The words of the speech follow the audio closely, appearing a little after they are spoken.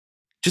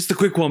Just a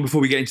quick one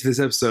before we get into this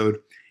episode.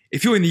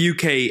 If you're in the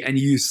UK and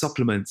you use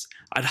supplements,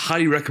 I'd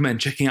highly recommend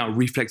checking out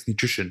Reflex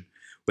Nutrition,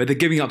 where they're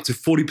giving up to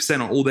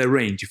 40% on all their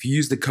range if you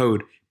use the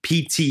code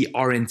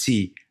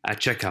PTRNT at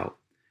checkout.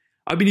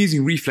 I've been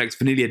using Reflex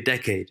for nearly a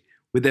decade,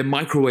 with their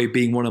microwave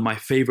being one of my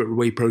favorite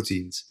whey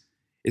proteins.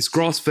 It's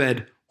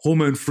grass-fed,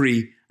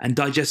 hormone-free, and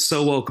digests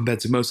so well compared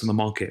to most on the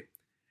market.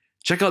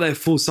 Check out their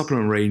full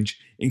supplement range,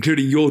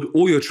 including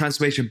all your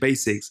transformation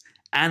basics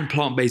and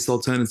plant-based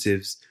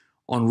alternatives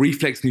on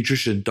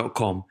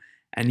reflexnutrition.com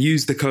and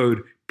use the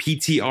code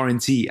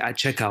PTRNT at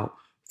checkout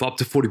for up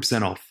to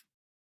 40% off.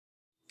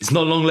 It's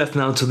not long left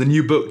now until the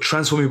new book,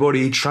 Transform Your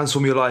Body,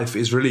 Transform Your Life,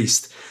 is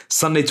released.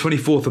 Sunday,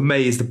 24th of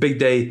May is the big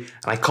day,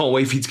 and I can't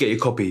wait for you to get your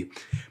copy.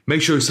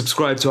 Make sure you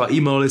subscribe to our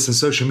email list and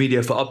social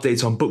media for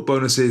updates on book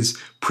bonuses,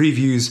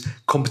 previews,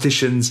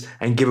 competitions,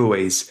 and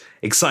giveaways.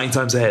 Exciting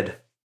times ahead.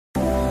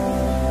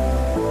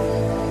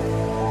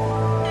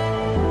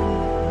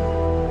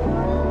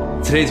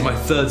 Today is my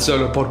third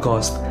solo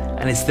podcast,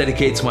 and it's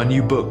dedicated to my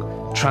new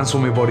book,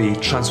 Transform Your Body,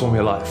 Transform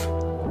Your Life.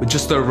 With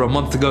just over a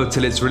month to go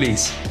till its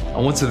release, I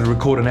wanted to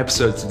record an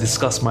episode to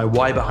discuss my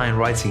why behind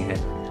writing it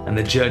and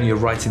the journey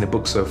of writing the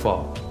book so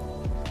far.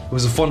 It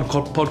was a fun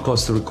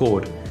podcast to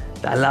record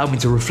that allowed me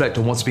to reflect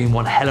on what's been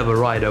one hell of a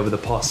ride over the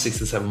past 6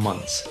 to 7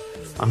 months.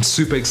 I'm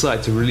super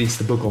excited to release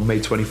the book on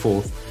May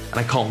 24th, and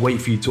I can't wait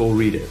for you to all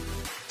read it.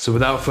 So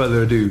without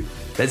further ado,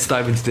 let's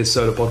dive into this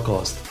solo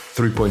podcast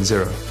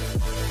 3.0.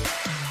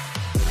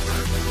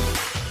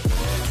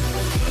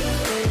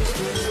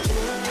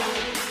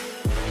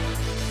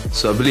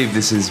 So I believe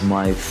this is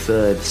my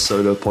third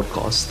solo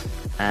podcast,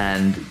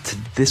 and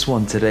this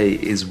one today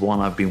is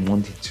one I've been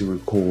wanting to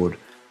record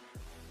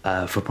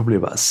for probably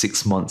about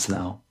 6 months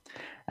now,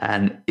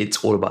 and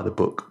it's all about the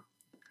book.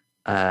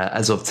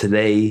 As of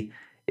today,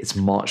 it's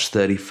March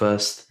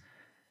 31st.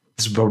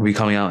 This will probably be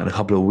coming out in a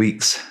couple of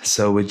weeks,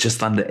 so we're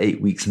just under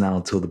 8 weeks now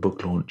till the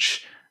book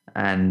launch,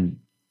 and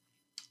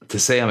to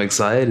say I'm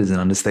excited is an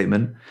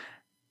understatement,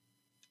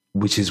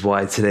 which is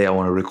why today I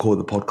want to record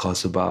the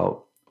podcast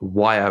about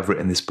why I've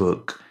written this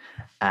book,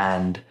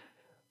 and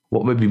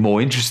what may be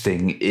more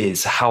interesting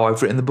is how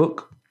I've written the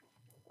book.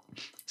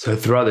 So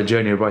throughout the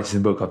journey of writing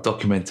the book, I've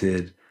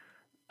documented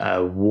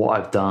what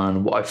I've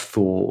done, what I've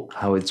thought,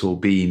 how it's all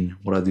been,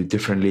 what I do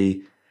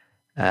differently,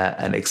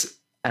 and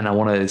I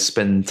want to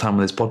spend time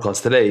on this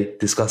podcast today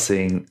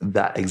discussing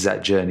that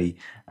exact journey.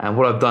 And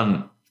what I've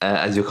done,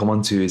 as you'll come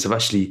on to, is I've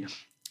actually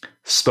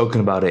spoken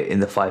about it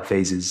in the 5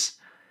 phases,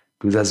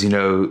 because as you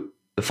know,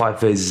 the 5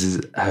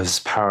 phases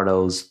has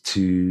parallels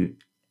to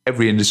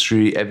every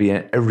industry,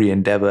 every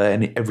endeavor,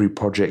 and every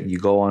project you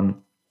go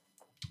on.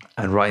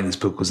 And writing this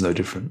book was no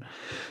different.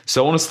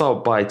 So I want to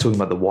start by talking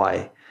about the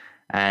why.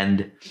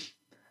 But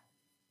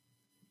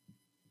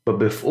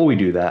before we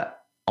do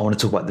that, I want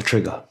to talk about the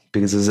trigger,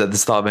 because as at the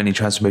start of any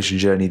transformation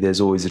journey, there's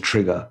always a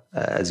trigger,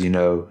 as you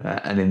know.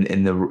 And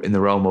in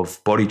the realm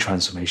of body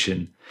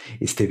transformation,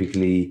 it's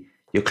typically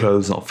your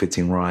clothes not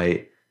fitting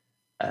right,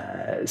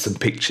 some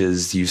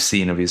pictures you've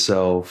seen of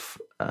yourself,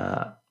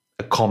 a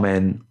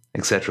comment,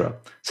 etc.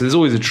 So there's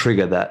always a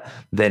trigger that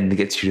then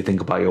gets you to think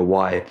about your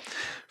why.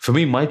 For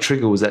me, my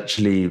trigger was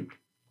actually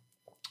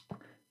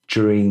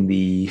during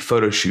the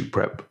photo shoot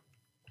prep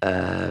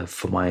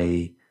for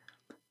my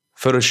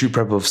photo shoot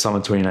prep of summer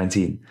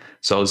 2019.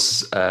 So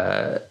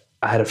I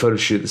had a photo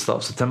shoot at the start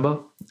of September,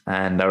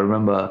 and I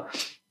remember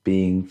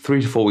being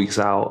 3 to 4 weeks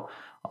out.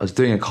 I was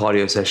doing a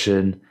cardio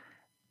session,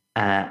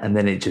 and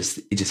then it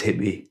just hit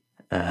me.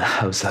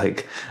 I was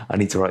like, I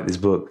need to write this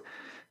book.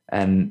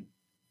 And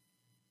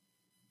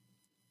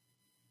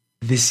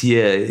this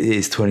year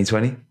is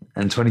 2020,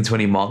 and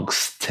 2020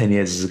 marks 10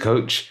 years as a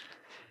coach.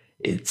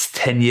 It's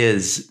 10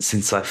 years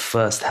since I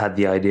first had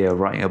the idea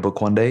of writing a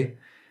book one day.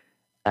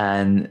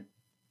 And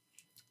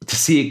to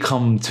see it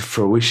come to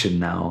fruition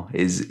now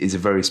is a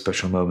very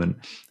special moment,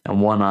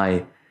 and one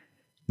I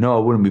know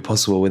it wouldn't be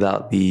possible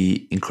without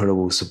the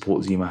incredible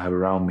support team I have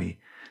around me.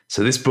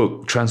 So this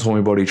book, Transform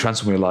Your Body,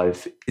 Transform Your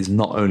Life, is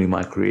not only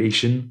my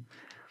creation.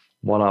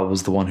 While I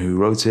was the one who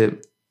wrote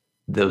it,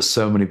 there were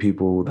so many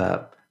people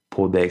that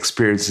poured their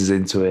experiences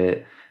into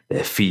it,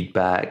 their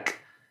feedback,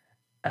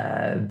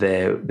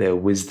 their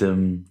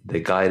wisdom,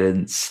 their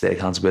guidance, their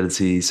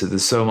accountability. So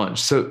there's so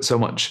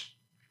much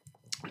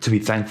to be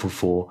thankful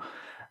for.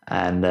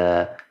 And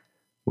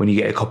when you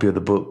get a copy of the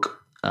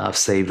book, I've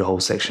saved a whole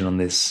section on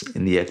this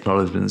in the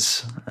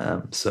acknowledgements.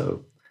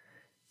 So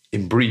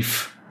in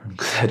brief,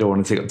 I don't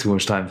want to take up too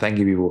much time. Thank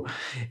you, people.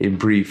 In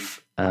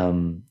brief,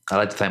 I'd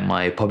like to thank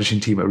my publishing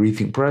team at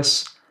Rethink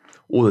Press,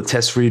 all the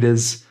test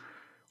readers,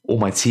 all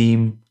my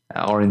team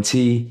at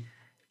RNT,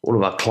 all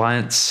of our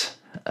clients,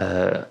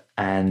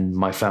 and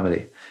my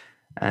family.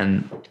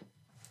 And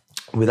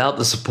without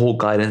the support,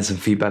 guidance, and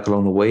feedback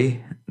along the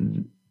way,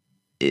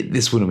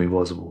 this wouldn't be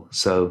possible.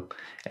 So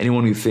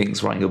anyone who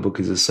thinks writing a book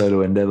is a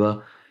solo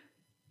endeavor,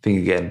 think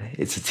again.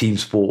 It's a team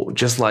sport.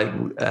 Just like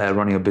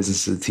running a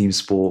business is a team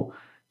sport,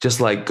 just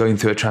like going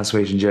through a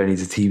transformation journey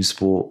is a team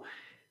sport,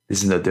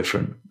 this is no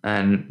different.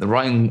 And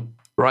writing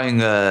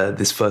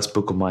this first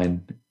book of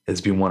mine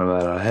has been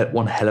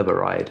one hell of a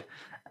ride.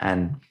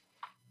 And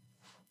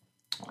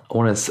I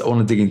want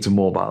to dig into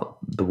more about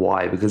the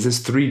why, because there's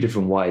 3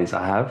 different whys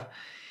I have.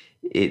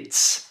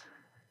 It's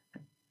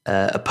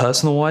a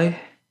personal why,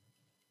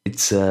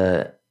 it's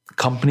a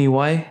company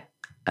why,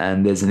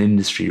 and there's an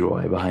industry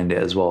why behind it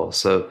as well.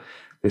 So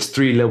there's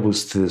 3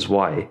 levels to this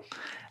why.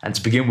 And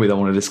to begin with, I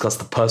want to discuss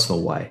the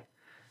personal why.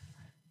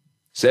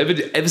 So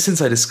ever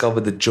since I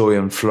discovered the joy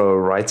and flow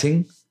of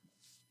writing,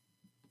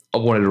 I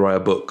wanted to write a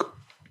book.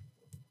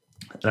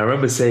 And I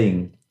remember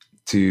saying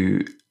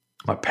to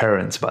my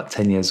parents about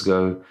 10 years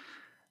ago,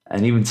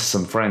 and even to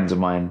some friends of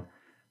mine,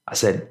 I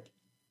said,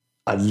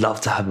 I'd love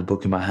to have a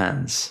book in my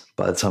hands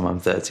by the time I'm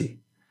 30.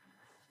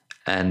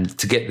 And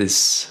to get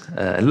this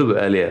a little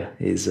bit earlier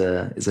is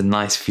a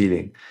nice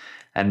feeling.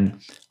 And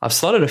I've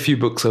started a few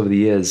books over the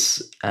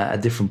years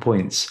at different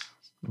points.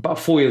 About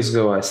 4 years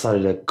ago, I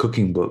started a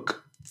cooking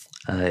book.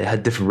 It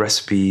had different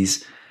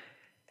recipes,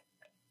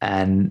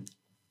 and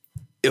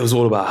it was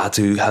all about how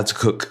to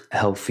cook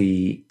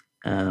healthy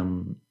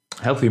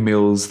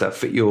meals that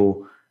fit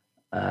your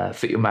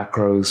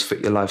macros,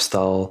 fit your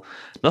lifestyle.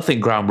 Nothing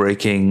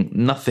groundbreaking,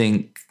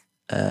 nothing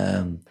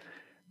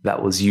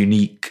that was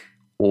unique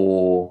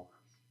or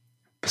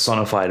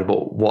personified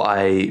about what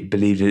I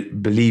believed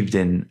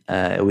in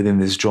within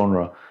this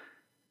genre.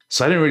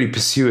 So I didn't really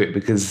pursue it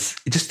because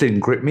it just didn't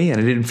grip me, and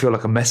it didn't feel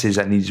like a message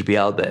that needed to be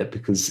out there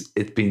because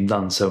it's been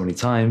done so many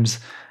times.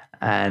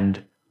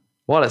 And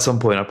while at some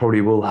point I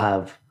probably will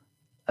have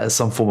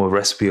some form of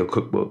recipe or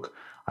cookbook,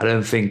 I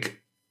don't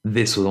think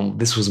this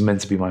was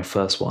meant to be my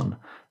first one,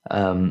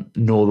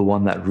 nor the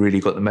one that really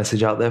got the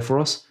message out there for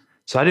us.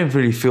 So I didn't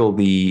really feel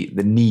the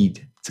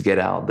need to get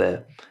out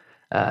there.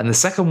 And the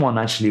second one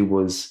actually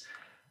was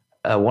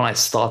when I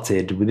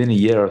started within a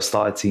year of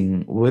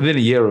launching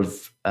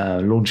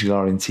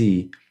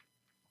RNT.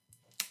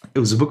 It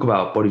was a book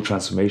about body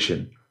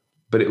transformation,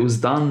 but it was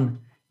done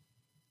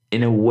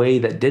in a way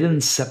that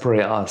didn't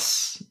separate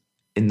us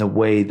in the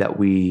way that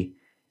we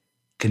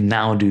can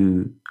now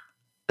do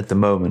at the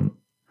moment.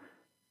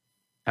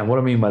 And what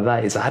I mean by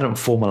that is I hadn't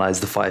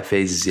formalized the 5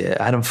 phases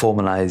yet. I hadn't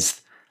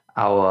formalized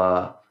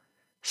our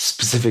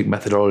specific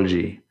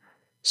methodology.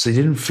 So it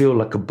didn't feel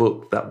like a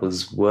book that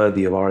was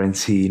worthy of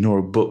RNT, nor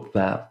a book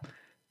that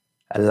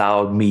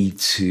allowed me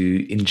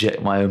to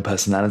inject my own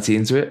personality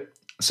into it.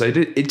 So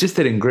it just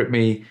didn't grip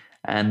me.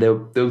 And there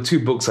were 2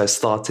 books I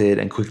started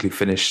and quickly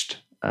finished.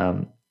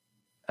 By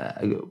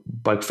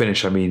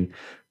finish, I mean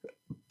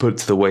put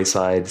to the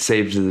wayside,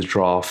 saved as a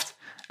draft,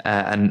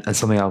 and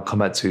something I'll come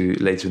back to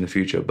later in the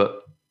future.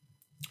 But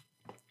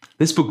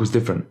this book was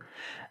different.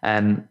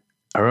 And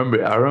I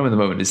remember the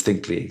moment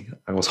distinctly.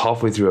 I was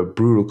halfway through a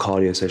brutal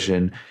cardio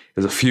session. It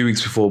was a few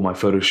weeks before my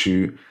photo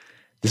shoot.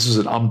 This was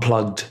an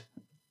unplugged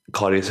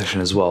cardio session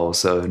as well.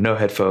 So no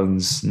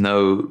headphones,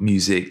 no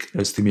music,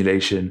 no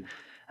stimulation.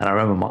 And I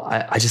remember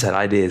I just had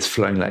ideas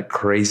flowing like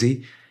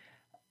crazy.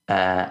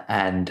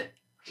 And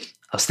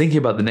I was thinking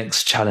about the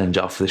next challenge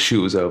after the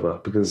shoot was over,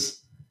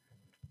 because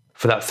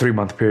for that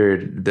 3-month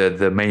period,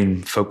 the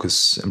main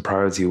focus and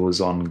priority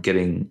was on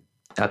getting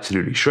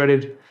absolutely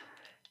shredded.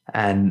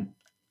 And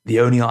I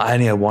only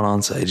had one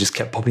answer. It just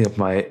kept popping up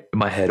in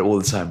my head all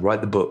the time. Write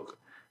the book,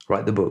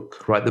 write the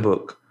book, write the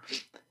book.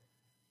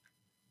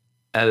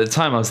 At the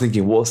time I was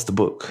thinking, what's the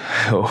book?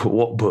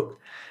 What book?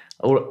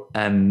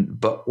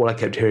 But what I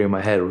kept hearing in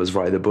my head was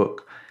write the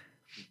book.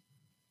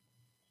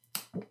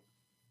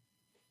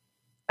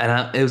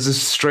 And it was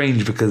just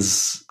strange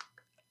because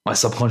my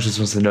subconscious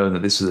must have known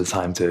that this was the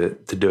time to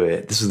do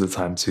it. This was the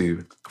time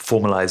to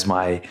formalize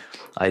my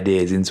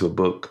ideas into a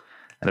book.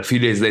 And a few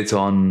days later,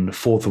 on the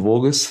 4th of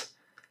August,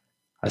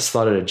 I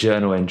started a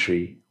journal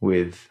entry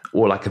with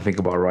all I can think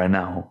about right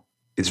now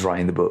is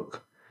writing the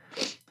book.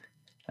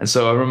 And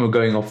so I remember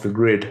going off the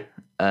grid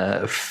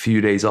a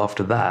few days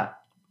after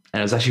that.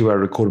 And it was actually where I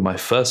recorded my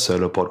first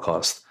solo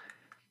podcast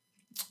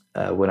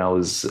when I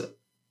was,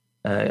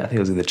 I think it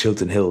was in the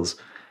Chiltern Hills.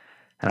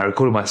 And I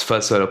recorded my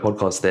first solo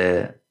podcast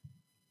there,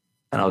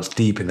 and I was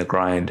deep in the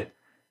grind.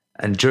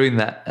 And during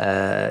that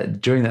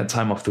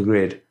time off the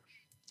grid,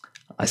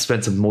 I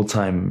spent some more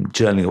time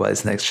journaling about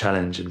this next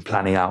challenge and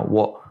planning out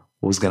what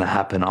was going to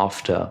happen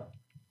after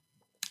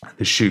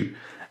the shoot.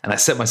 And I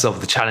set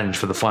myself the challenge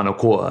for the final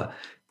quarter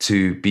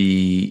to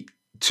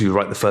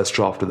write the first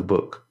draft of the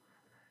book.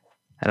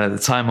 And at the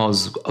time, I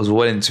was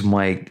well into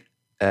my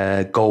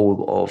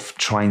goal of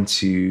trying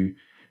to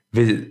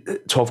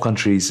visit 12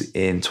 countries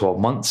in 12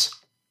 months.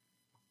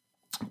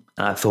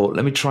 And I thought,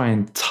 let me try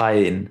and tie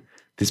in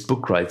this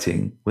book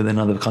writing with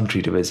another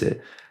country to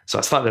visit. So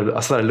I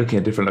started looking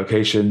at different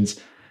locations,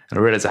 and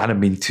I realized I hadn't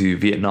been to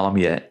Vietnam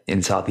yet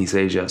in Southeast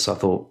Asia. So I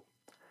thought,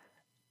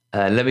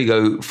 let me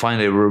go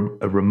find a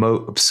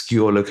remote,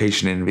 obscure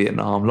location in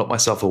Vietnam, lock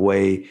myself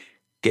away,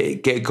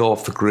 go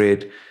off the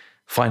grid,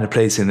 find a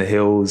place in the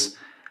hills.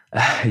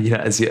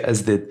 As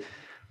the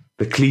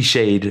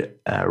cliched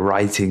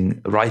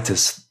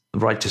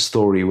writer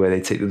story where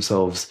they take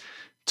themselves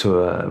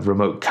to a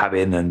remote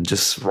cabin and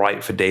just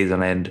write for days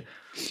on end.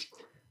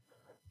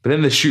 But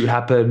then the shoot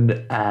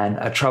happened and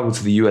I traveled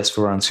to the US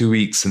for around 2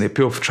 weeks, and the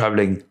appeal for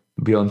traveling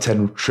beyond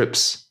 10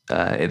 trips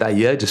in that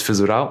year just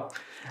fizzled out.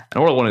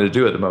 And all I wanted to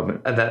do at the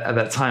moment, at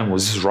that time,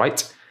 was just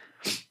write.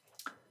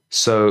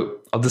 So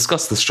I'll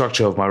discuss the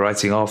structure of my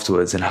writing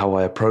afterwards and how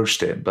I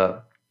approached it.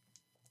 But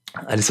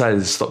I decided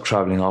to stop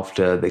traveling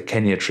after the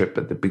Kenya trip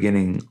at the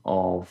beginning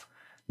of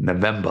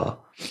November.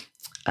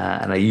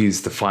 And I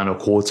used the final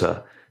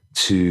quarter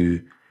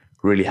to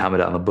really hammer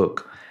down the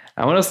book.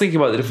 And when I was thinking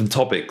about the different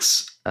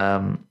topics,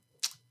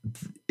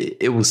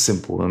 it was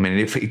simple. I mean,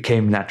 if it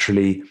came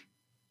naturally.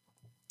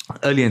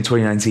 Early in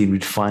 2019,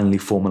 we'd finally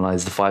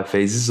formalized the 5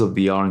 phases of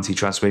the R&T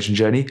transformation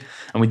journey,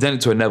 and we'd done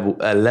it to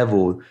a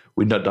level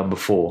we'd not done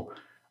before.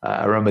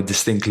 I remember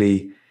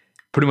distinctly,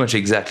 pretty much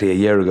exactly a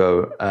year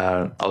ago,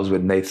 I was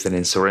with Nathan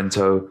in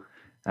Sorrento,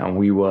 and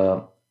we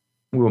were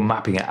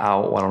mapping it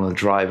out while on the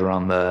drive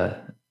around the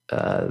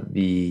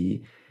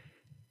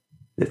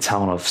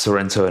town of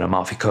Sorrento and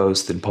Amalfi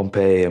Coast in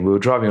Pompeii, and we were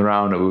driving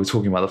around and we were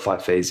talking about the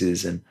 5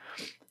 phases and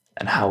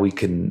how we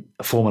can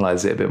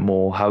formalize it a bit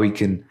more, how we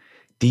can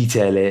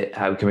detail it,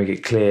 how we can make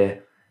it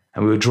clear.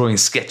 And we were drawing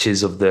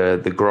sketches of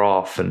the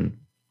graph and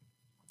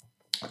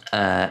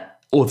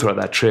all throughout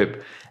that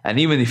trip. And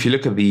even if you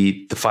look at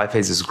the 5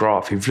 phases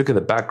graph, if you look at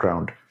the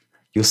background,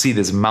 you'll see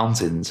there's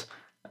mountains,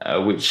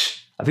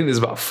 which I think there's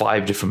about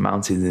 5 different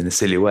mountains in a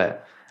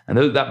silhouette. And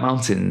that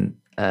mountain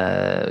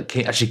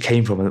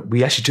came from,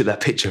 we actually took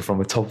that picture from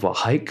the top of a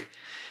hike.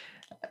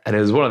 And it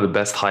was one of the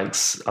best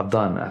hikes I've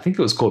done. I think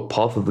it was called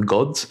Path of the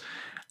Gods,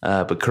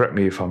 but correct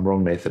me if I'm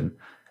wrong, Nathan.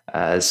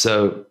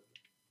 So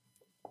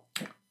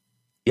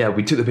yeah,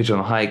 we took the picture on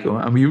a hike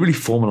and we really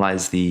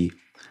formalized the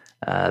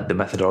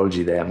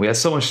methodology there. And we had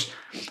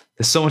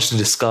there's so much to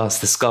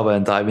discover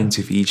and dive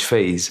into for each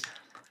phase.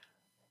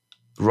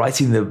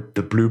 Writing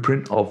the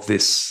blueprint of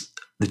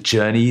the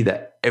journey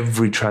that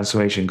every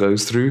transformation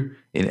goes through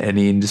in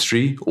any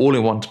industry, all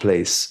in one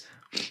place,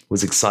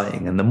 was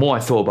exciting. And the more I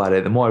thought about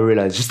it, the more I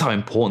realized just how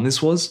important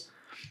this was.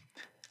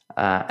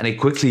 And it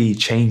quickly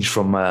changed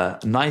from a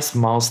nice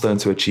milestone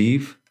to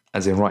achieve,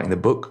 as in writing the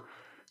book,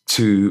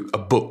 to a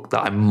book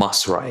that I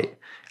must write,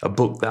 a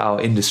book that our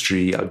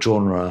industry, our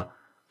genre,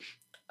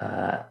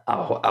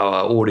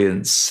 our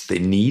audience, they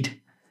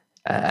need.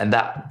 And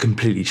that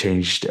completely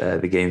changed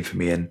the game for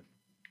me. And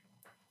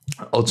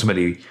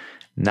ultimately,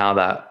 now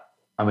that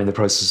I'm in the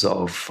process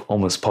of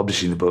almost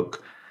publishing the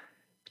book,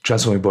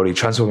 Transform Your Body,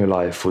 Transform Your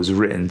Life was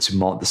written to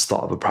mark the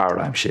start of a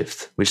paradigm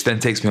shift, which then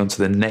takes me on to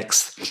the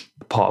next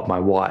part of my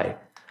why,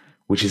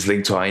 which is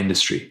linked to our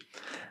industry.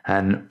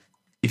 And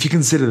if you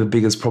consider the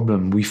biggest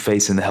problem we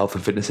face in the health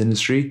and fitness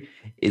industry,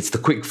 it's the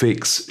quick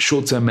fix,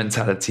 short-term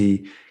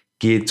mentality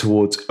geared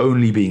towards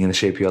only being in the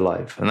shape of your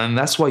life. And then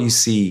that's why you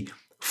see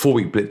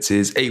 4-week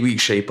blitzes, 8-week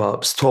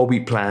shape-ups,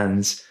 12-week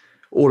plans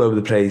all over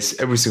the place,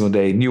 every single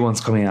day, new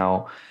ones coming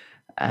out.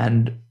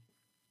 And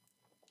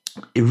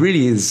it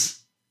really is,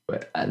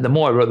 the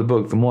more I wrote the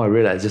book, the more I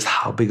realized just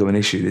how big of an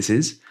issue this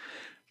is.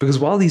 Because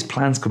while these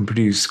plans can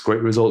produce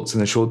great results in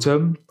the short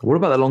term, what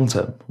about the long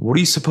term? What are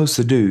you supposed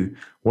to do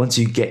once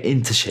you get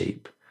into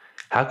shape?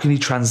 How can you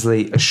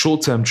translate a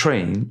short-term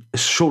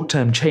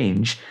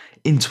change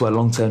into a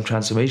long-term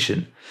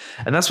transformation?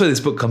 And that's where this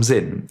book comes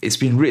in. It's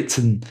been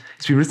written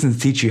to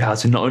teach you how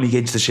to not only get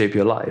into the shape of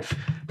your life,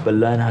 but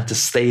learn how to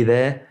stay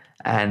there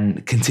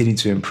and continue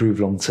to improve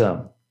long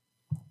term.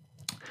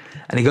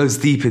 And it goes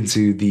deep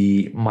into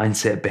the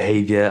mindset,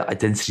 behavior,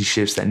 identity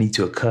shifts that need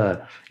to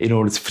occur in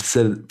order to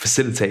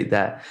facilitate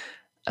that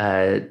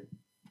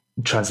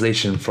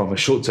translation from a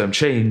short-term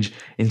change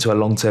into a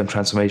long-term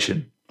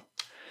transformation.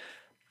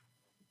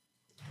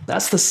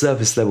 That's the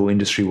surface level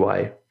industry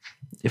why.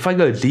 If I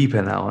go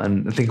deeper now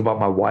and think about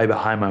my why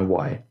behind my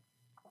why,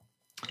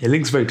 it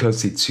links very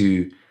closely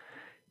to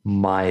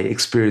my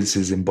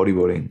experiences in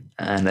bodybuilding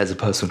and as a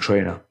personal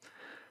trainer.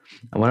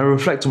 And when I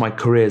reflect on my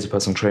career as a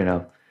personal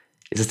trainer,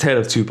 it's a tale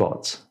of 2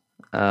 parts.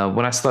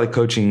 When I started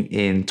coaching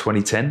in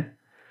 2010,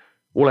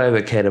 all I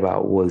ever cared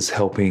about was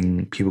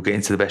helping people get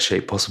into the best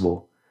shape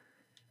possible.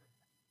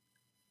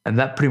 And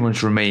that pretty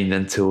much remained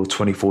until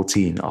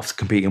 2014, after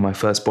competing in my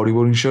first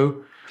bodybuilding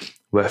show,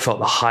 where I felt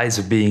the highs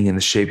of being in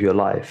the shape of your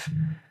life,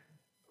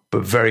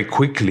 but very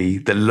quickly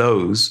the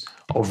lows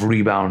of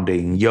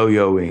rebounding,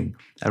 yo-yoing,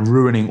 and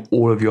ruining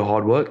all of your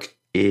hard work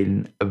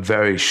in a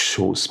very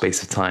short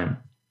space of time.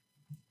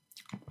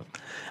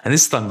 And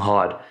this stung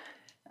hard.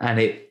 And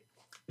it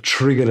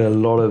triggered a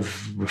lot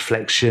of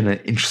reflection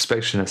and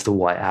introspection as to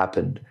why it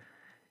happened.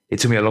 It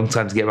took me a long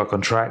time to get back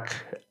on track.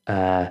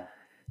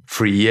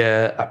 For a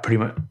year,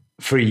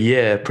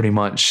 pretty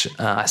much,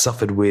 I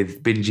suffered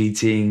with binge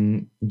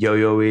eating,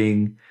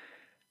 yo-yoing,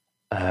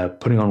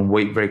 putting on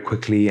weight very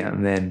quickly,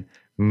 and then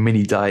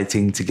mini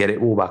dieting to get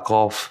it all back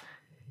off.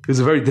 It was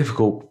a very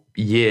difficult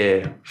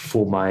year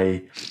for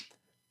my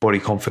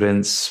body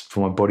confidence,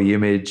 for my body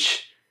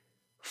image,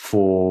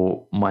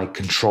 for my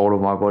control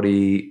of my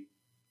body,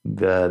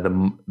 the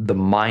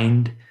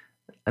mind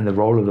and the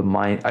role of the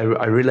mind.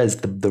 I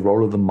realized the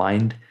role of the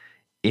mind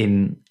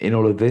in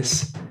all of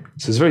this.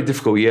 So it's a very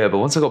difficult year. But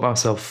once I got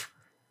myself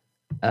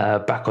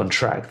back on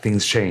track,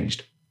 things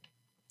changed.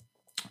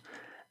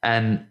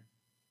 And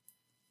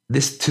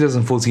this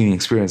 2014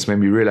 experience made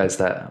me realize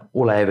that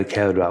all I ever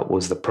cared about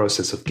was the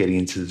process of getting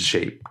into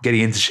shape.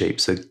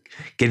 So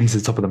getting to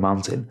the top of the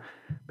mountain,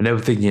 but never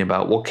thinking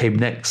about what came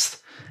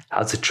next,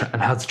 how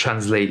to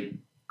translate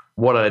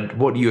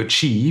what you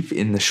achieve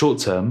in the short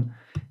term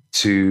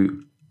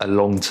to a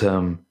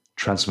long-term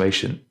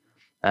transformation.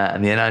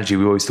 And the analogy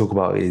we always talk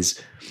about is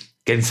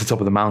getting to the top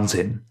of the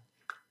mountain.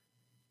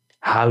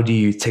 How do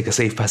you take a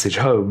safe passage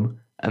home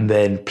and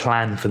then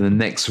plan for the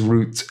next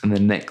route and the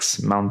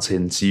next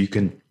mountain so you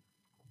can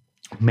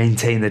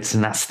maintain the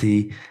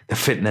tenacity, the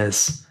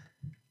fitness,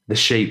 the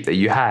shape that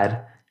you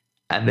had,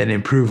 and then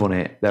improve on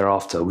it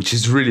thereafter, which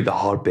is really the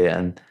hard bit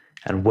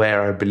and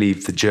where I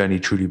believe the journey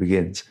truly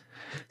begins.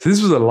 So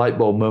this was a light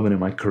bulb moment in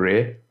my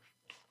career.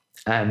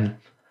 And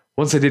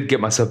once I did get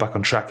myself back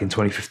on track in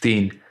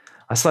 2015,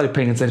 I started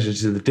paying attention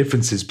to the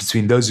differences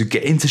between those who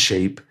get into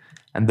shape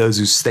and those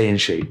who stay in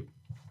shape.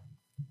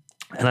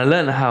 And I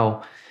learned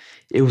how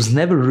it was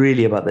never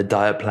really about the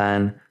diet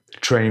plan, the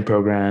training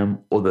program,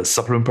 or the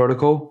supplement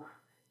protocol.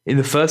 In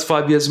the first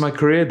 5 years of my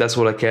career, that's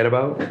what I cared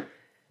about.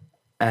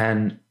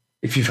 And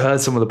if you've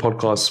heard some of the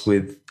podcasts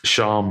with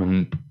Sham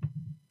and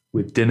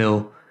with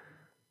Dinil,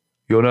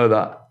 you'll know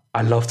that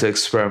I love to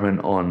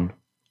experiment on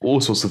all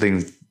sorts of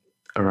things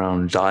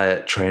around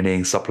diet,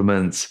 training,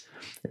 supplements.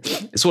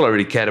 It's all I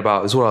really cared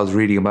about. It's all I was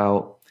reading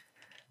about.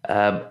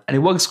 And it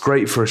works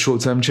great for a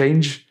short-term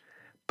change,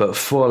 but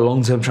for a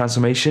long-term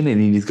transformation, it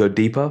needed to go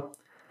deeper.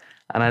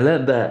 And I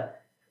learned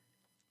that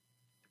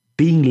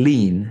being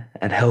lean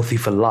and healthy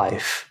for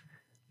life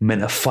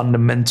meant a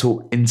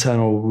fundamental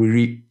internal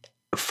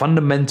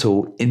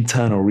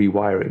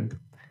rewiring.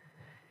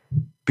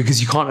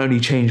 Because you can't only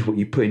change what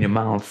you put in your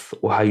mouth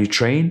or how you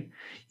train,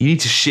 you need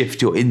to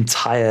shift your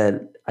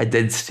entire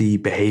identity,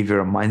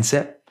 behavior, and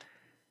mindset.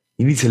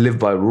 You need to live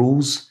by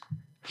rules,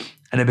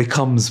 and it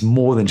becomes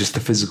more than just the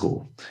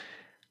physical.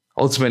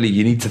 Ultimately,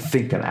 you need to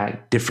think and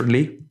act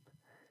differently.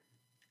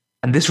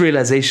 And this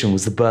realization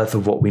was the birth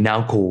of what we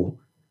now call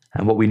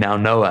and what we now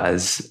know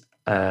as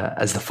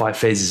the 5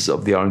 phases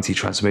of the R&T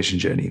transformation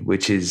journey,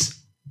 which is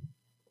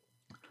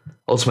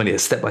ultimately a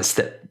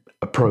step-by-step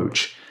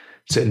approach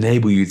to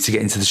enable you to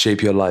get into the shape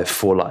of your life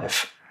for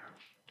life.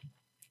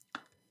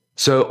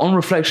 So on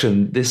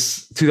reflection,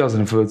 this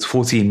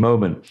 2014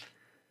 moment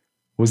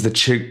was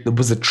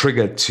the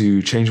trigger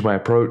to change my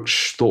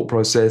approach, thought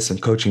process,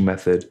 and coaching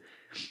method.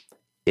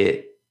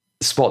 It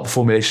sparked the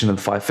formulation of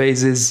the 5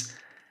 phases.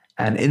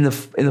 And in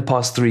the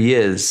past 3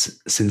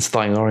 years since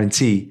starting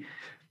R&T,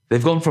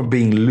 they've gone from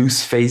being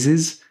loose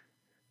phases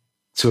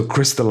to a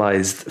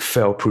crystallized,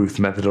 fail-proof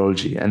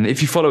methodology. And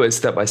if you follow it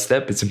step by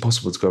step, it's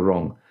impossible to go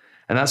wrong.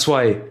 And that's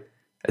why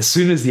as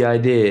soon as the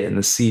idea and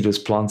the seed was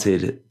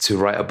planted to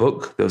write a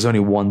book, there was only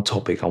one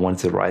topic I wanted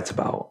to write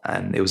about,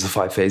 and it was the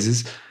 5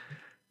 phases.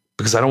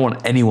 Because I don't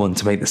want anyone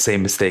to make the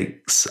same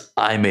mistakes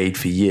I made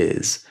for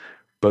years,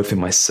 both in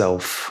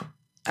myself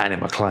and in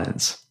my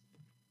clients.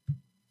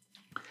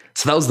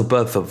 So that was the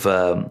birth of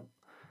the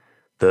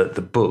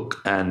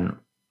book and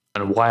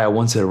why I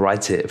wanted to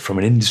write it from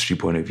an industry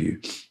point of view.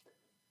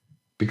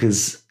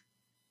 Because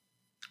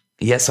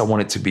yes, I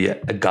want it to be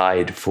a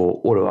guide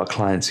for all of our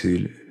clients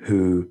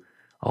who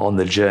are on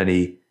the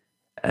journey,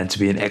 and to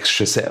be an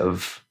extra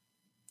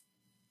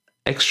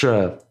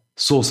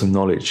source of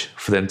knowledge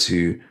for them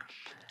to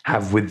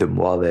have with them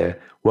while they're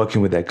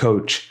working with their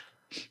coach.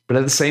 But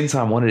at the same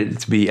time, I wanted it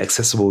to be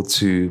accessible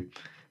to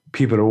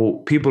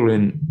people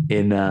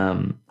in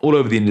all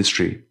over the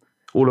industry,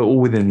 all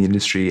within the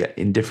industry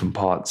in different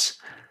parts,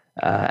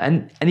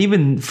 and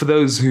even for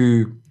those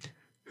who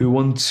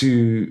want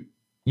to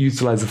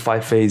utilize the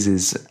 5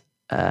 phases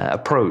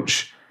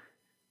approach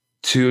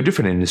to a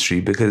different industry.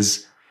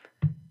 Because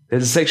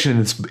there's a section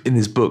in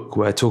this book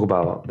where I talk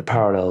about the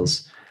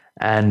parallels.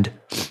 And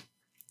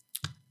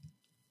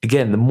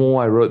again, the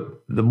more I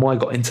wrote, the more I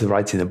got into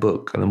writing the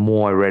book, and the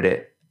more I read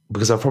it,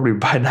 because I've probably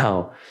by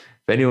now,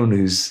 if anyone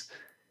who's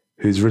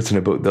written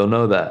a book, they'll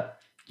know that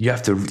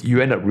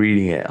you end up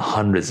reading it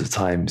hundreds of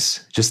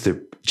times just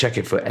to check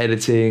it for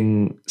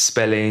editing,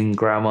 spelling,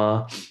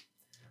 grammar,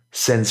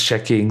 sense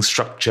checking,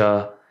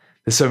 structure.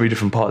 There's so many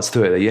different parts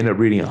to it that you end up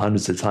reading it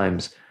hundreds of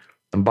times.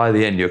 And by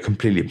the end, you're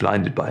completely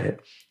blinded by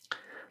it.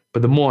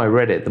 But the more I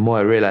read it, the more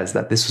I realized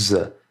that this was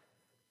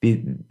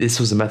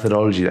a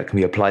methodology that can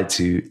be applied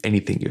to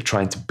anything you're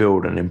trying to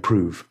build and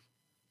improve.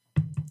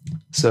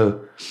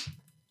 So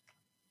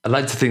I'd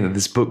like to think that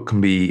this book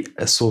can be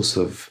a source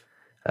of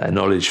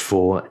knowledge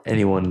for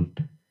anyone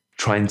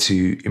trying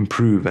to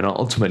improve and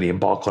ultimately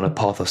embark on a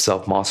path of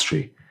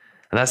self-mastery.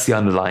 And that's the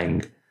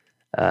underlying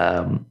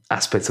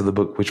aspect of the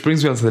book, which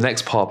brings me on to the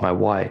next part of my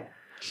why,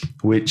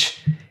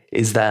 which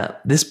is that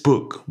this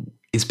book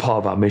is part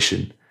of our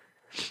mission,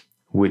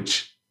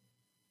 which,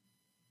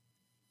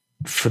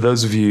 for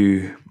those of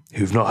you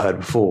who've not heard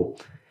before,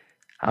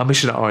 our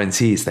mission at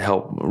R&T is to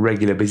help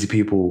regular busy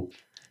people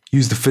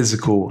use the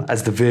physical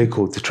as the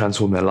vehicle to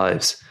transform their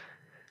lives.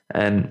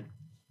 And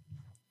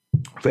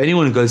for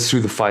anyone who goes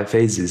through the 5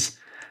 phases,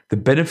 the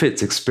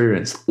benefits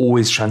experienced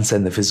always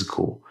transcend the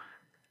physical.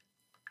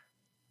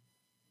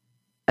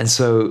 And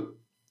so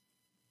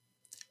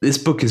this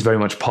book is very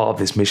much part of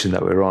this mission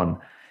that we're on.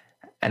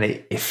 And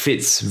it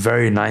fits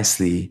very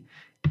nicely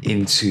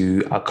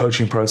into our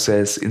coaching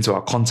process, into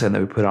our content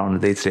that we put out on a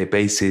day-to-day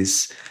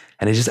basis.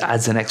 And it just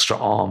adds an extra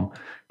arm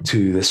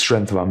to the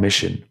strength of our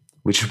mission,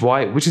 which is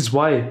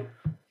why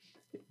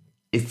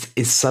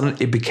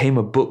it became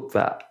a book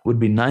that would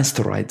be nice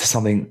to write, to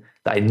something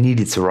that I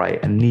needed to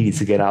write and needed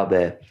to get out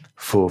there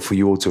for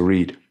you all to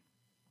read.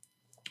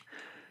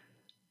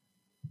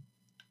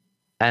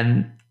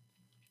 And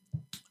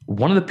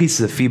one of the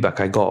pieces of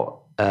feedback I got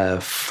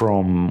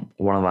from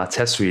one of our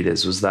test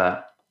readers was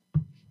that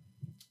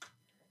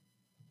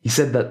he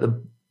said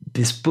that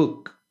this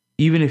book,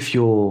 even if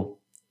you're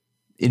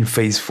in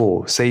phase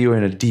 4, say you're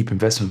in a deep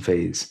investment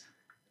phase,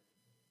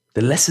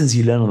 the lessons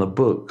you learn on the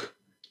book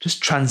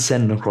just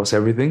transcend across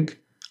everything.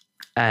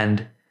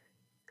 And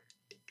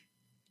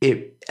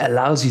it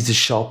allows you to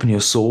sharpen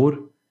your sword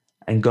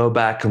and go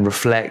back and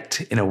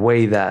reflect in a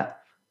way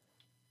that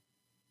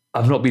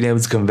I've not been able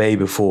to convey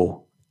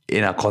before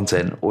in our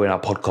content or in our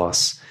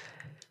podcasts,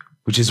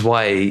 which is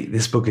why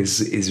this book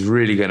is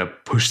really going to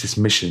push this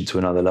mission to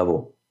another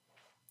level.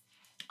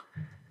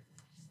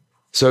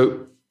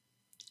 So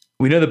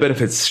we know the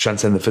benefits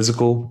transcend the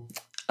physical,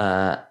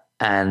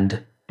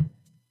 and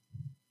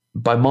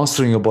by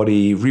mastering your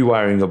body,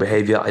 rewiring your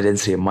behavior,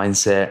 identity, and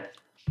mindset,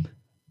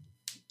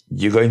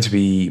 you're going to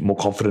be more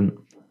confident,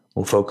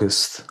 more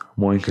focused,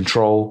 more in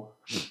control.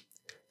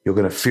 You're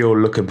going to feel,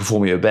 look, and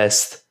perform at your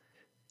best.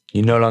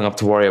 You no longer have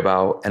to worry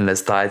about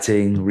endless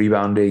dieting,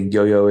 rebounding,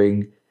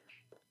 yo-yoing.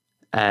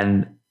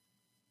 And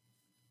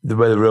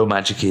where the real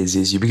magic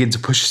is you begin to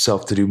push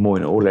yourself to do more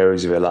in all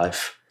areas of your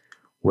life,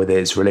 whether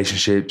it's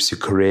relationships, your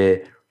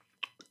career,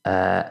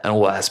 and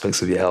all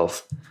aspects of your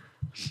health.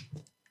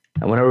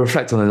 And when I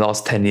reflect on the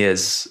last 10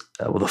 years,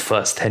 the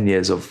first 10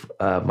 years of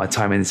my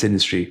time in this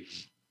industry,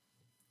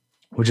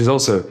 which is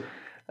also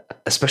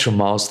a special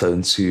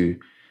milestone to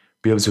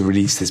be able to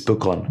release this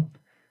book on,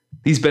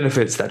 these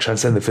benefits that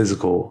transcend the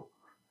physical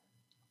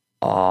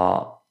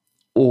are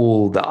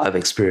all that I've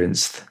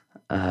experienced,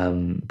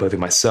 both in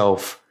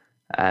myself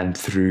and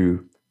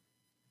through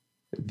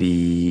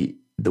the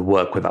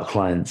work with our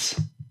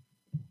clients.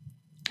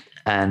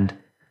 And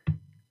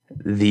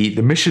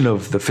the mission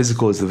of the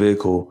physical as the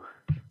vehicle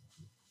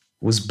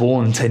was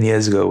born 10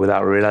 years ago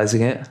without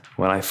realizing it,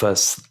 when I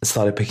first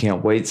started picking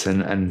up weights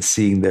and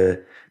seeing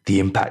the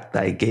impact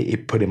that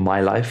it put in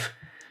my life.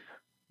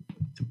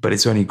 But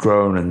it's only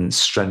grown and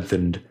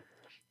strengthened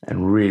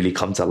and really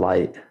come to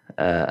light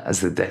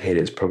as the decade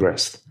has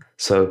progressed.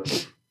 So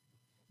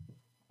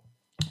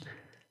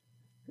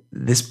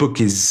this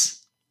book is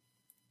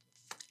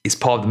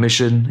part of the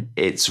mission.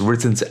 It's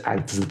written to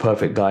act as the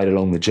perfect guide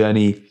along the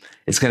journey.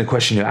 It's going to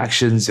question your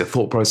actions, your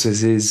thought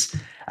processes,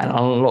 and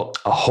unlock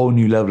a whole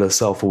new level of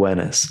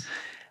self-awareness.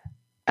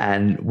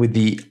 And with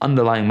the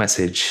underlying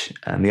message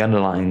and the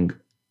underlying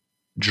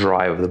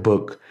drive of the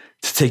book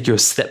to take you a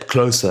step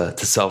closer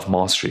to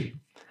self-mastery.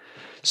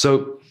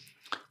 So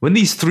when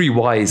these 3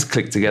 whys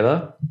click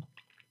together,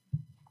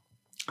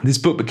 this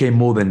book became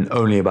more than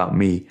only about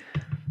me.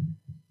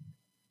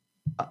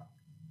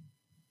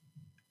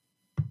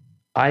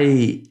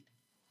 I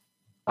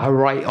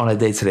write on a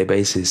day-to-day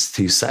basis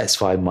to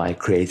satisfy my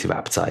creative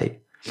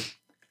appetite.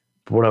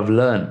 But what I've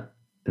learned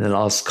in the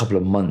last couple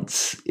of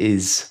months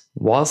is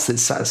whilst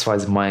it's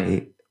satisfying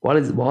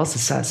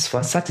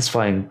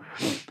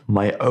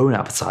my own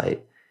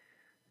appetite,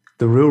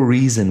 the real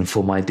reason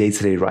for my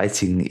day-to-day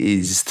writing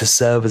is to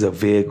serve as a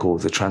vehicle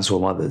to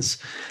transform others.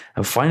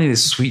 And finding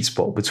this sweet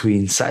spot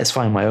between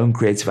satisfying my own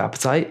creative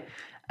appetite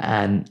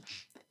and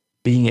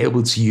being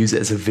able to use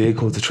it as a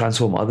vehicle to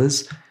transform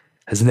others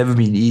has never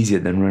been easier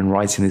than when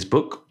writing this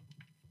book.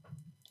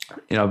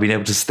 I've been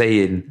able to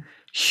stay in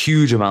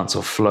huge amounts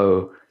of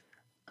flow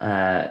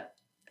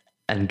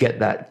and get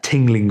that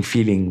tingling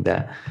feeling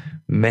that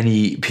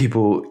many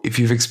people, if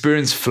you've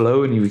experienced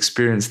flow and you've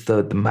experienced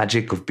the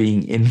magic of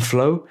being in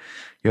flow,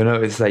 you'll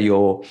notice that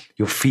your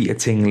feet are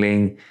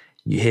tingling,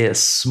 you hear a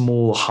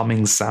small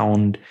humming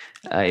sound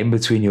in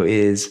between your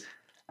ears,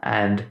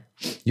 and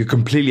you're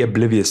completely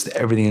oblivious to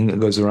everything that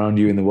goes around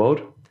you in the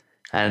world.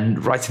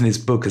 And writing this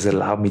book has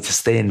allowed me to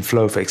stay in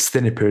flow for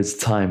extended periods of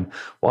time,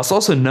 whilst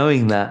also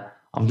knowing that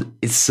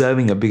it's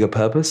serving a bigger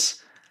purpose.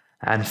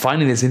 And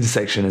finding this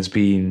intersection has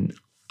been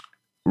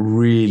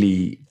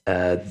really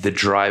the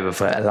driver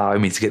for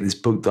allowing me to get this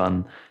book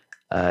done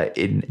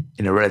in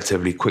a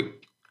relatively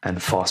quick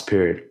and fast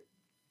period.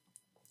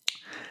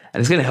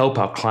 And it's going to help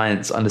our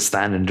clients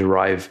understand and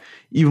derive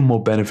even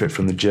more benefit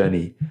from the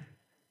journey.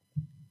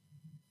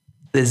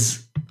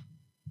 There's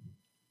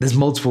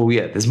multiple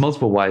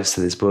whys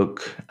to this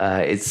book.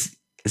 It's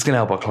going to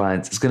help our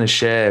clients. It's going to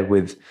share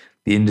with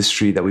the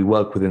industry that we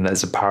work within that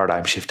there's a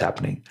paradigm shift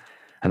happening,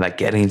 and that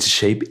getting into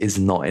shape is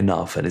not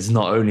enough. And it's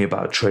not only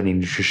about training,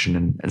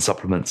 nutrition, and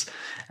supplements.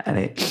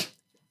 And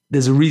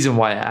there's a reason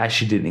why I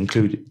actually didn't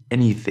include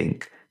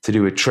anything to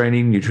do with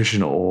training,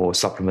 nutrition, or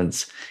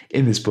supplements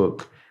in this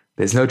book.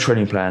 There's no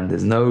training plan.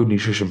 There's no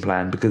nutrition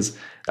plan, because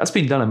that's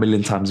been done a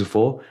million times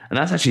before. And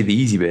that's actually the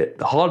easy bit.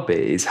 The hard bit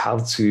is how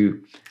to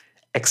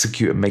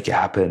execute and make it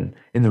happen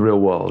in the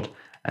real world,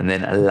 and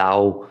then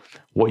allow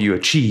what you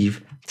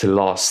achieve to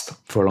last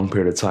for a long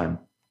period of time.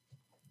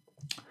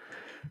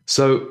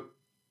 So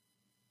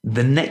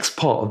the next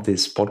part of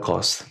this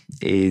podcast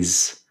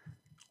is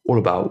all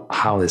about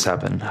how this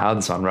happened, how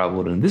this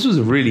unraveled. And this was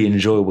a really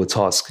enjoyable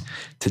task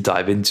to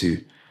dive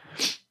into.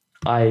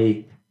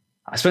 I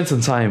spent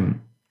some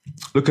time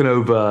looking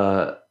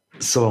over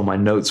some of my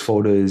notes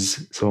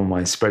folders, some of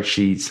my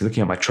spreadsheets,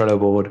 looking at my Trello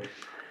board,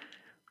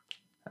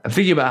 and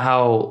thinking about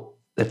how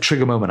the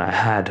trigger moment I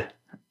had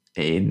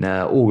in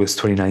August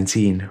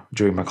 2019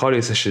 during my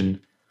cardio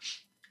session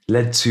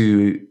led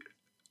to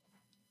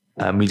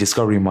me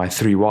discovering my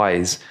 3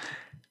 whys,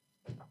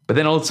 but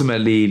then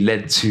ultimately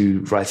led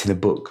to writing a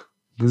book.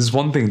 There's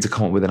one thing to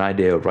come up with an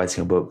idea of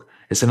writing a book.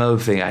 It's another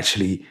thing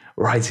actually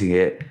writing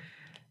it,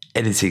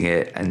 editing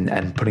it,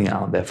 and putting it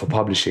out there for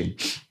publishing.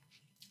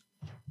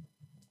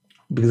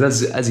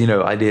 Because as you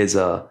know, ideas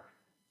are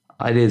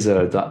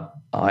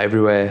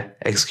everywhere.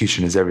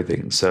 Execution is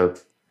everything. So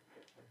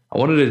I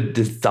wanted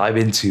to just dive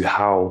into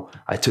how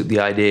I took the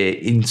idea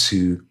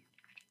into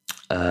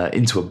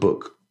a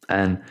book.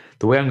 And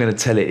the way I'm going to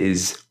tell it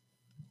is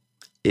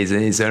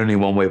only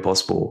one way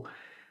possible.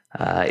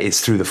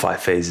 It's through the 5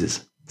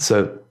 phases.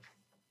 So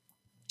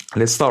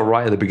let's start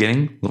right at the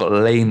beginning. We've got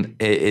Lane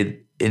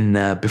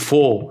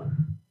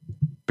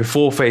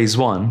before phase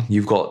 1.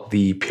 You've got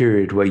the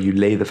period where you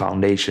lay the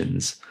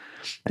foundations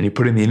and you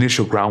put in the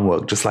initial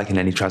groundwork, just like in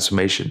any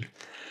transformation.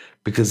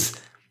 Because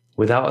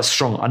without a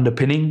strong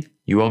underpinning,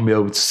 you won't be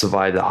able to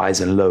survive the highs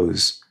and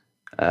lows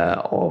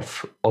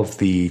of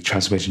the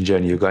transformation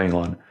journey you're going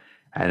on.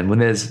 And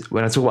when I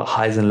talk about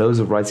highs and lows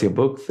of writing a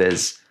book,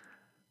 there's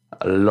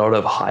a lot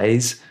of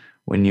highs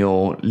when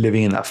you're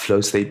living in that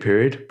flow state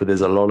period, but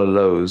there's a lot of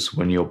lows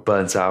when you're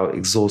burnt out,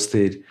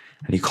 exhausted,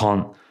 and you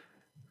can't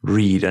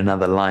read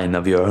another line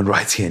of your own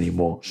writing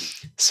anymore.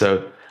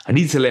 So I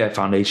need to lay a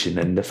foundation.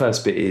 And the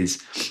first bit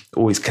is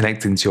always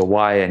connecting to your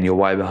why and your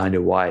why behind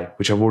your why,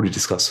 which I've already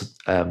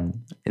discussed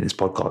in this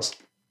podcast.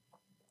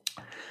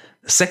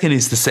 The second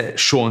is to set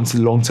short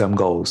and long-term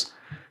goals.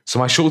 So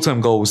my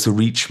short-term goal was to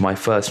reach my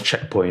first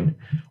checkpoint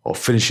of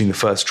finishing the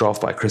first draft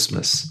by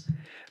Christmas.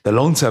 The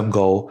long-term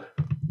goal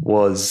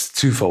was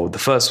twofold. The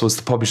first was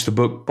to publish the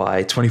book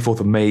by 24th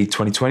of May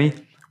 2020,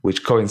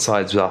 which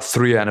coincides with our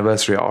 3-year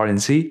anniversary at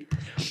RNC.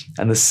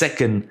 And the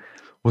second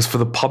was for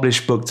the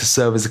published book to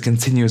serve as a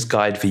continuous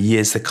guide for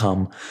years to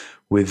come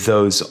with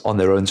those on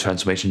their own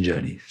transformation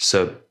journey.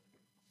 So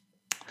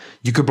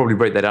you could probably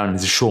break that down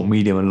into short,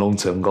 medium, and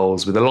long-term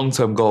goals, with the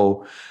long-term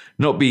goal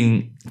not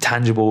being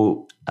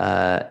tangible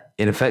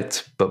in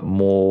effect, but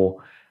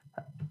more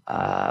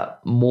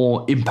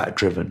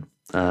impact-driven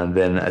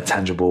than a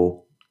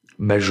tangible,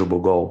 measurable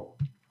goal.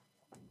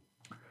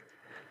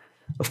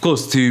 Of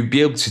course, to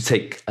be able to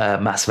take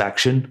massive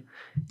action,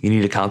 you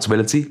need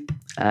accountability.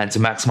 And to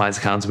maximize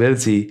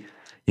accountability,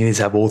 you need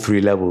to have all 3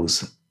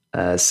 levels: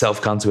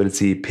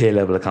 self-accountability,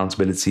 peer-level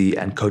accountability,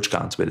 and coach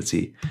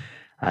accountability.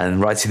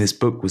 And writing this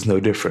book was no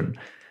different.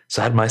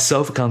 So I had my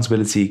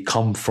self-accountability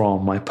come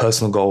from my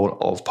personal goal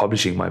of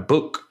publishing my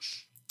book,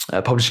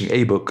 publishing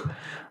a book,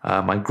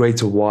 my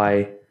greater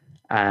why,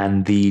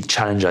 and the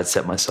challenge I'd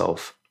set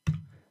myself.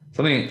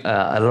 Something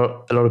a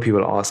lot of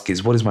people ask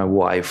is, what is my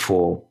why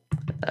for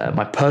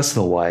my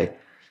personal why,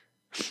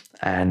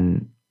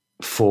 and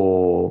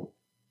for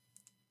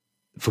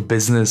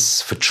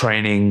business, for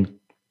training,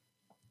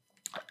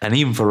 and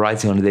even for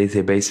writing on a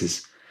day-to-day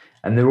basis.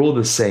 And they're all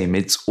the same.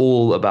 It's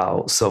all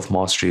about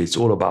self-mastery. It's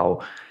all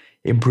about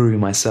improving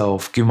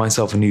myself, giving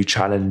myself a new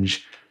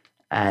challenge,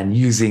 and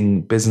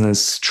using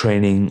business,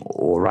 training,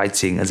 or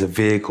writing as a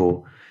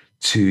vehicle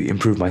to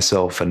improve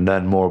myself and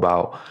learn more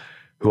about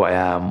who I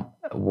am,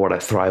 what I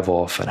thrive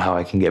off, and how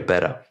I can get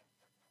better.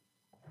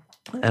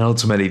 And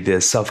ultimately,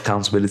 the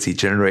self-accountability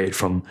generated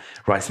from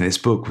writing this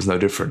book was no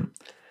different.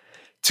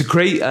 To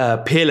create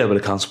a peer-level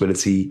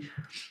accountability,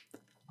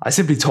 I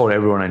simply told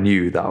everyone I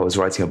knew that I was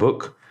writing a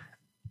book,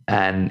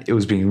 and it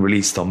was being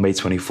released on May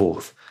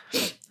 24th.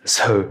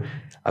 So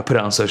I put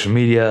it on social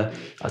media,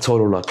 I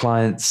told all our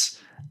clients,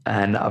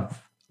 and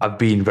I've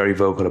been very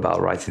vocal about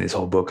writing this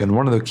whole book. And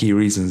one of the key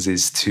reasons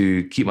is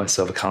to keep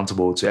myself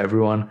accountable to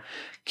everyone,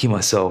 keep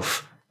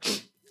myself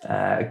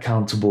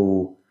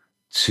accountable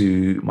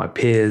to my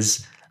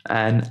peers,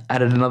 and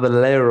added another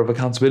layer of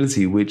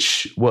accountability,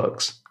 which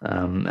works.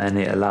 And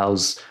it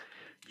allows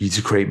you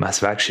to create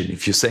massive action.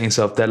 If you're setting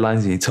yourself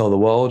deadlines and you tell the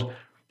world,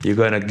 you're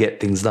going to get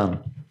things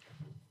done.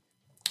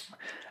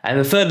 And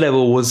the third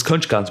level was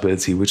coach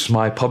accountability, which is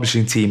my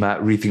publishing team at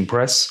Rethink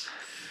Press.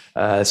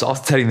 So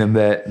after telling them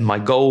my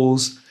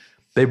goals,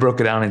 they broke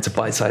it down into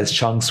bite-sized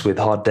chunks with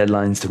hard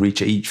deadlines to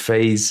reach at each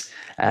phase.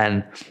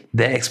 And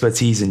their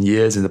expertise and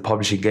years in the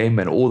publishing game,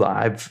 and all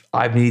that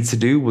I've needed to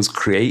do was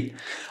create.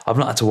 I've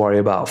not had to worry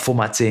about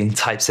formatting,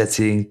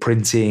 typesetting,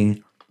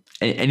 printing,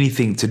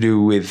 anything to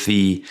do with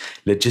the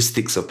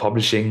logistics of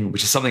publishing,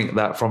 which is something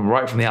that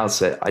right from the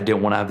outset, I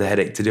didn't want to have the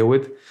headache to deal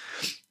with.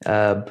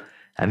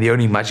 And the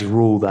only magic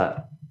rule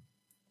that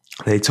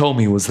they told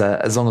me was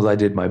that as long as I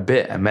did my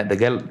bit and met the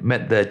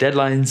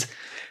deadlines,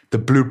 the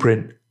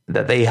blueprint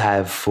that they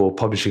have for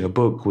publishing a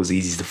book was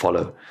easy to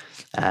follow.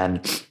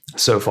 And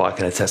so far I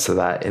can attest to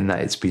that, in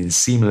that it's been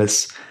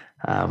seamless.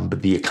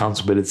 But the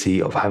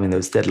accountability of having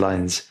those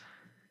deadlines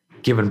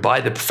given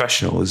by the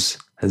professionals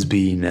has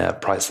been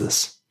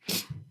priceless.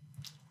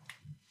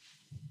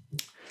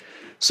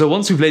 So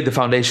once we've laid the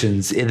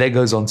foundations, it then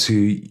goes on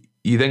to,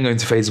 you then go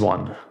into phase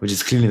one, which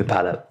is cleaning the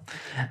palette.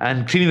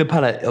 And cleaning the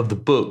palette of the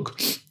book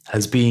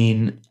has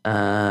been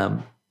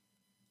about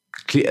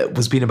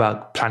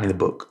planning the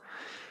book.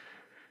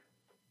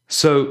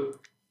 So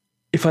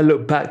if I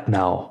look back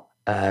now,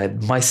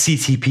 my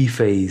CTP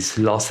phase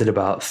lasted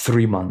about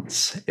 3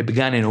 months. It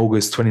began in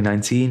August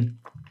 2019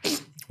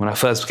 when I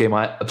first became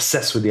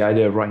obsessed with the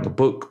idea of writing a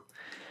book.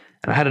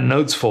 And I had a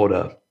notes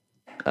folder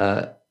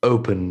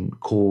open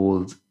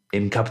called,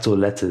 in capital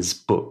letters,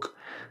 book,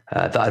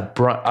 that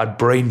I'd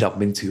brain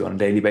dump into on a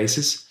daily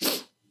basis.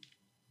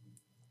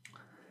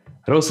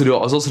 I was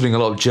also doing a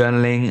lot of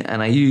journaling,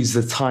 and I used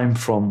the time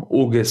from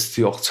August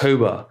to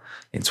October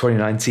in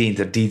 2019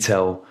 to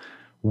detail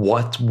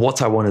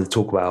what I wanted to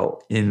talk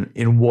about,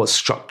 in what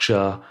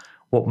structure,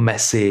 what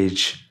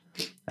message,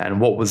 and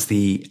what was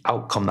the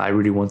outcome that I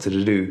really wanted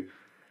to do.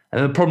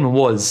 And the problem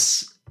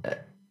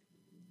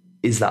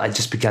is that I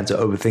just began to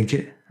overthink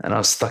it, and I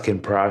was stuck in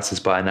paralysis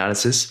by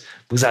analysis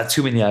because I had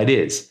too many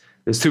ideas.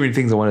 There's too many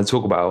things I wanted to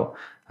talk about,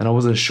 and I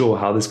wasn't sure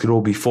how this could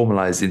all be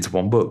formalized into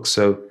one book.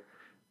 So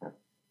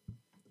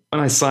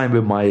when I signed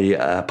with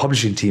my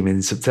publishing team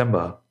in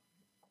September,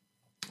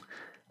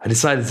 I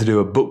decided to do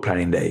a book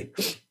planning day.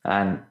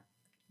 And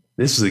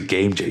this was a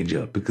game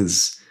changer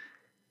because,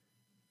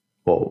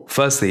 well,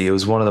 firstly, it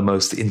was one of the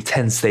most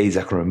intense days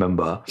I can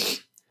remember.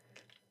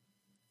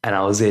 And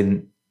I was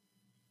in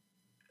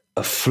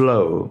a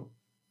flow.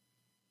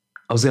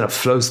 I was in a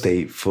flow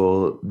state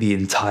for the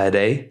entire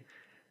day.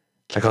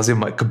 Like I was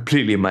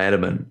completely in my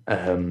element.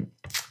 And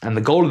the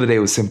goal of the day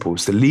was simple: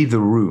 was to leave the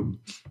room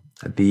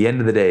at the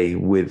end of the day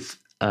with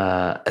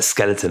a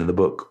skeleton of the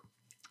book,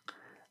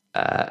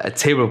 a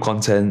table of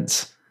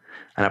contents,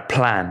 and a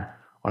plan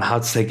on how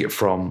to take it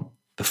from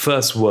the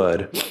first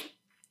word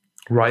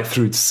right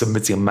through to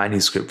submitting a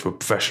manuscript for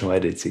professional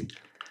editing.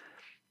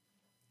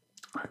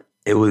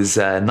 It was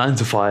 9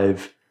 to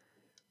 5.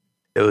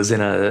 It was in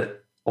an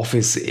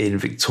office in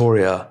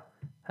Victoria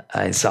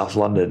in South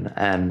London,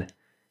 and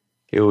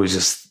it was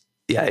just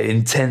an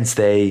intense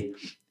day,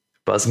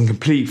 but I was in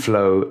complete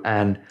flow.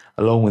 And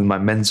along with my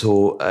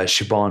mentor,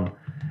 Siobhan,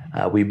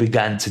 we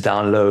began to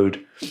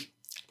download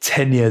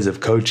 10 years of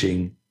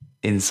coaching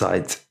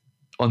insight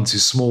onto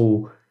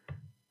small,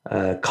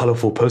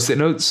 colorful Post-it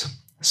notes.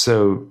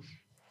 So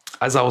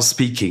as I was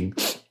speaking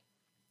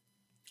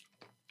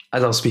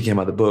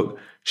about the book,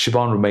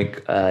 Siobhan would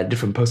make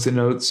different Post-it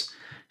notes.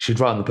 She'd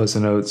write on the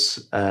Post-it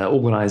notes,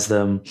 organize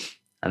them,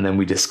 and then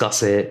we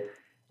discuss it,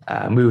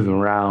 move them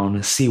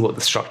around, see what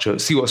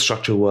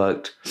structure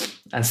worked,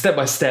 and step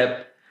by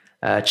step,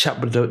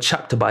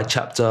 chapter by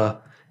chapter,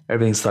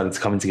 everything started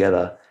coming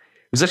together.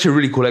 It was actually a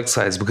really cool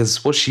exercise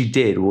because what she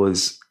did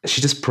was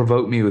she just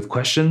provoked me with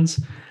questions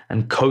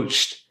and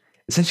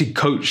essentially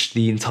coached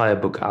the entire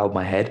book out of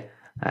my head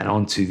and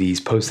onto these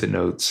Post-it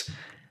notes.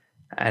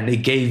 And it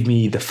gave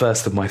me the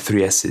first of my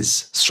 3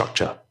 S's,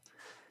 structure.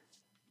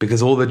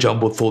 Because all the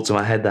jumbled thoughts in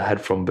my head that I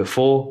had from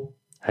before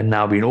had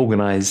now been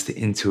organized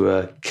into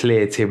a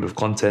clear table of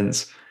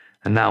contents.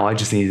 And now I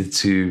just needed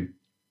to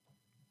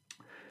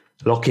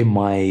lock in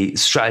my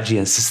strategy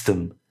and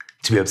system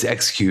to be able to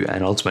execute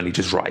and ultimately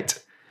just write.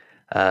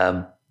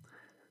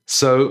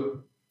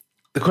 So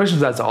the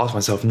questions I had to ask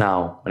myself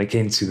now when it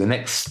came to the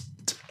next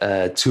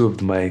 2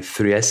 of my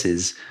 3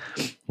 S's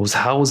was,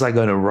 how was I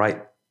going to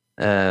write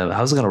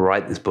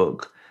this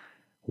book?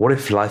 What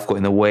if life got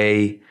in the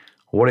way?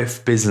 What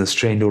if business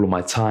drained all of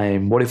my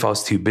time? What if I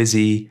was too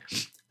busy?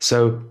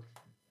 So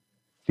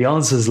the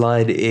answers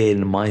lied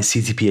in my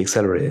CTP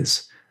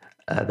accelerators.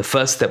 The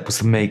first step was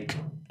to make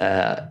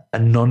a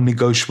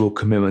non-negotiable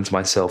commitment to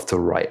myself to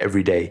write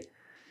every day.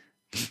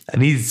 I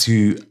needed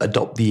to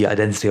adopt the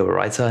identity of a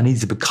writer. I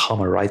needed to become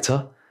a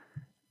writer.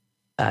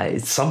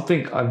 It's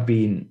something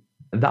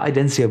that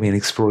identity I've been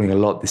exploring a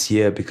lot this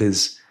year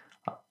because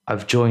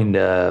I've joined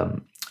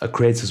a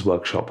creators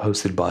workshop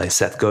hosted by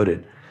Seth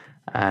Godin,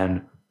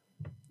 and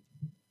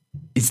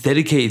it's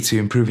dedicated to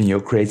improving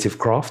your creative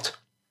craft.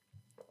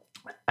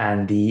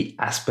 And the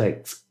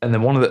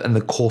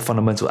core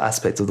fundamental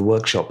aspect of the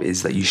workshop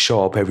is that you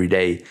show up every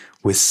day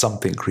with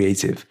something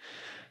creative.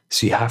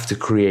 So you have to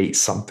create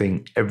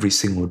something every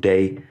single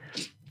day.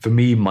 For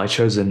me, my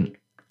chosen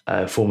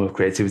form of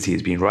creativity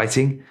has been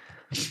writing.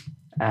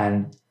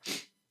 And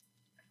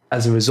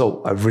as a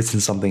result, I've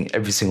written something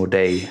every single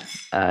day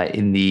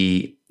in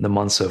the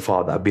month so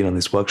far that I've been on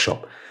this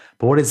workshop.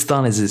 But what it's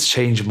done is it's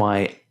changed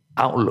my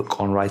outlook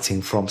on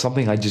writing from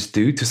something I just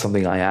do to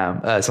something I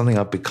am, something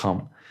I've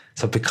become.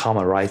 So I've become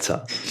a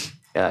writer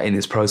in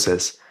this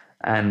process.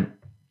 And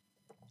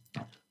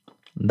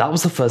that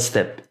was the first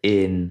step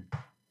in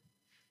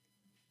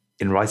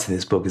writing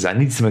this book, is I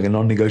needed to make a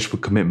non-negotiable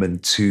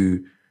commitment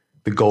to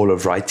the goal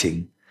of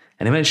writing.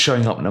 And it meant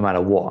showing up no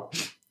matter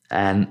what.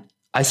 And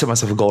I set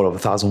myself a goal of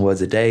 1,000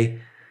 words a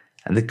day.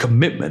 And the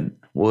commitment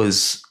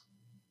was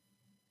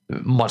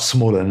much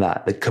smaller than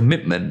that. The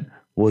commitment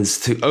was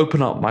to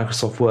open up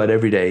Microsoft Word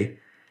every day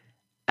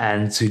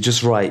and to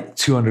just write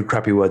 200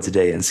 crappy words a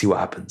day and see what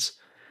happens.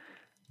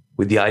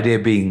 With the idea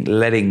being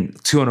letting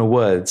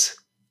 200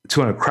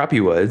 crappy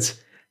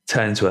words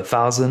turn into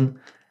 1,000,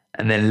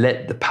 and then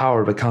let the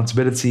power of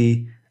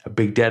accountability, a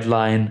big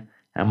deadline,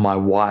 and my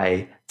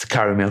why to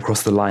carry me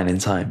across the line in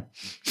time.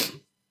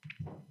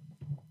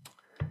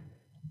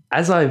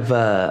 As I've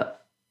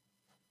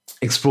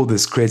explored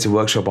this creative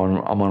workshop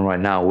I'm on right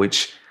now,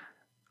 which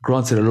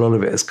granted a lot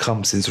of it has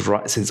come since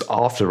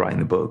after writing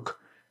the book,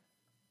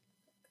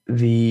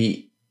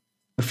 the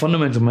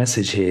fundamental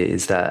message here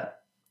is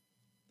that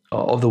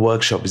of the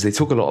workshop is they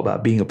talk a lot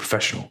about being a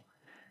professional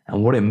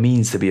and what it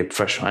means to be a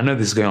professional. I know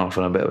this is going off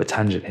on a bit of a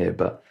tangent here,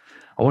 but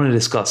I want to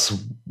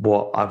discuss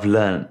what I've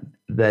learned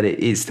that it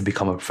is to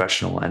become a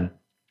professional. And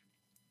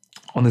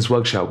on this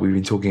workshop, we've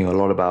been talking a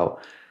lot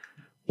about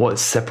what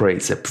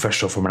separates a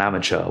professional from an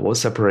amateur, what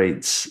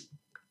separates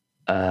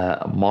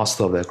a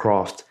master of their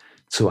craft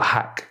to a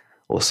hack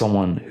or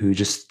someone who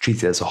just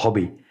treats it as a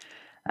hobby.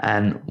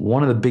 And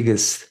one of the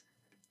biggest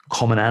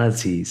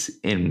commonalities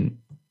in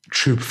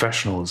true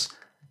professionals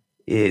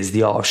is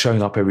the art of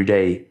showing up every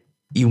day,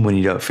 even when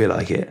you don't feel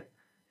like it.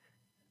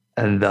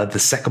 And the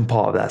second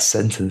part of that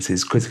sentence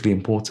is critically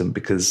important,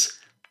 because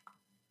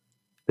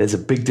there's a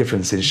big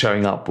difference in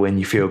showing up when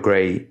you feel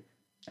great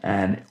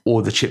and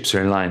all the chips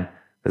are in line.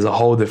 There's a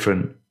whole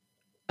different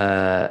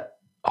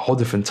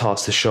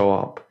task to show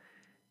up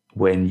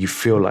when you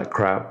feel like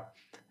crap.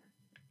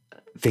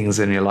 Things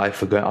in your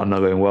life are not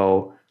going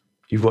well.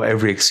 You've got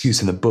every excuse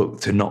in the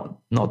book to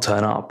not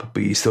turn up,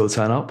 but you still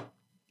turn up.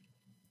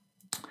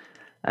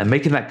 And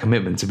making that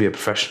commitment to be a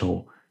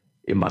professional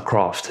in my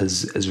craft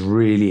has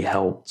really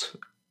helped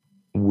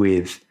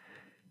with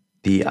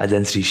the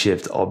identity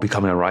shift of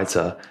becoming a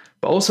writer,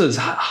 but also has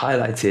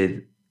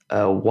highlighted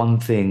one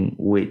thing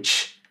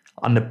which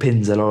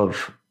underpins a lot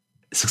of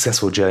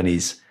successful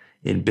journeys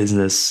in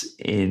business,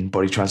 in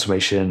body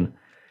transformation,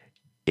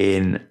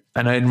 in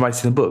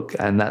writing the book,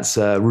 and that's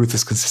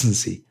ruthless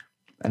consistency.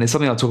 And it's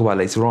something I'll talk about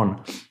later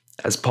on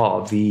as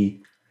part of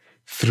the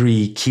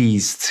 3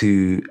 keys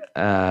to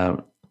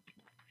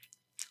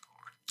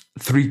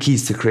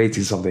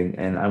creating something,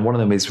 and one of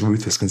them is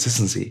ruthless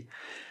consistency.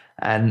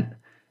 And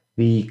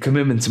the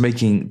commitment to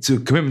writing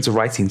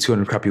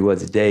 200 crappy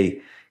words a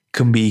day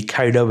can be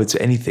carried over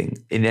to anything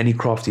in any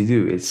craft you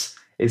do. It's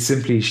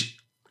simply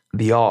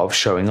the art of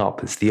showing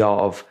up. It's the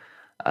art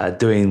of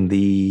doing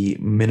the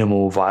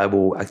minimal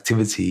viable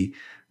activity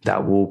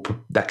that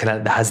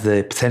has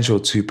the potential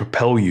to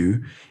propel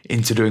you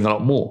into doing a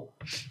lot more.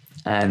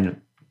 And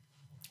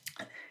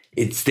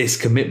it's this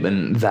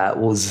commitment that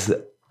was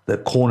the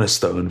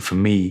cornerstone for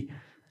me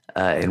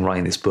in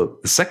writing this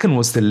book. The second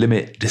was to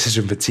limit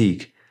decision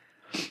fatigue.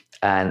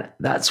 And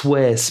that's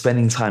where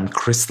spending time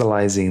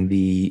crystallizing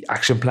the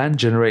action plan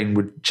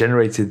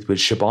generated with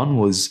Shaban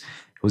was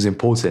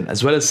important,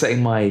 as well as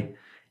setting my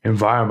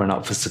environment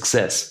up for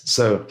success.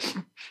 So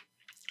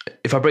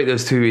if I break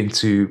those two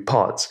into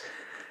parts,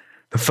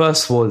 the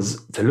first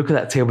was to look at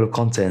that table of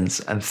contents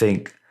and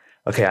think,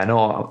 okay, I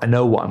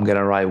know what I'm going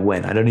to write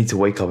when. I don't need to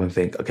wake up and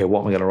think, okay,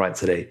 what am I going to write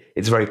today?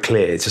 It's very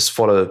clear. It's just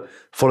follow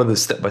the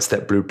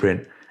step-by-step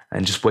blueprint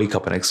and just wake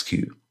up and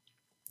execute.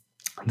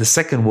 The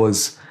second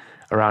was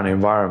around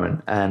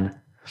environment. And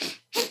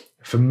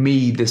for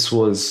me, this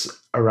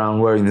was around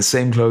wearing the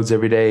same clothes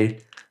every day,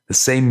 the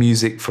same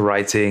music for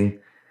writing,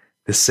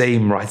 the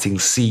same writing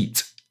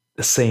seat,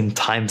 the same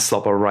time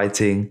slot of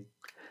writing.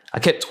 I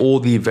kept all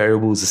the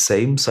variables the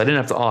same, so I didn't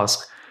have to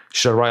ask,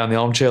 should I write on the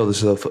armchair or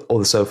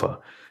the sofa?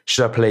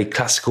 Should I play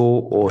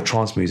classical or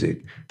trance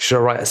music? Should I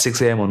write at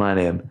 6 a.m. or 9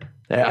 a.m.?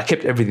 I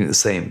kept everything the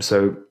same.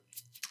 So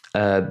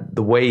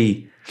the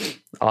way,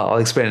 I'll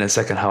explain in a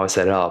second how I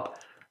set it up.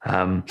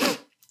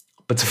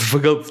 But to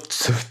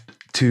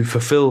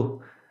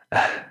fulfill,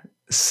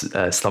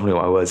 stumbling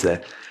on my words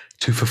there,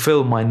 to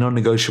fulfill my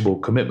non-negotiable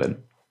commitment,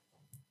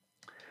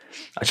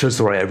 I chose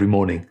to write every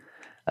morning.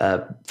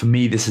 For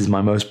me, this is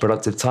my most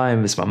productive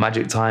time. It's my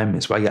magic time.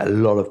 It's where I get a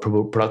lot of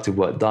productive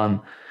work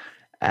done.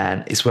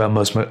 And it's where I'm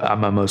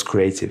my most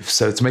creative.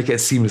 So to make it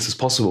as seamless as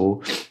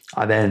possible,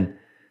 I then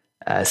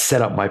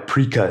set up my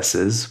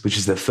precursors, which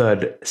is the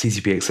third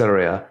CCP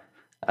accelerator,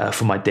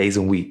 for my days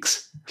and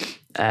weeks.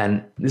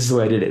 And this is the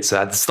way I did it. So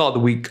at the start of the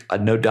week,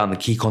 I'd note down the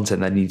key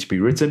content that needed to be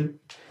written.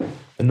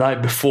 The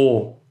night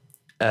before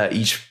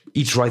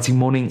each writing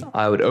morning,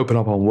 I would open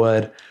up on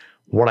Word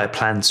what I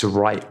planned to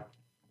write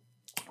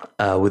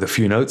with a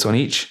few notes on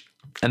each.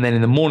 And then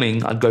in the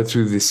morning, I'd go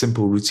through this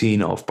simple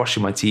routine of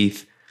brushing my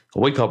teeth. I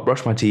wake up,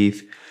 brush my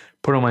teeth,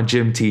 put on my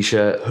gym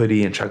t-shirt,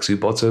 hoodie, and tracksuit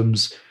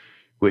bottoms,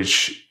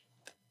 which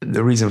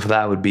the reason for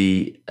that would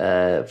be,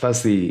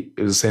 firstly,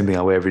 it was the same thing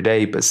I wear every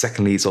day, but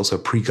secondly, it's also a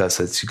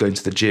precursor to going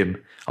to the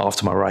gym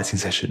after my writing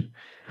session.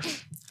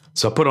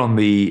 So I put on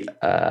the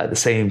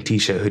same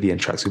t-shirt, hoodie,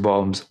 and tracksuit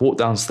bottoms, walk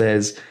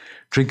downstairs,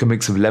 drink a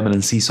mix of lemon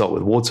and sea salt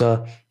with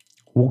water,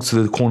 walk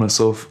to the corner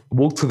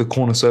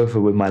sofa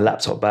with my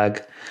laptop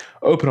bag,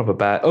 open up the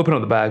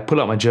bag,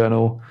 pull out my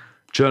journal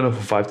for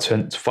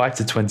 5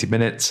 to 20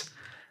 minutes,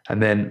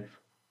 and then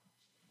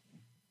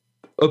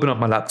open up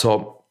my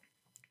laptop,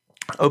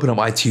 open up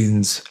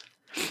iTunes,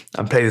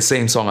 and play the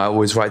same song I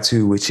always write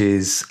to, which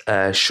is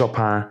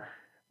Chopin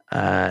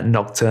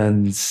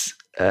Nocturnes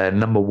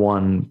number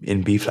 1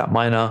 in B flat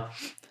minor,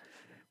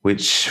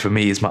 which for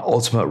me is my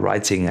ultimate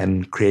writing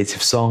and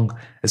creative song.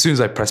 As soon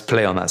as I press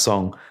play on that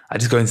song, I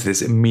just go into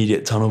this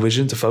immediate tunnel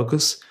vision to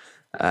focus.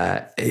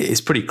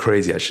 It's pretty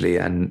crazy, actually,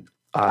 and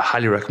I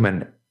highly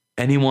recommend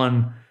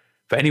everyone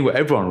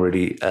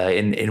really,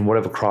 in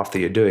whatever craft that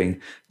you're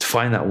doing, to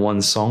find that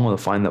one song or to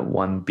find that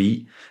one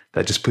beat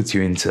that just puts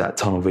you into that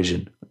tunnel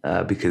vision.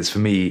 Because for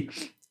me,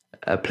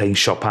 playing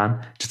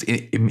Chopin just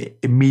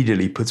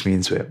immediately puts me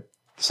into it.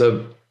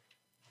 So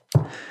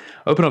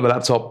open up the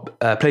laptop,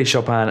 play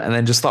Chopin, and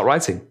then just start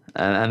writing.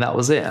 And that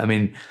was it. I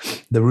mean,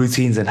 the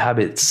routines and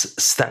habits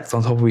stacked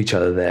on top of each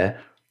other there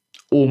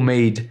all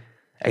made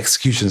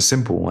execution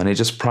simple. And it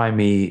just primed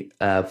me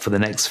for the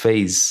next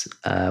phase,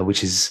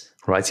 which is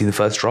writing the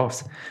first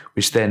draft.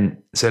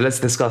 So let's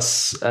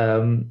discuss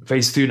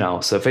phase 2 now.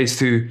 So phase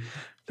 2,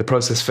 the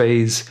process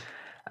phase,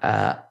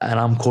 and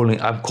I'm calling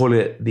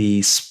it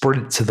the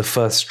sprint to the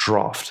first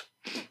draft.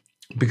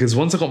 Because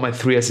once I got my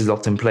 3 S's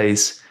locked in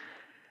place,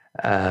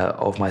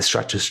 of my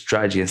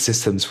strategy and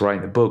systems for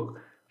writing the book,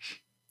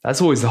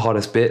 that's always the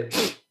hardest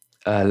bit.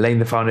 Laying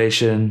the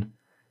foundation,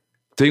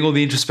 doing all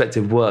the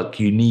introspective work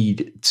you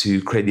need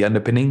to create the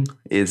underpinning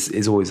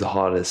is always the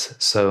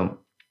hardest. So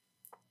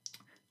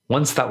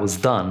once that was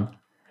done,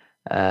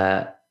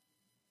 I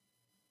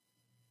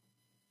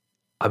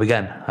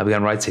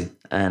began writing,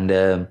 and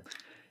it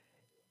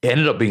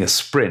ended up being a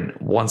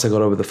sprint once I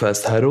got over the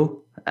first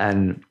hurdle.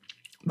 And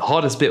the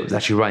hardest bit was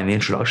actually writing the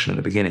introduction at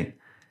the beginning.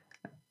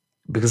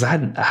 Because I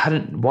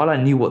hadn't, while I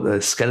knew what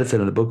the skeleton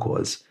of the book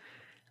was,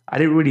 I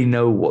didn't really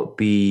know what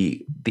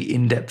the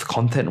in-depth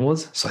content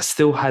was. So I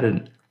still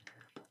hadn't,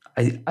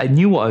 I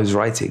knew what I was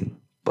writing,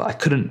 but I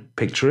couldn't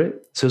picture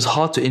it. So it was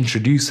hard to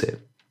introduce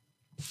it.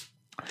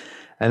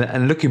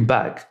 And looking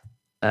back,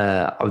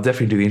 I'll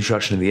definitely do the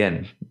introduction at the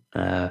end.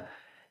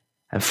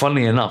 And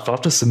funnily enough,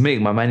 after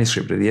submitting my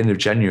manuscript at the end of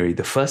January,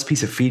 the first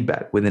piece of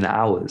feedback within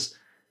hours,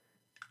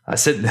 I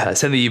sent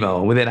the email,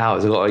 and within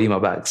hours I got an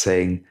email back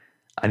saying,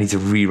 I need to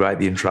rewrite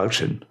the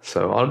introduction.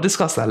 So I'll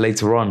discuss that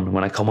later on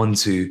when I come on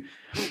to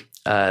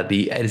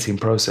the editing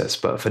process.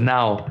 But for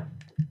now,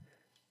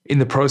 in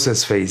the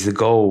process phase, the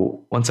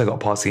goal, once I got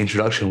past the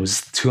introduction,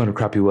 was 200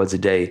 crappy words a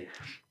day.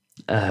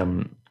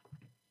 So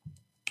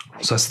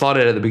I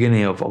started at the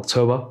beginning of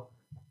October,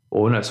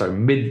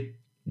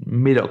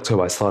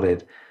 mid-October I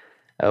started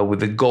with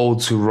the goal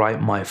to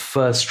write my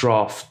first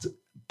draft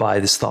by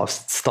the start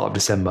of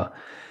December.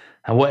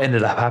 And what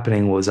ended up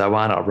happening was I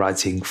wound up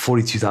writing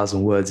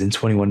 42,000 words in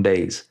 21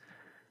 days,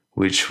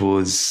 which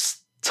was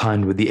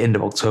timed with the end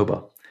of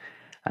October.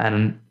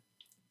 And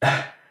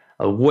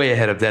way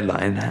ahead of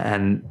deadline.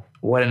 And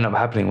what ended up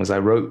happening was I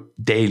wrote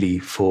daily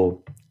for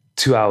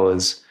 2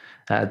 hours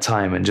at a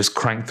time and just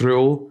cranked through it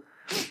all.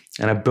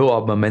 And I built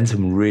up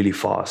momentum really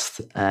fast.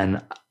 And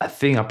I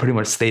think I pretty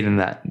much stayed in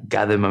that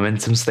gather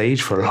momentum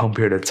stage for a long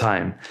period of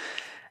time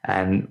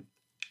and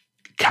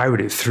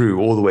carried it through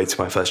all the way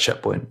to my first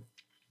checkpoint.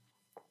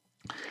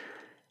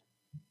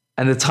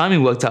 And the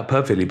timing worked out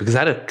perfectly because I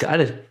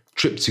had a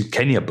trip to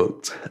Kenya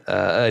booked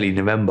early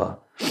November,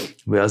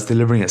 where I was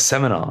delivering a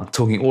seminar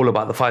talking all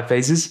about the 5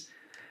 phases.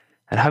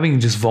 And having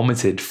just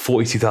vomited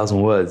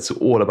 42,000 words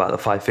all about the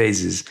 5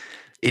 phases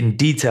in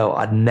detail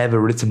I'd never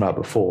written about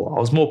before, I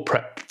was more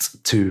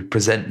prepped to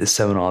present this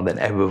seminar than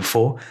ever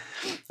before.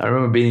 I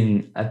remember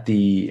being at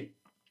the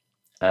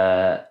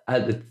start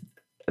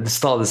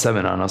of the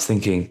seminar, and I was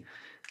thinking,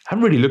 I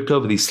haven't really looked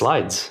over these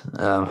slides.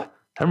 I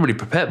haven't really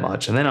prepared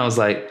much. And then I was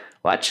like,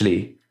 well,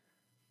 actually,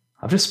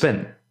 I've just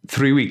spent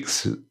 3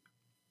 weeks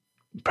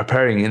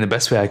preparing in the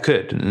best way I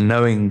could, and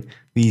knowing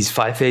these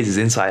 5 phases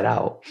inside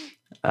out,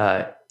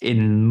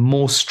 in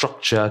more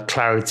structure,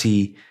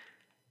 clarity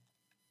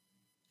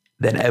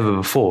than ever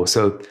before.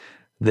 So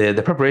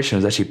the preparation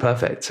was actually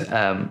perfect.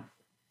 And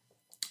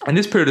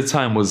this period of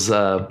time was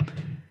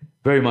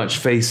very much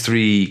phase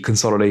 3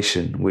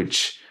 consolidation,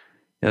 which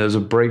there was a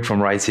break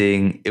from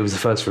writing. It was the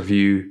first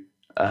review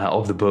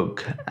of the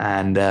book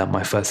and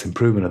my first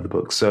improvement of the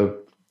book. So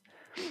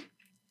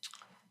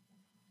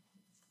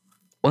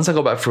once I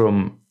got back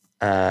from,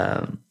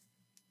 let's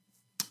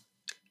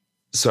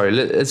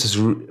just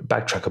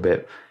backtrack a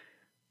bit.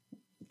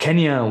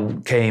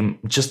 Kenya came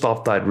just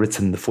after I'd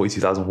written the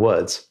 42,000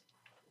 words.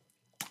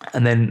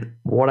 And then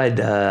one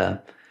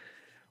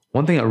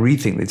thing I really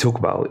think they talk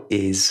about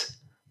is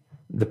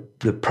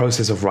the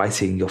process of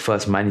writing your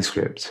first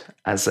manuscript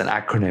as an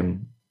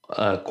acronym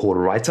called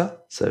WRITER.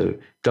 So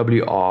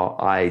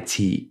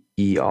WRITER.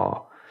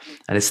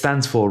 And it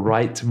stands for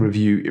Write,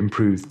 Review,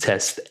 Improve,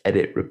 Test,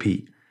 Edit,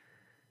 Repeat.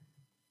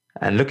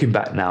 And looking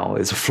back now,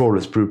 it's a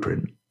flawless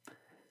blueprint.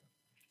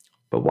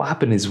 But what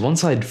happened is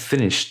once I'd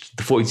finished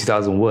the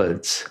 42,000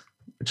 words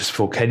just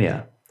for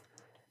Kenya,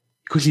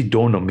 it quickly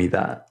dawned on me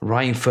that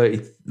writing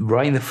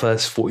the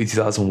first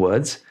 42,000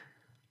 words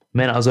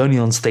meant I was only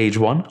on stage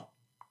 1.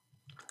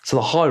 So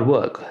the hard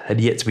work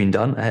had yet to be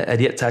done, had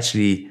yet to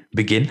actually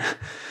begin.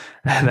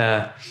 And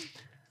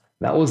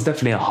that was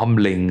definitely a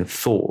humbling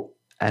thought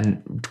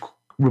and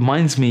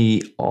reminds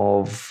me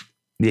of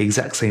the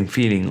exact same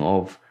feeling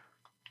of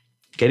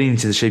getting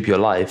into the shape of your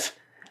life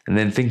and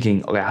then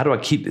thinking, okay, how do I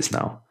keep this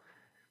now?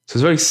 So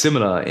it's very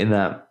similar in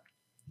that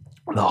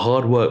the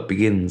hard work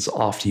begins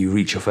after you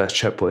reach your first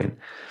checkpoint.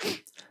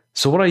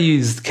 So what I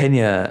used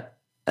Kenya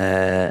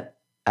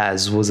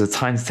as was a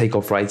time to take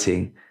off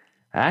writing.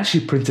 I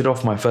actually printed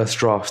off my first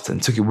draft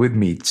and took it with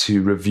me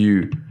to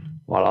review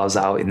while I was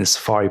out in the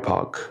safari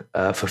park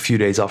for a few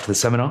days after the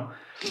seminar.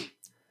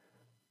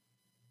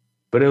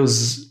 But it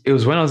was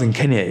when I was in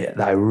Kenya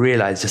that I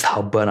realized just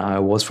how burnt out I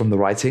was from the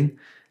writing.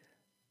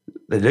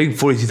 Doing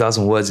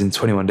 42,000 words in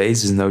 21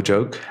 days is no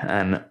joke.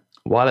 And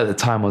while at the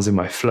time I was in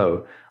my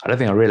flow, I don't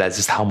think I realized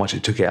just how much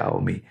it took it out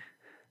of me.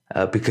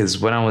 Because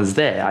when I was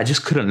there, I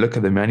just couldn't look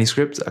at the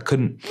manuscript. I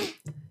couldn't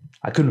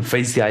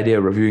face the idea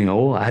of reviewing it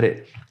all. I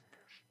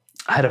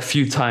had a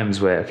few times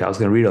where I was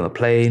going to read it on the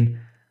plane.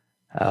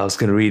 I was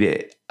going to read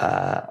it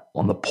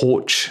on the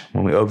porch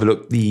when we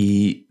overlooked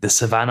the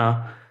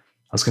savannah.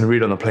 I was going to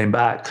read it on the plane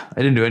back. I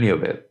didn't do any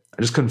of it.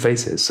 I just couldn't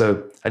face it.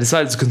 So I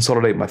decided to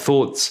consolidate my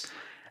thoughts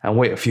and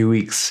wait a few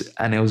weeks.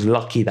 And it was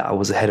lucky that I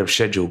was ahead of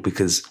schedule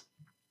because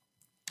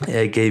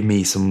it gave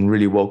me some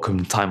really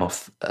welcome time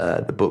off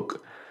the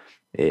book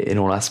in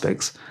all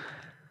aspects.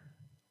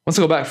 Once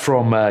I got back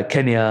from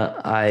Kenya,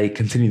 I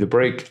continued the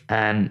break.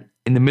 And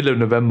in the middle of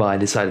November, I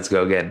decided to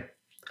go again.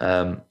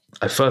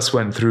 I first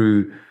went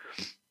through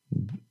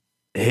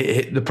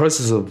the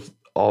process of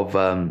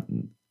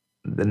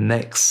the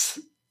next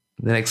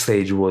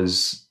stage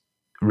was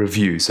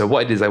review. So what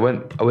I did is I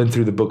went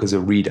through the book as a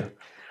reader,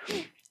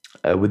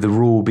 with the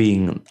rule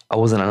being I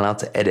wasn't allowed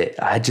to edit.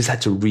 I just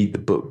had to read the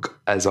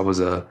book as I was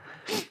an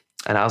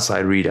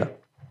outside reader.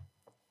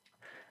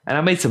 And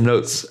I made some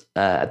notes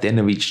at the end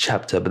of each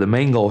chapter, but the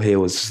main goal here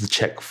was just to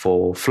check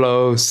for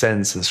flow,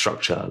 sense, and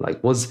structure.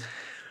 Like, was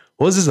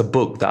this a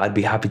book that I'd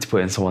be happy to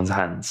put in someone's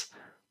hands?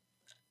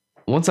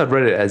 Once I'd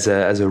read it as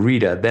a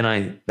reader, then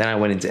I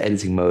went into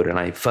editing mode, and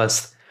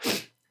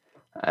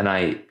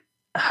I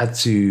had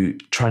to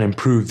try and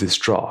improve this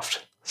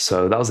draft.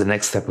 So that was the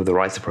next step of the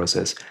writer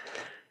process.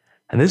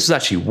 And this was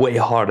actually way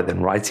harder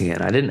than writing it.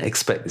 And I didn't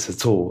expect this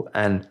at all.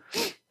 And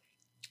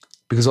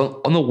because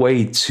on the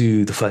way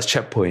to the first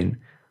checkpoint,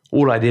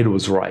 all I did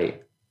was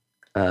write.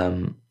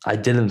 I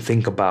didn't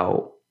think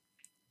about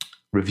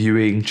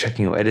reviewing,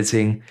 checking, or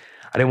editing.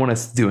 I didn't want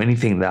to do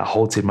anything that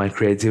halted my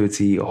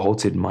creativity or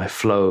halted my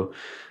flow.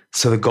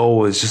 So the goal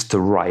was just to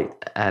write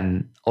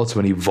and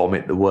ultimately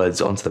vomit the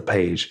words onto the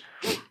page.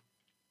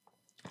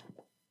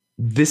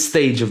 This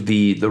stage of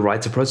the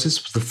writer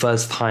process was the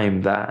first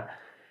time that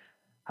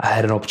I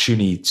had an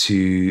opportunity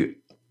to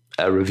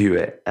review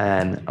it.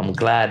 And I'm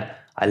glad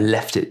I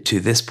left it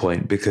to this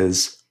point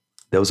because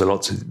there was a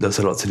lot to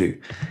do.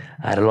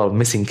 I had a lot of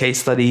missing case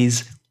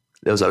studies.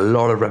 There was a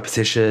lot of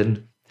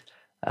repetition,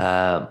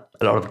 a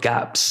lot of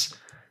gaps,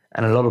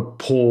 and a lot of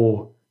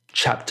poor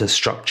chapter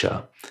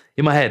structure.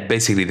 In my head,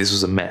 basically, this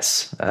was a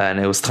mess. And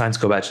it was time to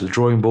go back to the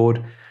drawing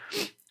board.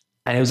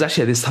 And it was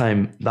actually at this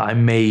time that I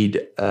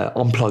made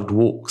unplugged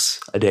walks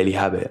a daily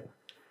habit.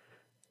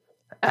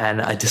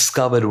 And I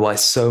discovered why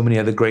so many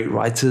other great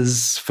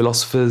writers,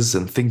 philosophers,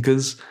 and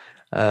thinkers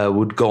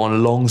would go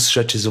on long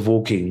stretches of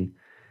walking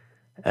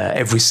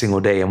every single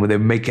day, and would they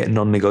make it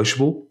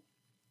non-negotiable.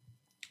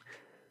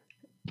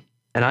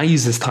 And I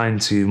use this time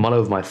to mull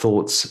over my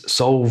thoughts,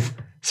 solve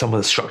some of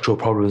the structural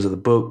problems of the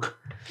book,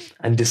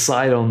 and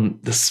decide on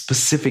the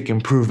specific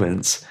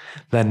improvements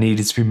that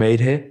needed to be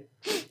made here.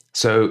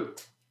 So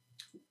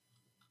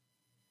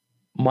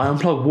my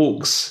unplugged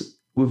walks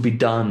would be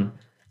done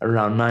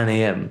around 9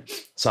 a.m.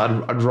 So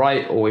I'd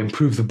write or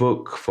improve the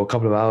book for a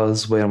couple of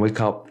hours, wait and wake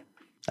up,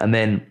 and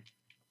then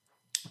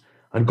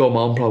I'd go on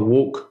my unplugged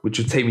walk, which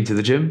would take me to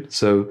the gym.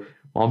 So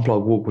my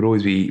unplugged walk would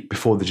always be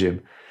before the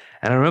gym.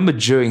 And I remember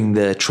during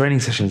the training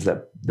sessions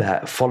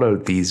that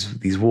followed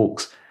these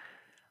walks,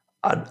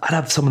 I'd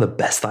have some of the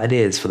best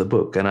ideas for the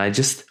book. And I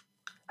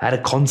had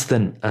a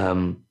constant,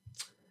 I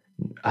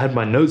had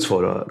my notes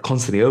folder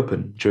constantly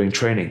open during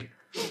training.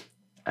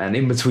 And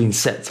in between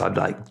sets, I'd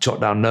like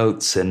jot down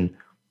notes, and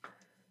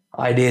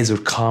ideas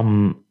would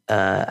come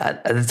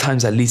at the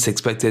times I least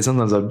expected.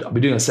 Sometimes I'd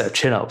be doing a set of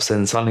chin-ups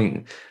and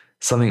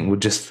something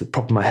would just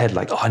pop in my head,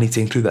 like, oh, I need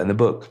to include that in the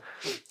book.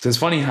 So it's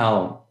funny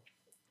how,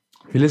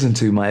 if you listen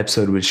to my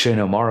episode with Shane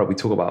O'Mara, we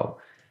talk about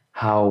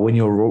how when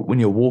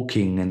you're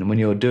walking and when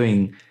you're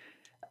doing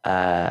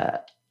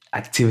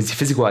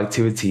physical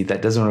activity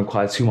that doesn't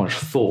require too much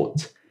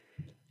thought,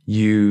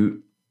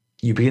 you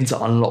begin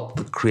to unlock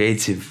the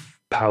creative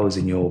powers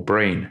in your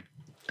brain.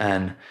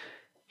 And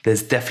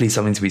there's definitely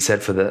something to be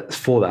said for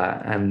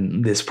that.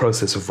 And this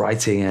process of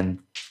writing and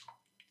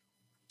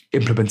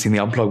implementing the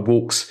unplugged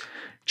walks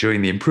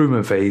during the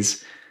improvement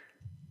phase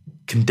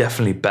can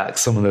definitely back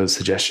some of those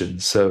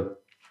suggestions. So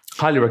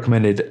highly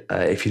recommended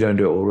if you don't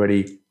do it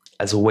already,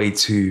 as a way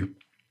to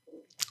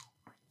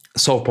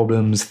solve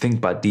problems, think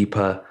about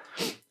deeper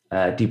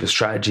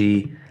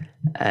strategy,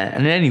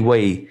 and in any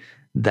way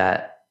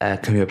that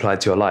can be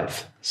applied to your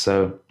life.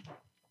 So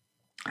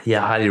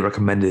yeah, highly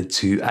recommended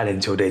to add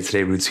into your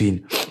day-to-day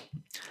routine.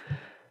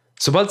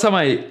 So by the time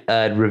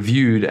I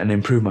reviewed and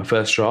improved my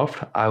first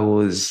draft, I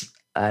was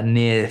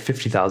near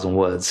 50,000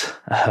 words.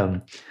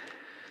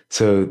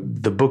 So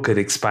the book had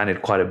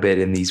expanded quite a bit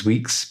in these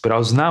weeks, but I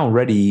was now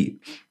ready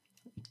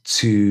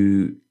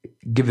to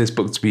give this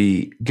book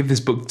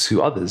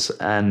to others,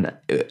 and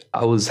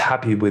I was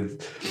happy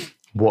with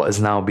what was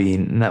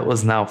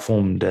now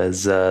formed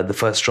as the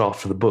first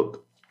draft of the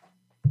book,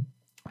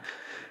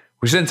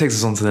 which then takes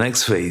us on to the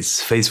next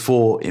phase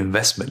 4,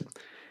 investment.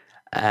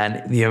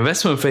 And the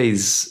investment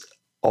phase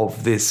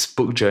of this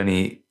book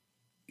journey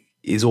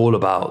is all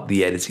about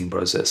the editing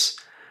process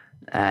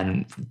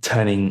and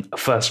turning a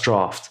first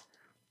draft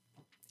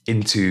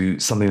into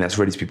something that's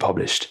ready to be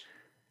published.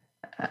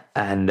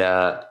 And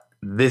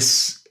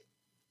this,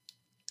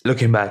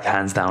 looking back,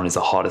 hands down, is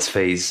the hardest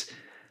phase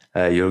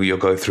you'll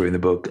go through in the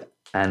book,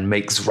 and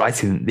makes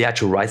the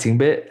actual writing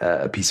bit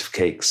a piece of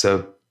cake.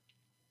 So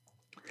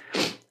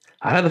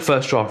I had the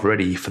first draft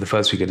ready for the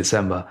first week of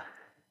December,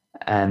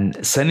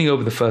 and sending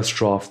over the first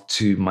draft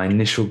to my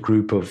initial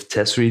group of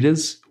test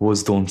readers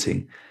was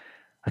daunting.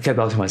 I kept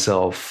asking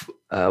myself,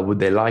 would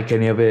they like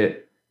any of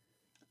it?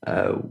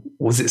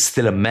 Was it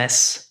still a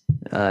mess?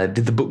 Did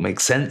the book make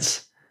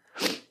sense?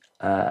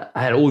 I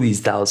had all these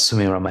doubts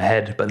swimming around my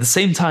head, but at the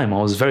same time,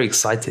 I was very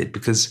excited,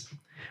 because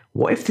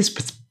what if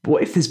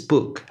this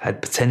book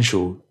had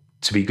potential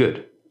to be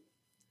good?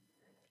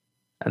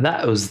 And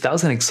that was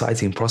an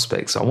exciting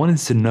prospect. So I wanted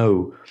to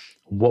know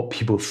what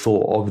people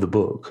thought of the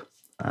book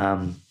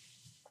on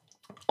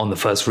the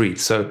first read.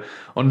 So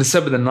on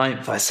December the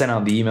 9th, I sent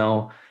out the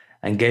email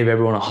and gave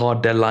everyone a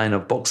hard deadline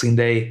of Boxing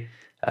Day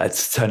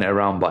to turn it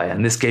around by.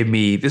 And this would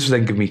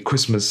then give me between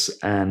Christmas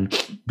and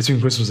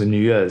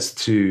New Year's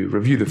to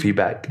review the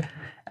feedback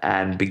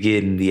and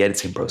begin the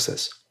editing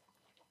process.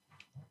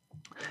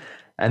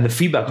 And the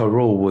feedback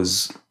overall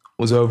was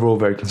overall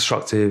very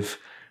constructive,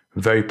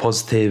 very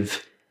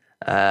positive,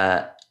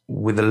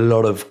 with a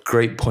lot of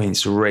great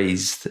points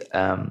raised,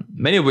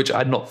 many of which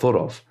I'd not thought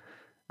of.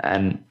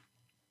 And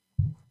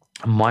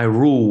my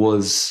rule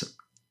was,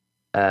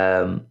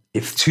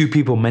 if 2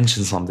 people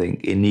mentioned something,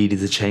 it needed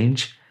to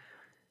change.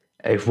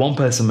 If one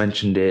person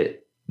mentioned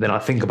it, then I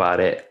think about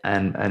it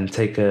and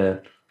take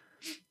a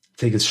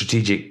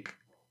strategic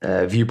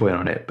viewpoint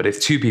on it. But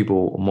if 2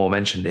 people or more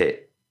mentioned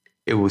it,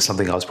 it was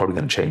something I was probably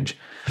going to change.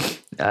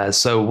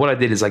 So what I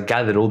did is I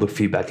gathered all the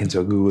feedback into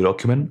a Google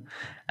document,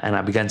 and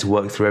I began to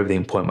work through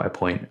everything point by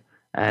point.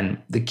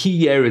 And the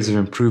key areas of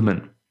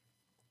improvement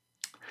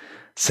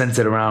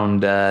centered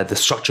around the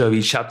structure of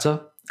each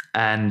chapter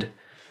and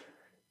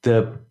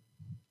the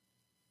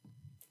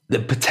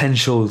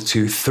potential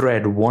to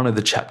thread one of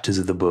the chapters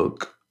of the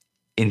book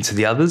into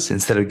the others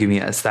instead of giving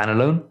it a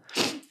standalone.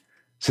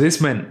 So this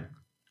meant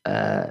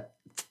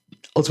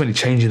ultimately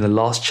changing the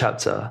last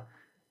chapter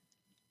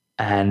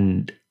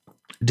and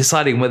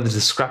deciding whether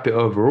to scrap it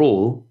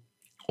overall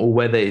or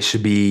whether it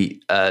should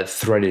be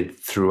threaded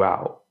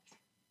throughout.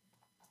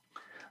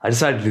 I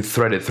decided to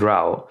thread it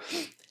throughout,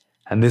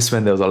 and this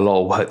meant there was a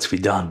lot of work to be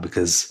done,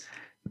 because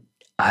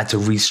I had to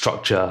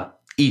restructure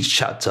each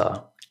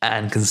chapter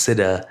and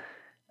consider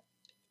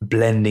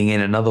blending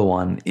in another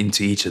one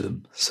into each of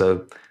them.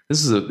 So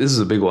this is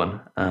a big one,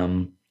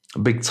 a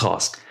big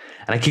task.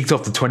 And I kicked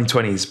off the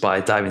 2020s by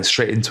diving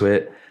straight into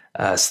it,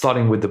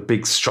 starting with the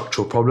big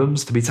structural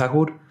problems to be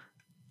tackled,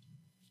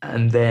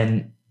 and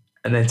then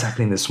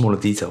tackling the smaller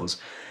details.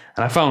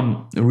 And I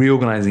found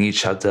reorganizing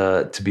each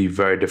chapter to be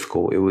very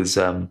difficult. It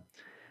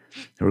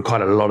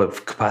required a lot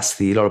of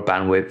capacity, a lot of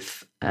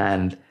bandwidth,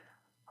 and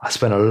I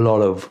spent a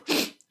lot of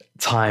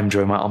time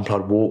during my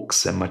unplugged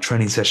walks and my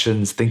training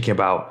sessions thinking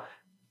about,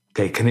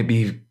 okay, can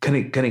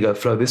it go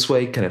flow this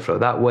way? Can it flow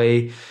that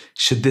way?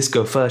 Should this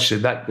go first?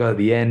 Should that go at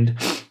the end?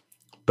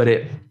 But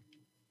it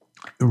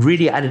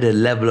really added a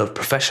level of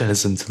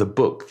professionalism to the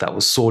book that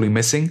was sorely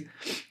missing.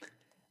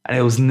 And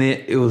it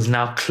was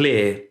now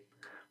clear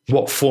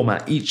what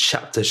format each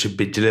chapter should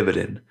be delivered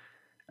in.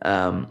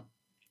 And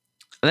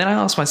then I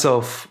asked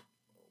myself,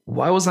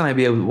 why wasn't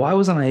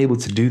I able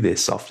to do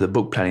this after the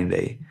book planning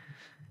day?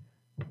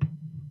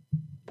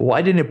 But what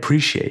I didn't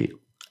appreciate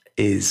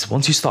is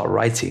once you start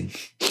writing,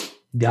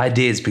 the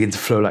ideas begin to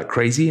flow like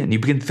crazy, and you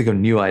begin to think of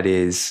new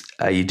ideas.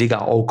 You dig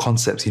out old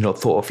concepts you've not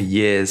thought of for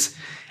years,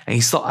 and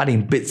you start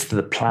adding bits to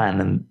the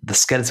plan and the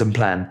skeleton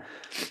plan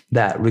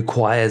that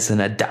requires an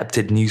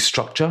adapted new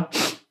structure.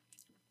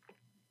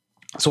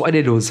 So what I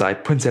did was I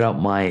printed out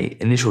my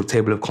initial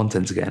table of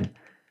contents again.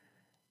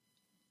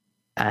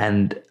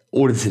 And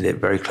audited it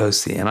very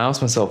closely, and I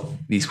asked myself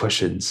these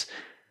questions.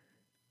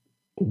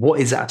 What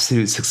is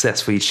absolute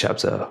success for each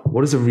chapter?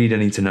 What does a reader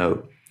need to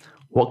know?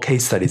 What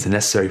case studies are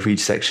necessary for each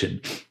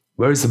section?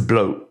 Where is the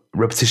bloat,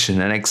 repetition,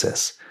 and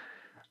excess?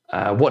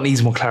 What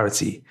needs more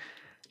clarity?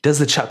 Does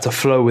the chapter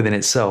flow within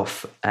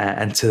itself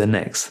and to the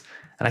next?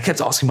 And I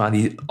kept asking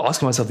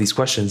myself these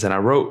questions, and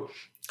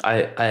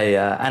I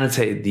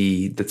annotated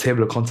the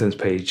table of contents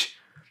page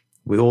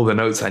with all the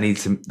notes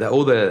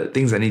all the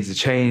things I need to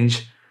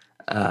change,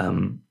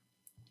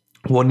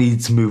 what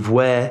needs to move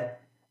where,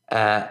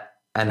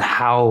 and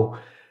how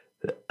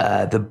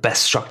the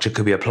best structure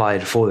could be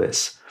applied for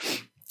this.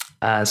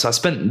 So I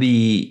spent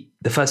the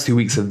first 2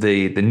 weeks of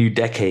the new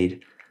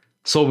decade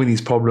solving these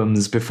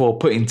problems before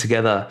putting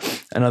together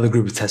another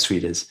group of test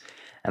readers.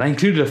 And I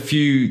included a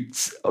few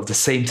of the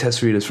same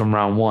test readers from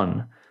round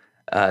one,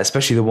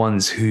 especially the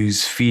ones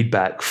whose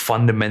feedback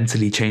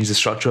fundamentally changed the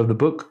structure of the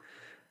book,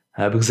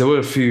 because there were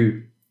a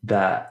few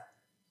that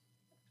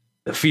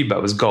the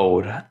feedback was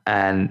gold,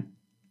 and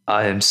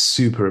I am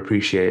super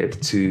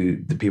appreciative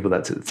to the people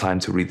that took the time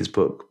to read this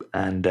book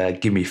and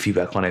give me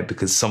feedback on it,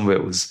 because some of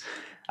it was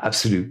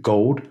absolute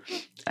gold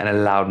and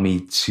allowed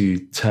me to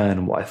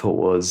turn what I thought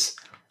was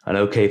an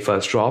okay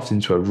first draft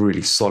into a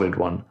really solid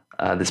one.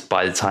 This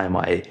by the time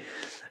I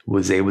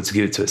was able to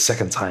give it to a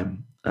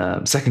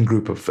second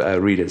group of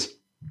readers.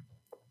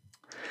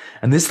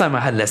 And this time I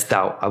had less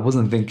doubt. I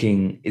wasn't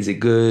thinking, is it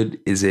good?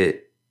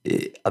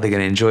 Are they going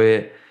to enjoy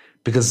it?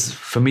 Because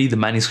for me, the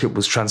manuscript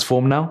was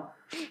transformed now,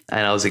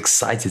 and I was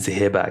excited to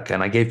hear back.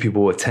 And I gave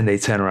people a 10-day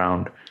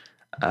turnaround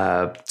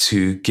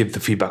to give the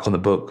feedback on the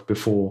book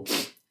before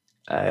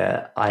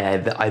I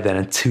then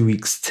had 2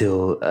 weeks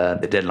till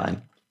the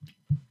deadline.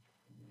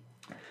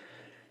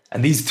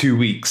 And these 2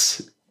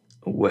 weeks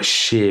were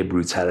sheer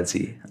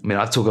brutality. I mean,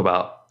 I've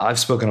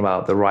spoken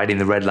about the riding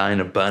the red line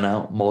of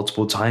burnout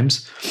multiple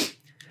times,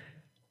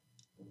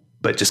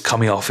 but just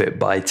coming off it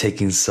by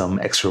taking some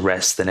extra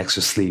rest and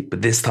extra sleep.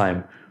 But this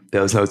time,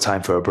 there was no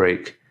time for a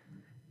break,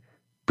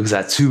 because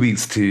I had 2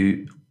 weeks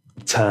to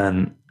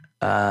turn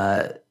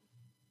the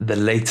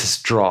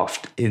latest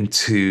draft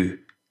into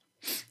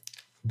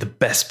the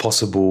best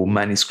possible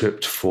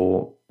manuscript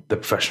for the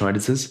professional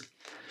editors.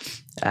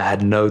 I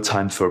had no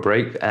time for a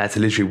break. I had to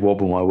literally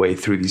wobble my way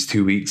through these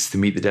 2 weeks to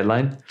meet the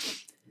deadline.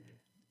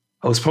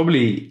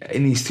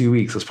 In these 2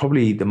 weeks, I was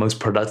probably the most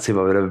productive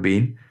I've ever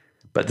been,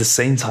 but at the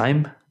same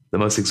time, the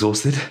most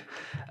exhausted.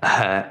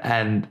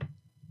 And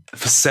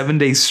for 7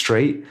 days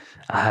straight,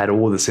 I had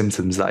all the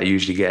symptoms that I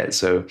usually get.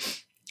 So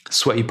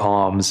sweaty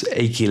palms,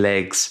 achy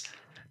legs,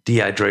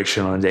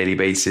 dehydration on a daily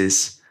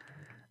basis.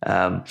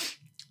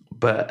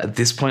 But at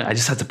this point, I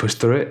just had to push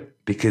through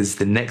it, because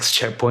the next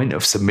checkpoint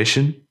of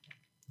submission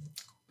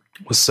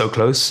was so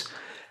close,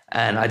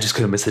 and I just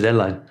couldn't miss the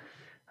deadline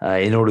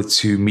in order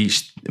to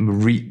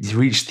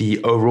reach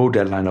the overall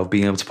deadline of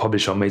being able to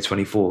publish on May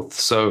 24th.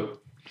 So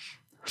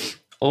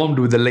armed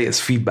with the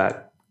latest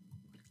feedback,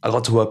 I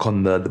got to work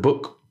on the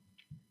book.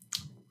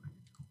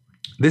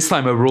 This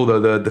time overall,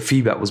 though, the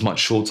feedback was much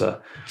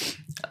shorter.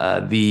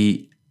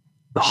 The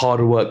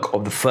hard work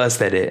of the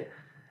first edit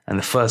and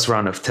the first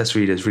round of test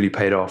readers really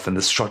paid off, and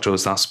the structure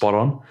was now spot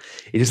on.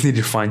 It just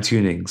needed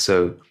fine-tuning.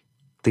 So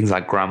things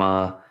like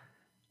grammar,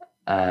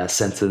 a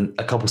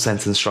couple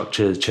sentence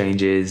structure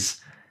changes,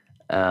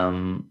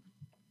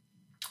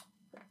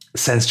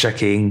 sense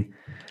checking,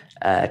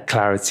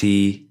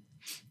 clarity,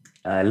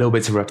 little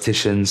bits of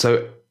repetition.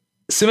 So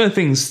similar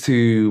things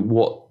to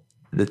what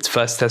the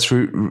first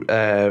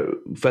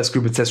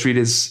group of test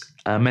readers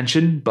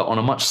mentioned, but on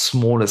a much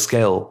smaller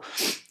scale,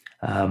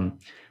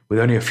 with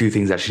only a few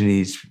things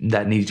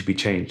that needed to be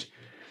changed.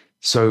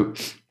 So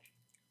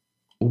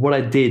what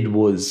I did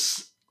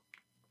was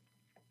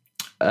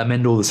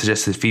amend all the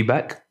suggested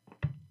feedback,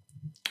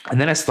 and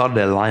then I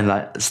started a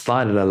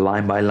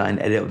line-by-line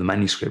edit of the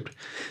manuscript.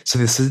 So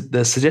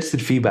the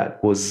suggested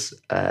feedback was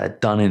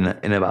done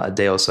in about a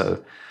day or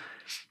so,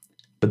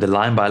 but the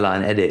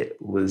line-by-line edit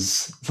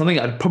was something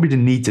I probably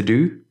didn't need to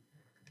do,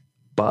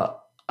 but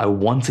I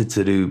wanted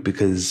to do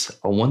because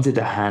I wanted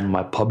to hand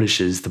my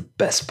publishers the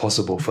best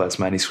possible first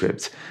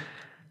manuscript,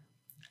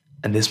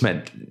 and this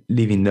meant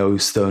leaving no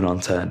stone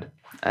unturned.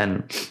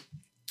 And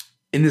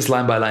in this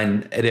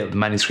line-by-line edit of the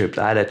manuscript,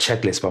 I had a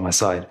checklist by my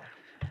side.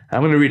 And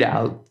I'm going to read it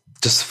out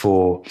just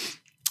for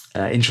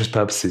interest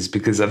purposes,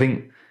 because I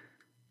think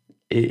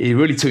it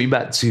really took me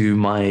back to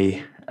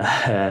my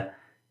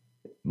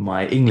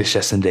my English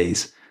lesson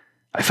days.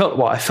 I felt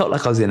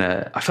like I was in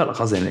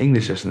an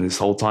English lesson this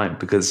whole time,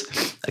 because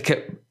I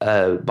kept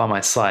by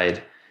my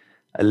side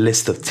a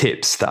list of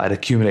tips that I'd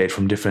accumulated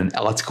from different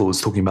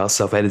articles talking about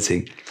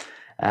self-editing,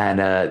 and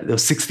there were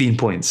 16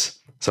 points.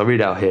 So I'll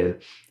read it out here.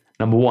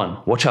 Number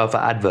 1, watch out for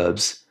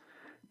adverbs.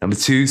 Number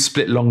 2,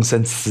 split long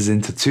sentences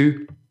into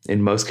 2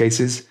 in most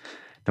cases.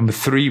 Number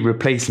 3,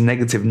 replace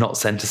negative not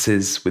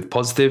sentences with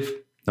positive.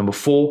 Number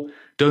 4,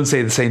 don't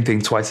say the same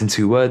thing twice in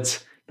 2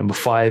 words. Number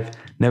 5,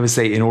 never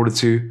say in order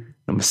to.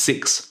 Number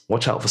 6,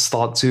 watch out for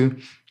start to.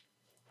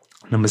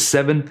 Number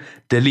 7,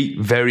 delete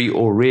very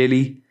or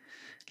really.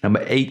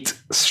 Number 8,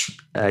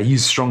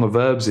 use stronger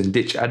verbs and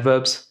ditch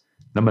adverbs.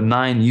 Number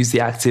 9, use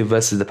the active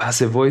versus the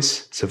passive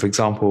voice. So for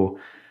example,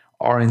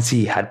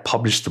 RNT had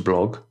published the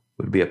blog,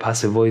 would be a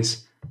passive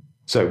voice.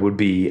 So it would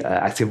be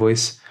active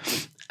voice.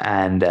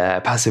 And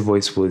passive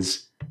voice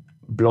was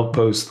blog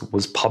post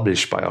was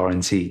published by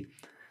RNT.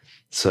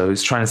 So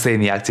it's trying to stay in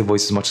the active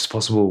voice as much as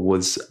possible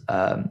was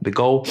the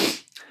goal.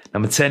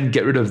 Number 10,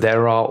 get rid of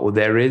there are or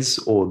there is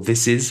or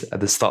this is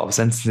at the start of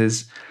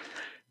sentences.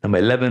 Number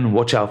 11,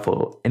 watch out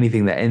for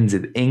anything that ends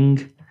in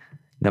ing.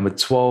 Number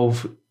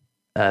 12,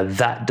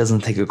 that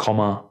doesn't take a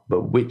comma,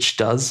 but which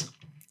does.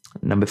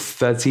 Number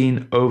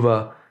 13,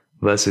 over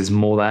versus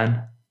more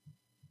than.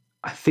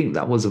 I think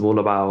that was all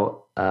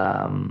about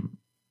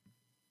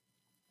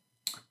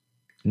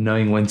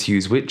knowing when to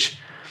use which.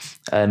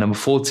 Number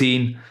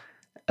 14,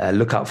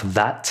 look out for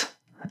that.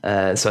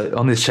 So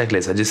on this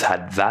checklist, I just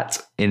had that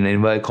in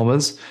inverted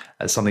commas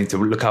as something to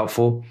look out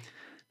for.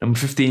 Number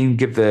 15,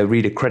 give the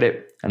reader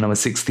credit. And number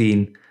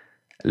 16,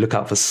 look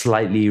out for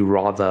slightly,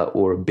 rather,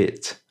 or a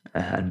bit,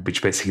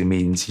 which basically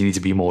means you need to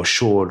be more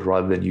assured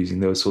rather than using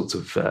those sorts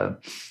of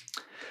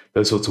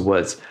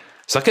words.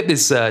 So I kept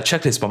this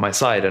checklist by my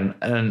side,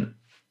 and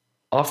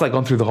after I'd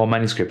gone through the whole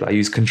manuscript, I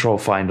used Control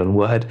Find on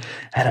Word,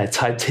 and I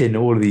typed in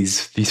all of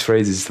these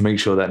phrases to make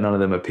sure that none of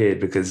them appeared,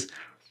 because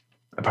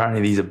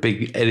apparently these are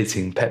big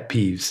editing pet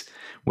peeves,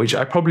 which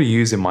I probably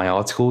use in my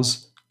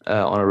articles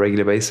on a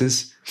regular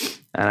basis.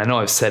 And I know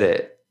I've said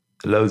it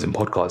loads in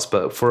podcasts,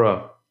 but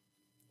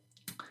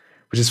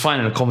which is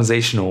fine in a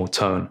conversational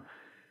tone,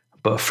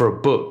 but for a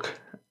book,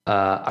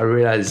 I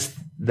realized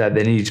that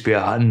there needed to be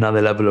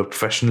another level of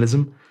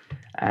professionalism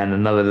and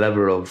another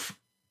level of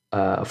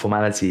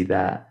formality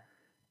that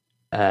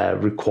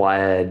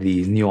require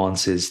these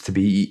nuances to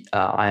be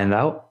ironed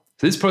out.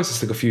 So this process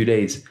took a few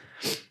days.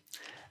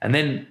 And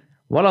then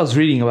while I was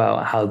reading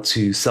about how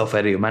to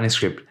self-edit your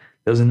manuscript,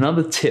 there was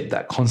another tip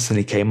that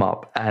constantly came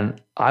up.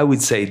 And I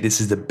would say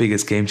this is the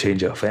biggest game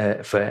changer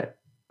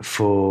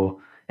for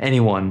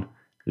anyone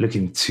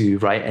looking to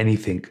write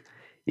anything,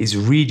 is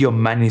read your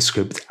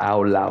manuscript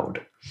out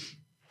loud.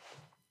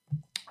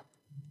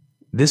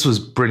 This was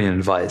brilliant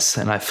advice.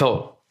 And I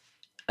felt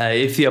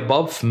if the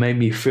above made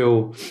me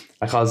feel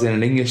like I was in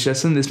an English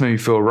lesson, this made me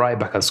feel right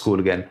back at school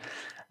again.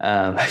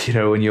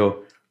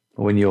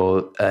 When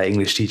your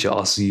English teacher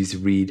asks you to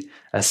read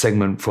a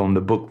segment from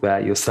the book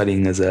that you're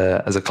studying as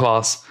a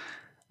class,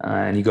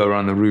 and you go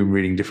around the room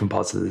reading different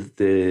parts of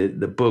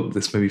the book,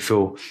 this made me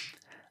feel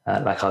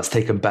like I was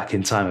taken back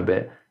in time a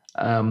bit.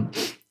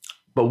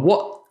 But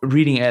what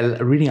reading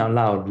out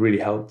loud really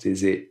helped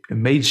is it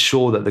made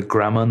sure that the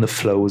grammar and the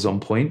flow was on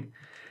point.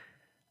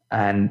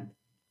 And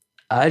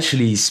I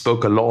actually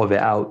spoke a lot of it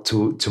out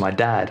to my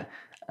dad,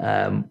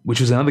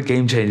 which was another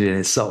game changer in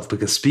itself,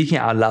 because speaking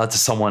out loud to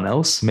someone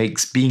else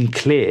makes being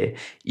clear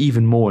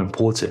even more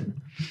important.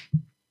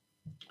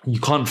 You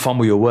can't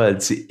fumble your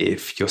words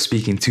if you're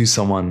speaking to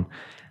someone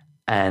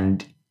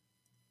and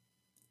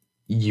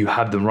you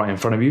have them right in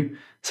front of you.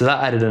 So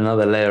that added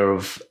another layer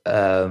of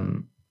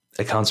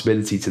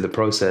accountability to the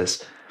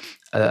process,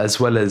 as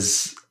well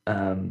as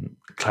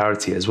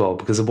clarity as well.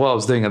 Because of what I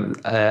was doing,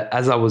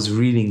 as I was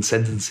reading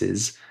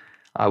sentences,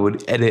 I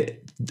would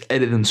edit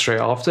them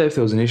straight after if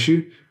there was an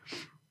issue.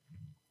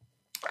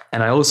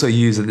 And I also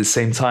use at the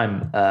same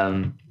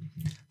time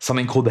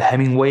something called the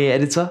Hemingway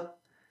editor.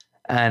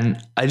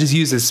 And I just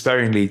use this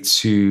sparingly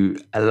to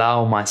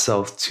allow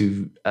myself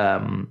to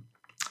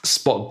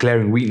spot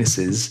glaring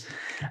weaknesses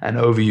and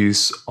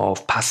overuse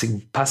of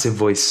passive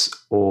voice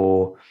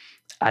or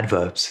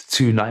adverbs,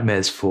 two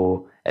nightmares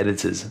for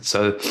editors.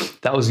 So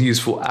that was a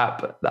useful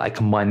app that I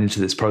combined into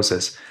this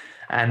process.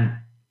 And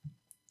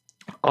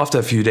after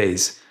a few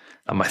days,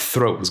 my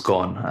throat was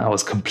gone. I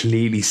was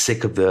completely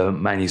sick of the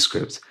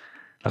manuscript.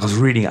 I was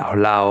reading it out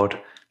loud, a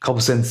couple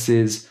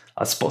sentences,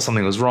 I'd spot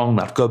something was wrong,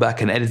 I'd go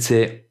back and edit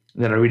it,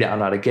 then I read it out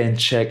loud again,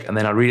 check, and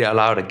then I read it out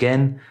loud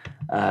again.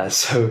 I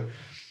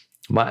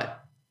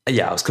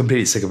was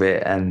completely sick of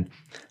it. And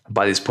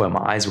by this point, my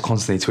eyes were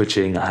constantly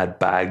twitching. I had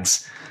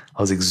bags.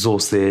 I was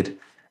exhausted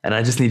and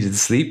I just needed to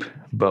sleep.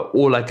 But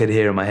all I could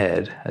hear in my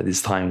head at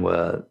this time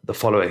were the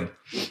following.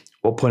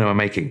 What point am I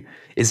making?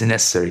 Is it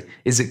necessary?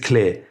 Is it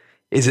clear?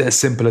 Is it as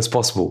simple as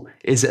possible?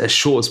 Is it as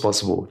short as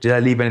possible? Did I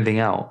leave anything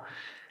out?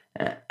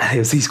 It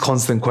was these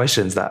constant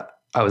questions that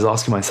I was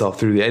asking myself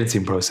through the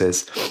editing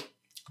process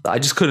that I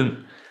just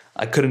couldn't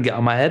get out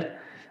of my head.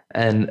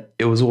 And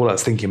it was all I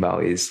was thinking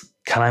about is,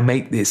 can I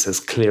make this as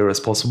clear as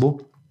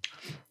possible?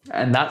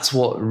 And that's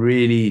what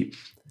really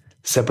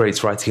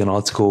separates writing an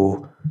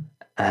article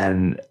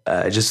and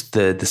just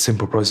the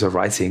simple process of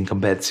writing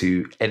compared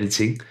to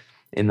editing,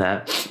 in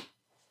that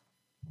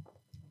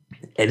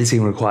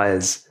editing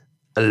requires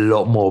a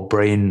lot more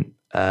brain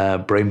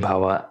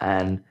power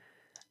and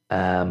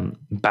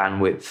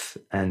bandwidth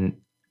and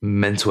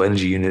mental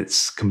energy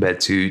units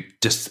compared to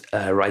just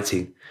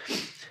writing.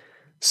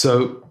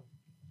 So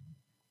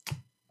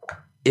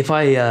if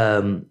I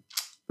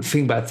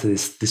think back to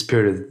this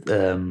period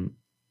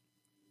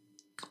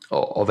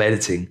of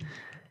editing,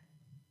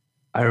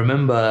 I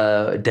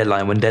remember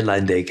when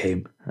deadline day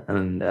came,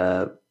 and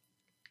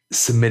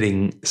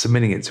submitting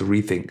it to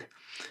Rethink.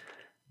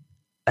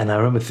 And I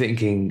remember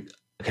thinking,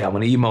 okay, I'm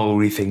going to email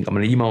Rethink. I'm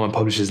going to email my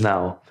publishers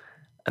now,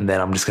 and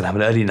then I'm just going to have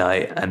an early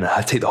night and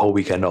I take the whole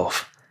weekend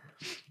off.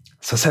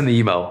 So I sent the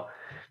email.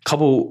 A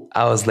couple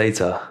hours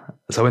later,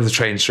 so I went to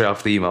train straight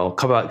after the email.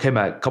 Came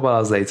back a couple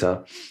hours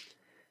later,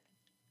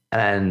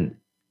 and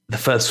the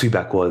first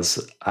feedback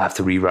was I have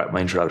to rewrite my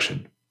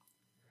introduction.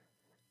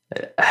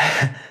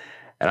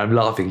 And I'm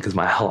laughing because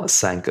my heart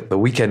sank. The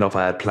weekend off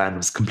I had planned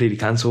was completely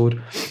cancelled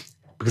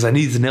because I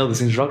needed to nail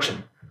this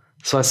introduction.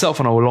 So I set off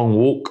on a long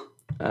walk,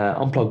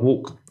 unplugged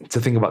walk, to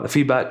think about the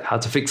feedback, how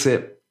to fix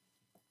it.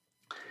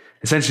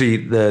 Essentially,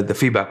 the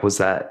feedback was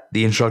that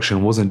the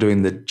introduction wasn't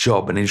doing the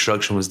job an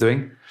introduction was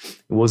doing.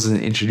 It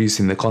wasn't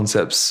introducing the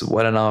concepts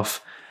well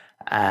enough,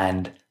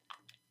 and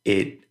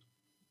it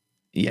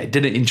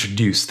didn't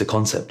introduce the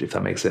concept, if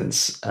that makes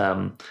sense.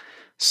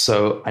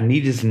 So I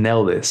needed to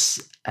nail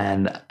this,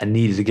 and I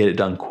needed to get it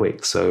done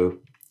quick. So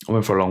I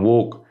went for a long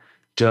walk,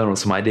 journaled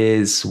some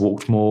ideas,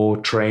 walked more,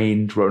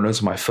 trained, wrote notes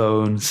on my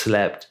phone,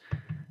 slept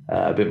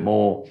a bit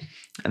more.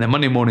 And then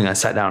Monday morning, I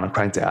sat down and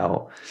cranked it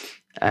out.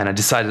 And I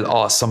decided to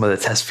ask some of the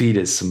test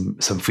feeders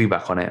some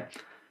feedback on it.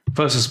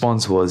 First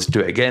response was, do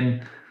it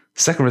again.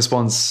 Second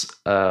response,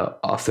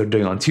 after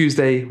doing it on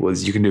Tuesday,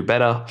 was, you can do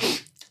better.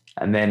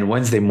 And then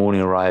Wednesday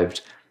morning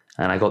arrived,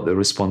 and I got the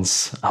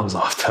response I was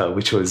after,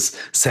 which was,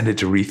 send it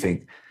to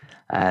Rethink.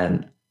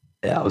 And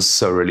I was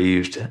so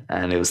relieved,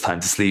 and it was time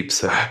to sleep.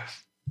 So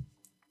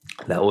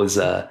that was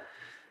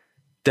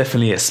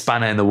definitely a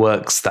spanner in the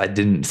works that I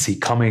didn't see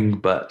coming.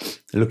 But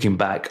looking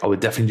back, I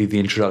would definitely do the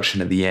introduction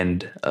at the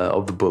end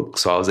of the book.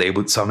 So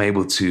I'm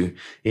able to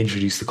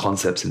introduce the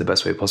concepts in the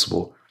best way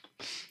possible.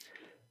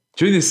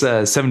 During this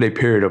 7-day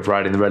period of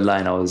writing the Red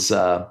Line, I was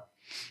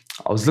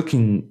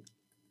looking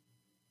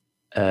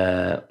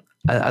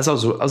as I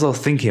was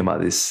thinking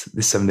about this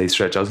 7-day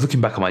stretch. I was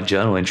looking back at my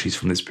journal entries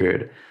from this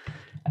period,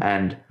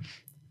 and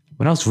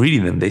when I was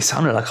reading them, they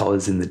sounded like I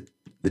was in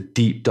the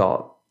deep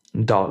dark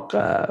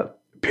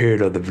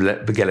period of the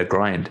Vegela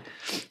grind,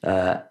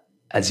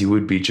 as you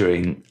would be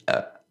during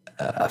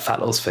a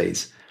fat loss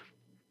phase.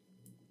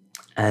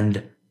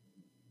 And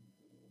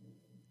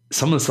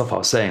some of the stuff I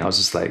was saying, I was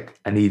just like,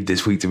 I need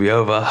this week to be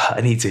over.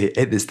 I need to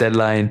hit this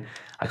deadline.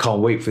 I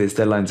can't wait for this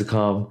deadline to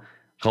come.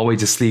 Can't wait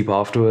to sleep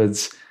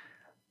afterwards.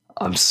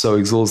 I'm so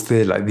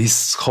exhausted. Like,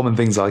 these common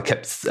things I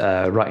kept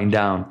writing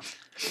down.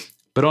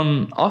 But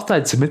after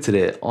I'd submitted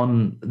it,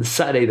 on the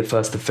Saturday, the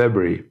 1st of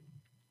February,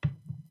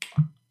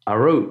 I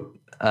wrote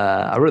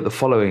the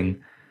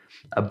following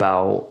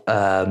about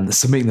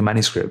submitting the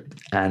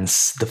manuscript and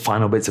the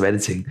final bits of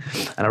editing.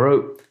 And I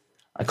wrote,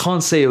 I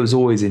can't say it was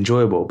always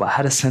enjoyable, but I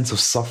had a sense of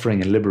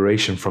suffering and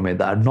liberation from it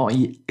that I'd not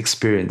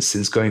experienced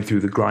since going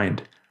through the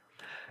grind.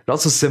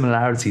 Lots of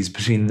similarities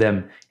between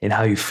them in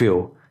how you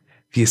feel.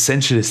 The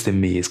essentialist in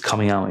me is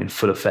coming out in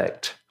full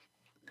effect.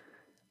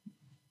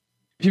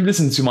 If you've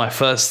listened to my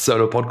first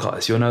solo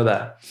podcast, you'll know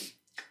that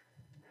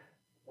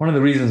one of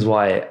the reasons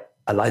why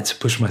I like to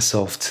push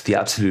myself to the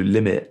absolute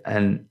limit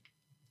and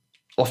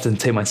often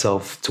take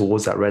myself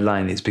towards that red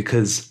line is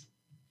because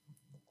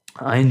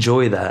I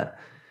enjoy that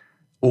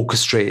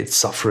orchestrated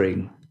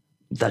suffering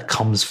that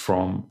comes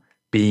from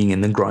being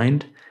in the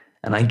grind,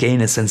 and I gain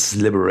a sense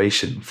of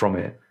liberation from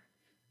it.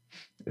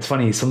 It's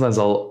funny, sometimes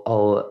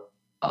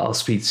I'll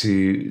speak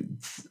to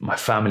my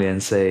family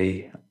and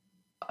say,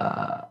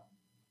 am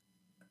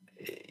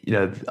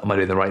I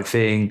doing the right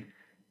thing?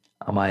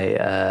 Do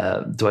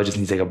I just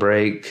need to take a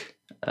break?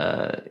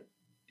 Am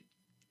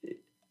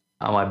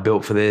I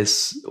built for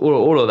this?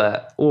 All of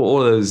that, all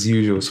those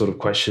usual sort of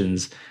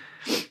questions.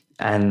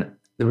 And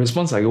the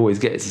response I always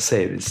get is to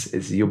say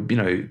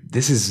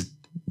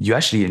you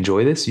actually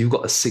enjoy this. You've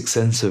got a sixth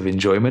sense of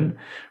enjoyment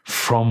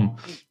from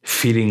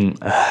feeling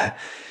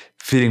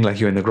like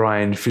you're in the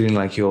grind, feeling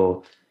like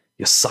you're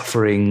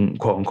suffering,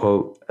 quote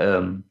unquote,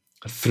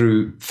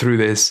 through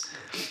this.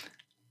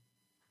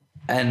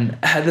 And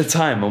at the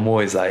time, I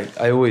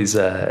always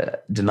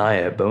deny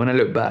it. But when I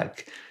look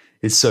back,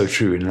 it's so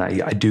true. And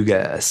I do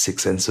get a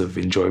sixth sense of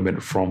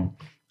enjoyment from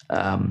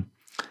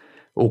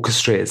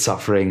orchestrated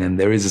suffering. And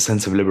there is a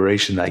sense of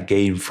liberation that I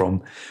gain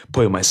from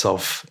putting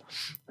myself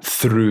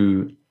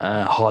through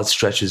hard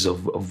stretches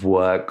of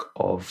work,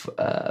 of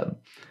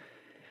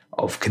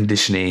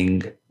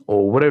conditioning,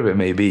 or whatever it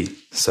may be.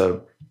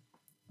 So,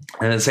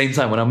 and at the same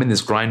time, when I'm in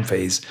this grind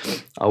phase,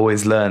 I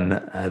always learn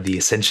the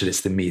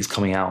essentialist in me is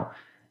coming out.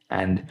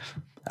 And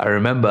I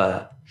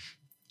remember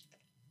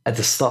at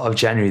the start of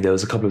January, there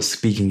was a couple of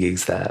speaking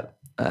gigs that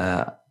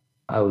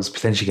I was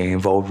potentially getting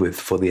involved with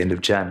for the end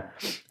of Jan.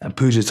 And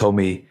Pooja told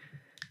me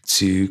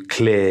to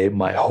clear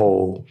my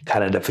whole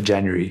calendar for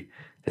January,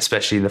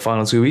 especially in the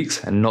final 2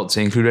 weeks, and not to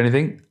include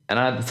anything. And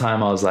at the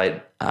time, I was like,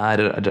 you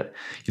don't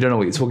know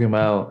what you're talking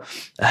about.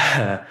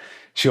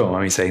 Sure,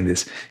 I'm saying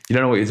this. You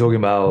don't know what you're talking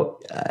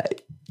about.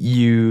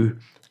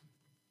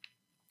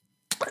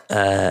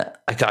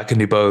 I I can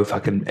do both. I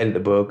can edit the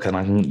book and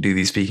I can do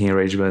these speaking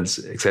arrangements,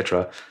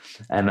 etc.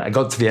 And I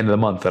got to the end of the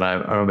month and I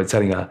remember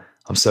telling her,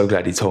 I'm so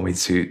glad you told me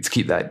to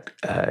keep that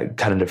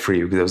calendar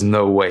free, because there was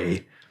no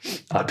way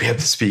I'd be able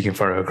to speak in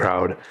front of a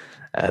crowd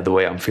the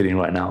way I'm feeling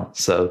right now.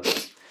 So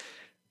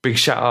big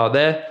shout out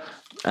there.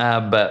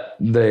 But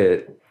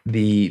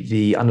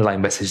the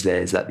underlying message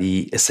there is that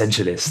the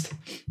essentialist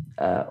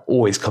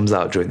always comes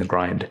out during the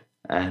grind.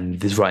 And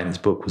this writing this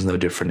book was no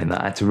different in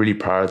that I had to really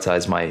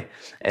prioritize my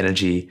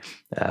energy,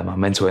 my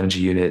mental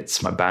energy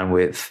units, my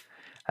bandwidth,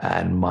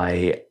 and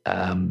my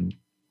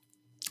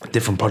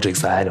different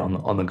projects I had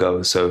on the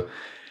go. So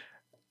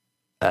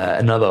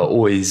another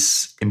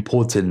always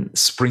important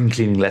spring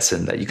cleaning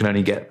lesson that you can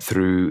only get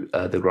through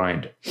the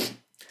grind.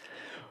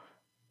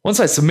 Once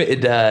I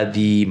submitted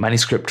the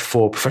manuscript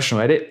for professional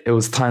edit, it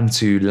was time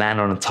to land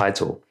on a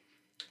title.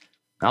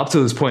 Now, up to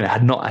this point, I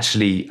didn't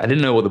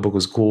know what the book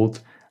was called.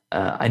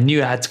 I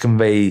knew I had to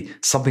convey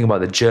something about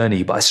the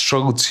journey, but I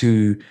struggled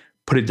to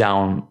put it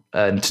down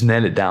and to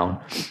nail it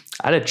down.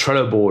 I had a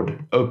Trello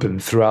board open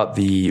throughout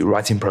the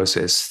writing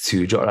process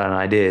to jot down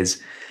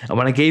ideas. And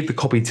when I gave the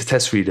copy to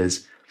test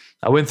readers,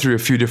 I went through a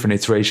few different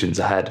iterations.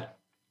 I had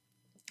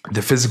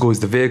the physical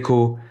is the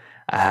vehicle.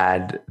 I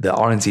had the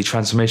R&T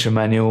transformation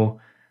manual.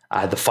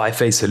 I had the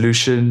 5-phase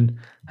solution.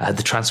 I had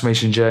the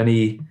transformation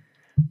journey.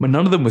 But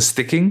none of them was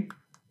sticking.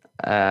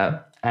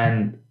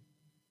 And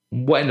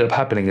what ended up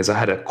happening is I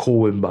had a call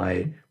with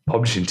my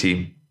publishing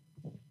team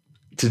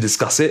to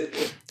discuss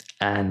it.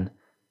 And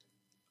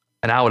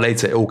an hour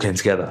later, it all came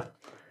together.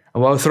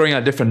 And while throwing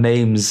out different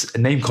names,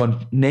 name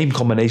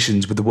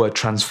combinations with the word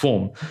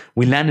transform,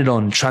 we landed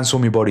on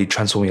transform your body,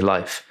 transform your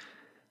life.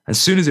 As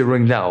soon as it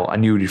rang out, I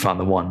knew we found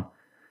the one.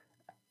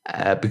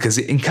 Because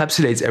it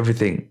encapsulates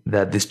everything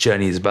that this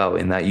journey is about,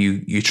 in that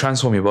you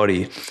transform your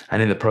body,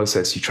 and in the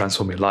process, you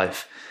transform your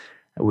life,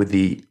 with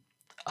the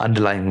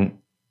underlying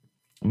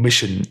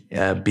mission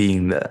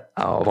being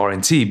of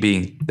R&T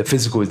being the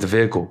physical is the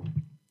vehicle,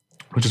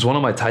 which is one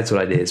of my title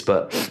ideas.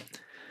 But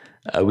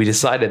we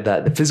decided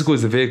that the physical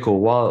is the vehicle,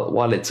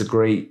 while it's a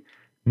great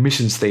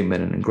mission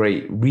statement and a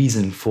great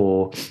reason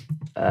for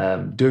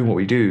doing what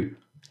we do,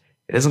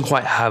 it doesn't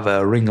quite have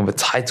a ring of a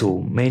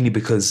title, mainly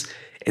because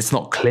it's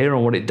not clear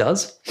on what it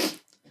does.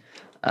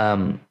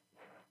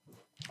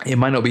 It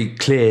might not be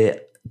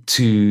clear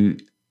to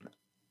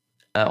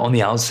on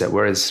the outset,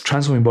 whereas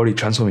transform your body,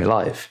 transform your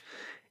life,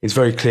 it's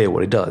very clear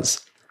what it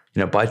does.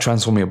 By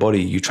transforming your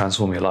body, you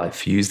transform your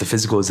life. You use the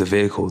physical as a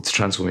vehicle to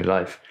transform your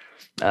life.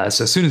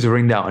 So as soon as it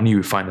ringed out, I knew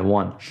we'd find the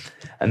one.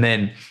 And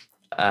then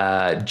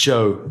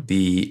Joe,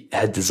 the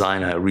head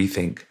designer at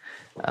Rethink,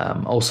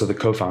 also the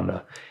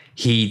co-founder,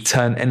 he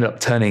ended up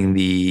turning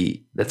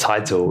the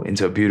title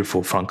into a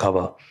beautiful front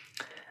cover.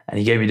 And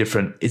he gave me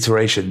different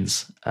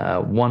iterations,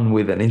 one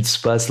with an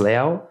interspersed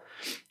layout,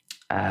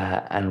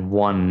 and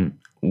one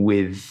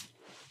with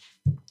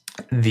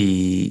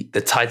the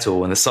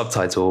title and the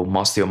subtitle,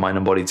 Master Your Mind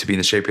and Body to Be in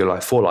the Shape of Your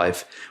Life for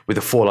Life, with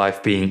the for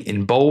life being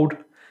in bold,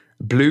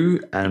 blue,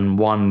 and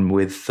one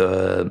with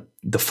the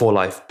for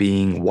life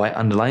being white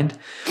underlined.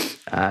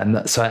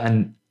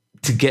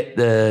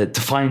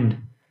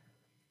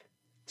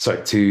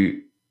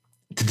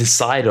 To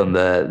decide on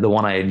the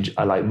one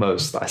I like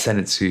most, I sent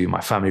it to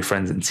my family,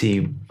 friends, and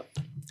team.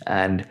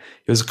 And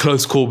it was a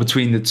close call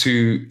between the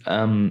two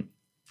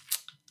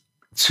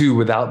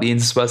without the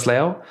interspersed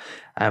layout.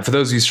 And for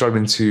those of you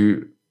struggling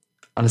to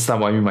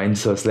understand what I mean by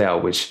interspersed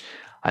layout, which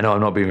I know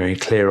I'm not being very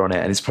clear on it,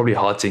 and it's probably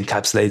hard to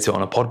encapsulate it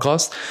on a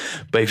podcast,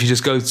 but if you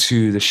just go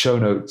to the show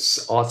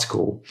notes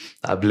article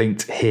I've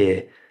linked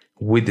here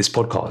with this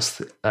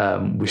podcast,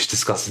 which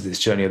discusses this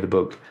journey of the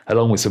book,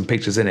 along with some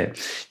pictures in it,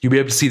 you'll be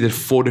able to see the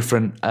 4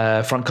 different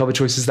front cover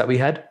choices that we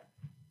had.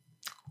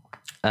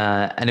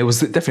 And it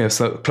was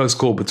definitely a close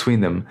call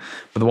between them.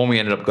 But the one we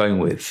ended up going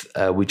with,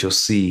 which you'll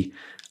see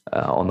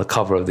on the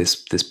cover of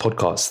this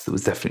podcast,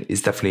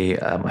 is definitely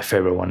my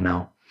favorite one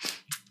now.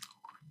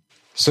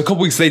 So a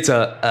couple weeks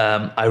later,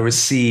 I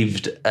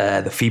received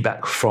the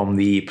feedback from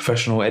the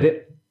professional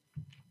edit.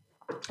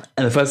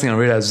 And the first thing I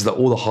realized was that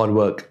all the hard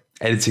work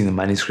editing the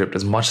manuscript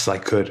as much as I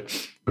could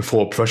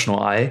before a professional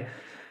eye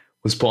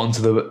was put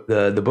onto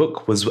the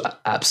book was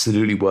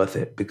absolutely worth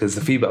it, because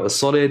the feedback was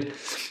solid.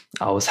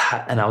 I was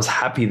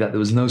happy that there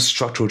was no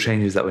structural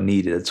changes that were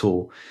needed at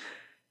all.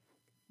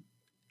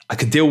 I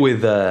could deal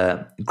with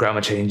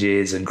grammar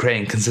changes and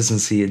creating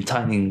consistency and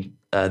tightening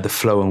the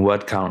flow and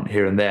word count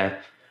here and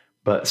there,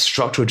 but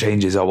structural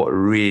changes are what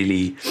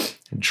really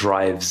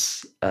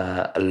drives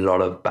a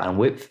lot of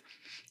bandwidth.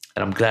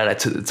 And I'm glad I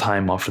took the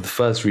time after the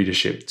first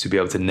readership to be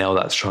able to nail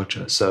that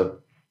structure. So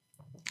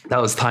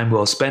that was time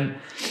well spent.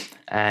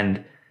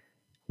 And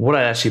what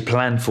I actually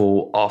planned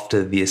for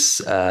after this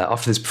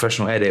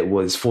professional edit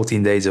was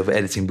 14 days of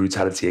editing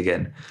brutality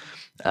again.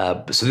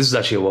 So this was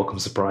actually a welcome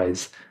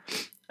surprise.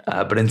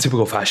 But in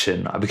typical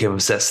fashion, I became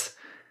obsessed.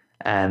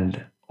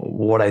 And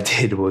what I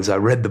did was I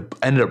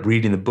ended up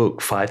reading the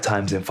book 5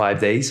 times in 5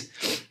 days.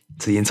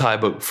 So the entire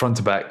book, front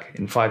to back,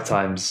 in 5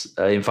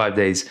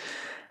 days.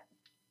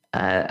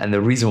 And the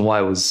reason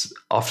why was,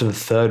 after the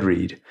third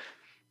read,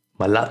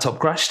 my laptop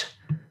crashed.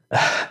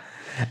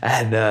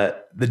 And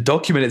the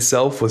document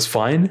itself was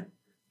fine,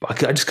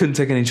 but I just couldn't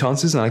take any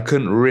chances, and I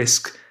couldn't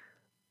risk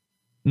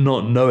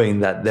not knowing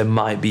that there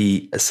might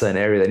be a certain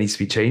area that needs to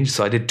be changed.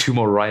 So I did two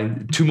more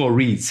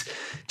reads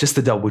just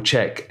to double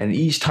check. And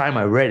each time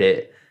I read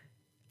it,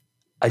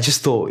 I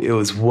just thought it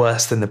was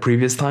worse than the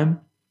previous time.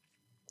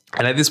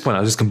 And at this point, I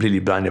was just completely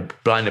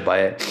blinded by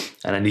it.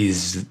 And I needed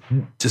to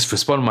just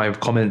respond to my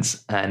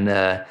comments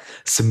and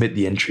submit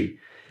the entry.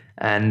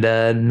 And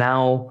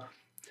now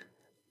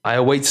I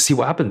await to see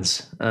what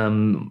happens.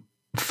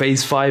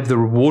 Phase 5, the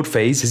reward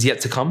phase, is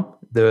yet to come.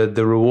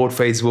 The reward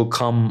phase will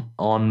come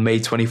on May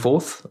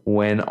 24th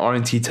when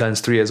R&T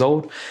turns 3 years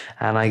old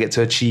and I get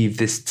to achieve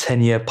this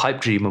 10-year pipe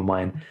dream of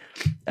mine.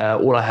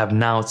 All I have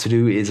now to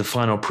do is a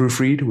final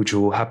proofread, which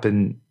will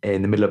happen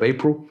in the middle of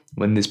April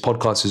when this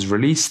podcast is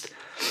released.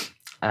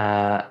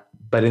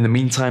 But in the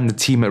meantime, the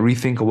team at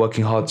Rethink are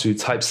working hard to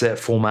typeset,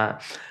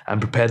 format,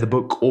 and prepare the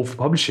book all for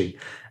publishing.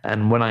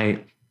 And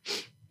when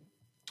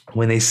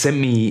they sent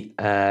me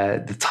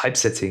the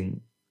typesetting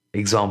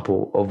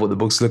example of what the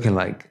book's looking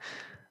like,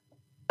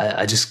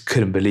 I just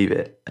couldn't believe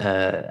it,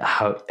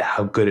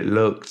 how good it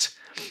looked.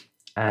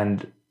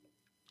 And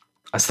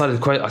I started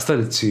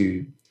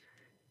to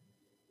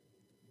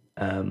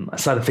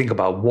think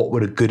about what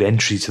would a good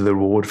entry to the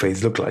reward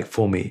phase look like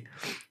for me.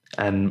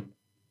 And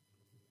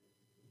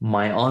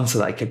my answer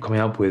that I kept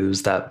coming up with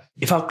was that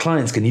if our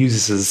clients can use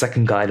this as a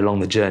second guide along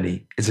the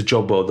journey, it's a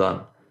job well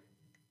done.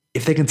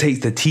 If they can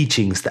take the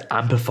teachings that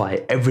amplify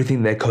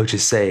everything their coach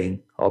is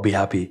saying, I'll be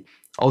happy.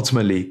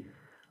 Ultimately,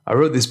 I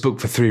wrote this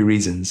book for 3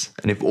 reasons,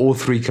 and if all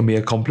 3 can be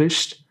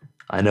accomplished,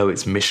 I know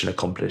it's mission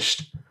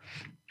accomplished.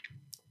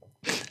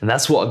 And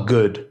that's what a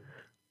good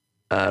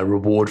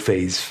reward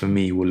phase for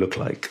me will look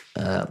like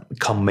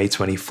come May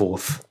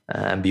 24th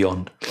and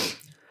beyond.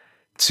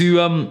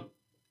 To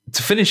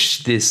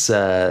finish this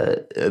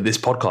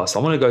podcast, I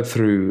want to go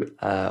through.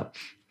 I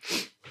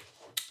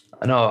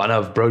know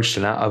I've broached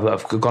an hour.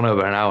 I've gone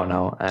over an hour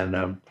now,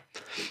 and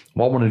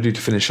what I want to do to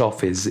finish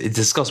off is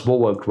discuss what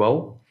worked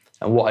well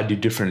and what I do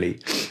differently.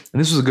 And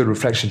this was a good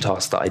reflection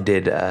task that I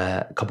did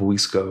a couple of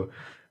weeks ago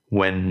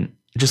when,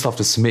 just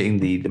after submitting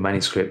the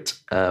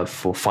manuscript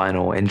for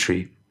final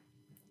entry.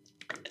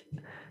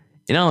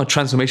 In our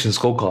transformation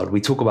scorecard,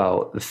 we talk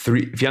about the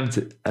 3,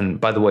 and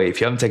by the way,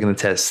 if you haven't taken the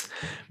test,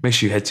 make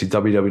sure you head to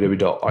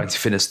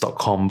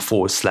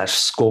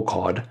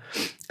www.rntfitness.com/scorecard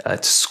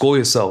to score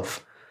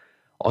yourself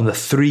on the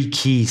 3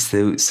 keys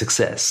to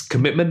success: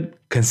 commitment,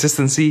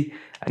 consistency,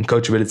 and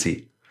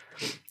coachability.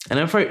 And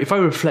if I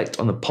reflect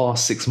on the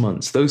past 6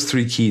 months, those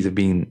 3 keys have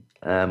been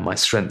my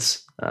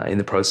strengths in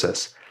the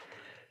process.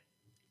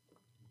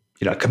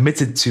 I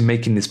committed to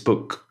making this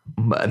book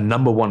a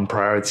number 1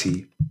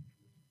 priority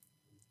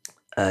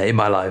in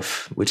my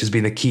life, which has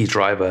been the key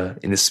driver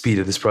in the speed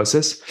of this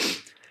process.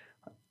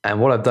 And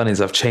what I've done is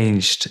I've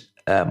changed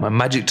my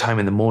magic time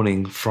in the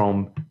morning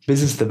from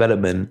business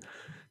development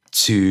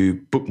to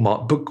book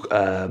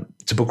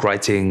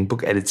writing,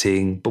 book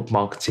editing, book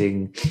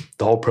marketing.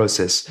 The whole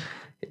process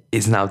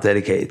is now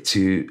dedicated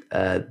to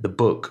the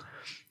book.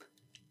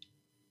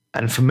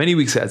 And for many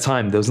weeks at a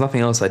time, there was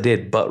nothing else I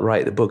did but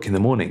write the book in the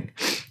morning,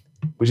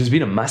 which has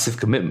been a massive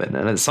commitment.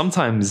 And at some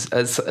points,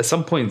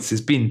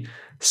 it's been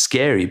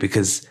scary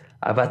because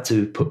I've had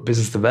to put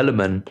business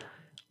development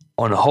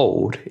on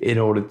hold in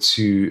order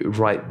to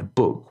write the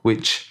book,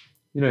 which,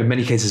 in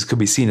many cases could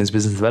be seen as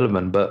business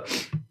development. But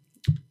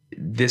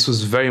this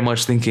was very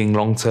much thinking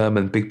long-term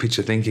and big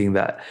picture thinking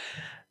that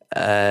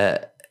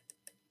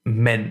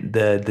meant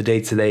the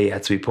day-to-day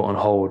had to be put on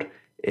hold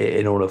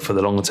in order for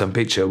the longer-term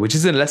picture, which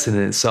is a lesson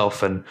in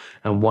itself and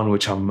one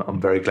which I'm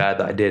very glad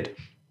that I did.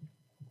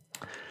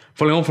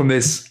 Following on from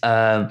this,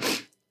 I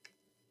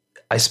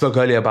spoke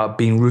earlier about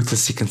being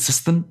ruthlessly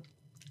consistent,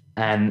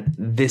 and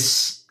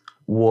this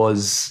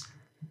was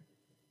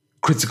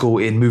critical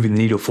in moving the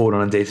needle forward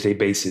on a day-to-day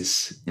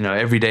basis.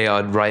 Every day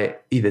I'd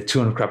write either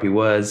 200 crappy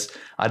words,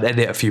 I'd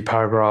edit a few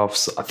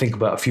paragraphs, I'd think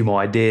about a few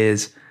more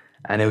ideas,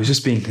 and it was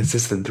just being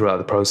consistent throughout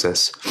the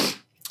process.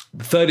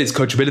 The third is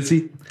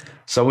coachability.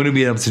 So I wouldn't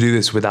be able to do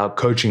this without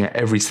coaching at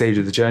every stage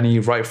of the journey,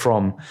 right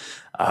from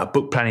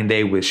book planning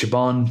day with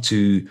Shaban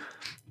to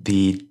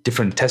the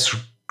different test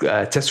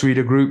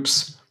reader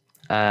groups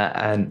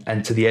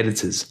and to the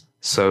editors.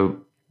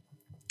 So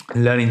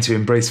learning to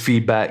embrace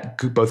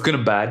feedback, both good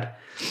and bad,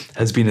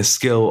 has been a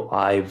skill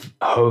I've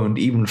honed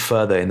even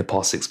further in the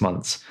past 6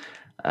 months.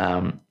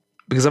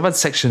 Because I've had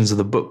sections of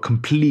the book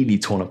completely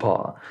torn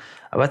apart.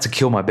 I've had to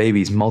kill my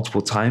babies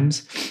multiple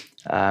times.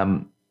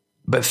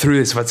 But through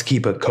this, I've had to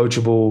keep a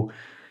coachable,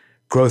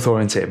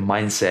 growth-oriented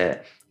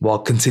mindset while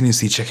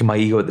continuously checking my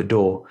ego at the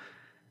door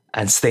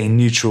and staying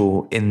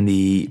neutral in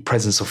the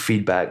presence of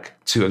feedback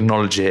to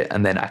acknowledge it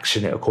and then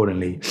action it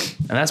accordingly.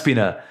 And that's been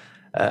a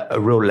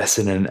real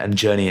lesson and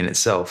journey in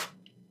itself.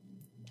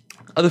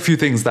 Other few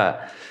things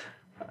that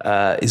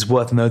is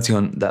worth noting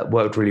on that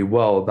worked really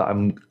well that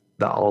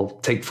I'll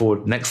take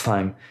forward next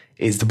time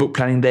is the book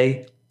planning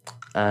day.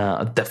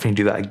 I'll definitely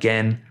do that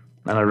again.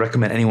 And I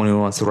recommend anyone who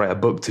wants to write a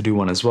book to do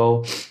one as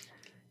well.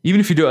 Even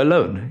if you do it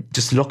alone,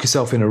 just lock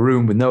yourself in a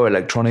room with no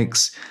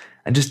electronics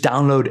and just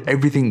download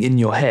everything in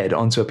your head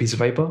onto a piece of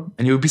paper,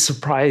 and you'll be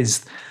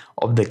surprised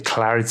of the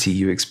clarity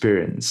you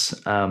experience.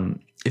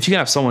 If you can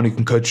have someone who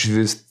can coach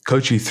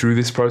you through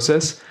this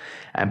process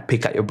and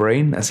pick at your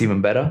brain, that's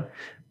even better.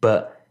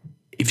 But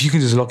if you can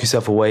just lock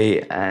yourself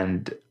away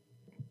and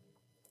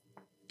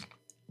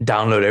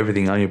download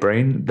everything on your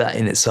brain, that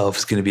in itself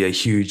is going to be a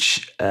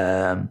huge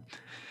asset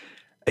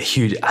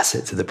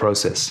to the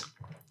process.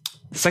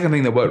 The second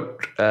thing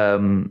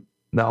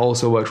that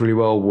also worked really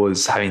well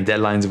was having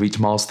deadlines of each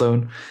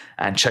milestone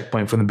and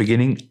checkpoint from the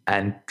beginning,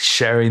 and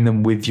sharing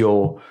them with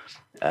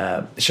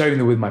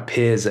my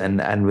peers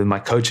and with my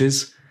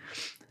coaches,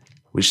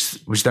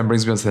 which then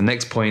brings me on to the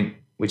next point,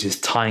 which is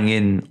tying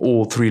in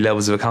all three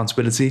levels of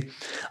accountability.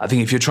 I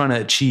think if you're trying to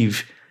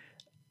achieve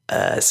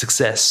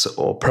success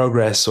or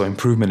progress or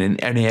improvement in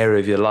any area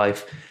of your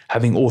life,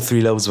 having all three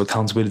levels of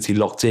accountability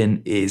locked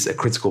in is a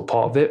critical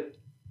part of it.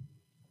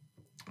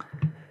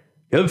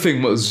 The other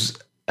thing was,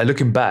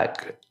 looking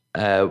back,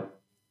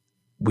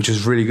 which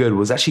was really good,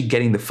 was actually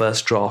getting the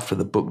first draft of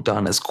the book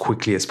done as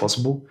quickly as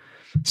possible,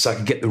 so I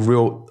could get the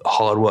real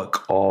hard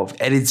work of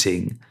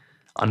editing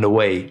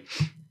underway.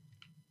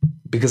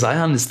 Because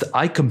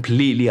I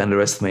completely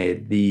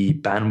underestimated the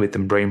bandwidth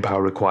and brain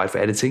power required for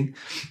editing.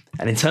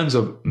 And in terms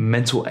of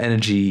mental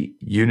energy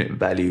unit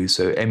value,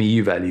 so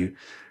MEU value,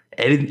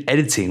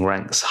 editing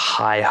ranks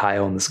high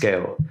on the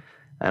scale.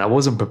 And I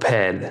wasn't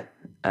prepared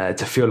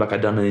to feel like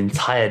I'd done an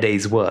entire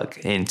day's work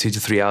in 2 to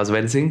 3 hours of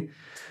editing.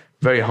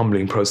 Very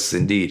humbling process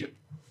indeed.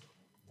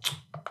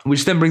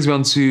 Which then brings me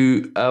on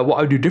to what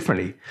I would do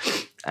differently.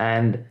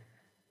 And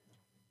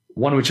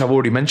one which I've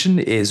already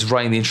mentioned is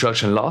writing the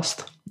introduction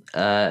last.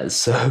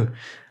 So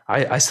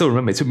I still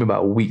remember it took me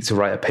about a week to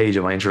write a page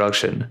of my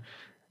introduction,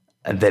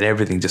 and then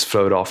everything just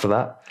flowed after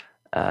that.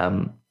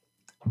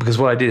 Because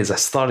what I did is I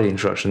started the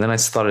introduction, then I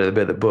started a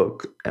bit of the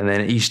book, and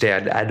then each day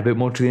I'd add a bit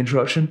more to the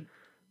introduction.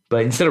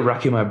 But instead of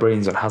racking my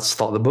brains on how to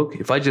start the book,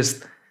 if I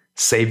just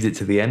saved it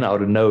to the end, I would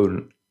have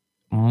known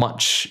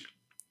much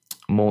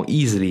more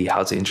easily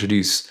how to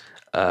introduce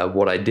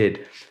what I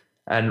did.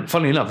 And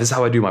funnily enough, this is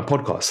how I do my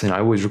podcast. I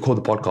always record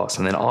the podcast,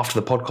 and then after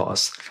the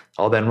podcast,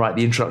 I'll then write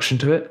the introduction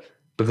to it,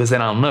 because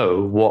then I'll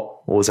know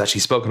what was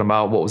actually spoken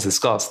about, what was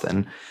discussed,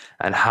 and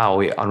how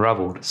it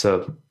unraveled.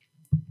 So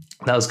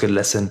that was a good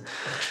lesson.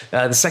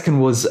 The second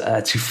was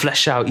to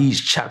flesh out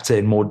each chapter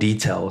in more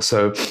detail.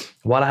 So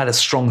while I had a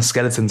strong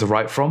skeleton to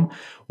write from,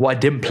 what I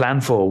didn't plan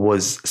for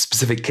was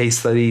specific case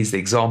studies, the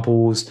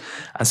examples,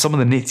 and some of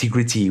the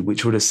nitty-gritty,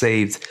 which would have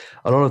saved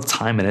a lot of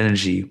time and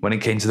energy when it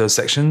came to those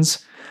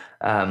sections.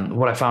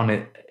 What I found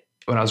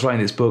when I was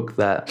writing this book,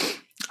 that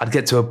I'd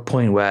get to a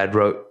point where I'd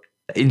wrote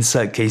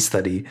insert case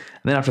study,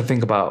 and then I have to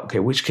think about, okay,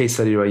 which case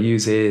study do I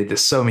use here?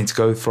 There's so many to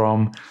go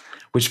from.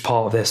 Which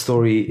part of their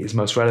story is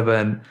most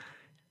relevant?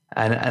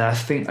 And I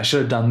think I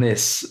should have done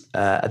this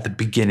at the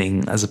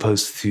beginning as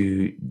opposed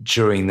to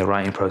during the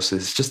writing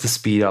process, just to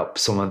speed up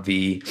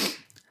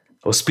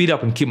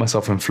and keep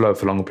myself in flow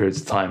for longer periods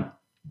of time.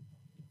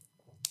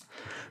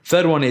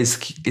 Third one is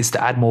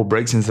to add more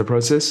breaks into the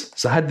process.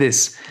 So I had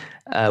this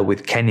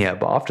with Kenya,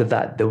 but after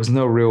that, there was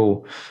no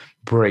real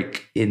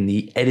break in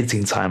the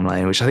editing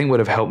timeline, which I think would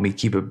have helped me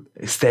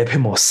stay a bit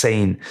more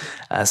sane.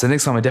 So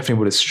next time I definitely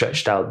would have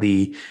stretched out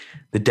the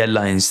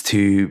deadlines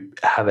to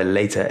have a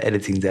later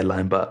editing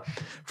deadline. But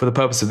for the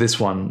purpose of this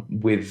one,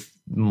 with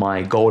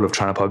my goal of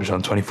trying to publish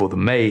on 24th of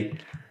May,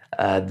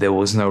 there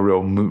was no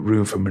real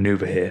room for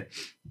maneuver here.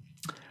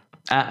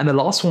 And the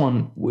last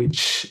one,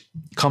 which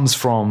comes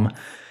from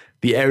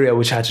the area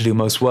which I had to do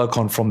most work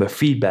on from the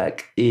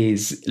feedback,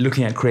 is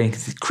looking at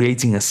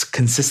creating a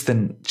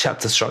consistent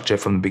chapter structure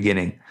from the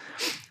beginning.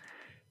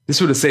 This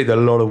would have saved a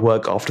lot of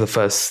work after the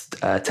first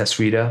test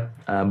reader,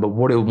 but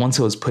once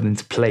it was put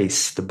into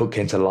place, the book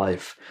came to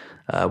life,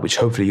 which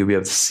hopefully you'll be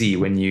able to see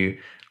when you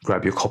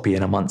grab your copy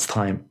in a month's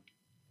time.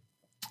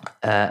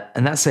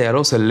 And that say, I'd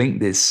also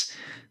link this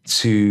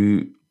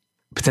to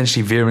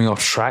potentially veering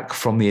off track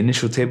from the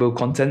initial table of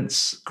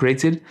contents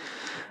created,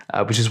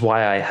 which is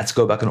why I had to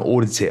go back and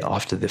audit it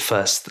after the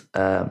first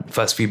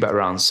feedback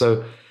round.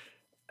 So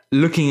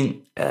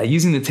using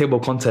the table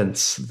of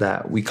contents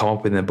that we come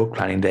up with in the book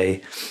planning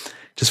day,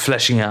 just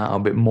fleshing out a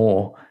bit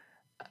more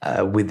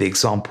with the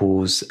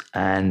examples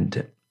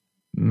and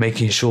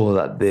making sure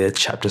that the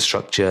chapter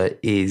structure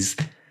is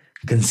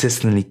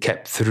consistently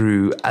kept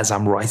through as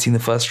I'm writing the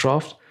first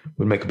draft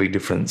would make a big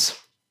difference.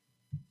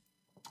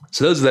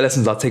 So those are the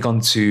lessons I'll take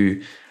on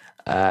to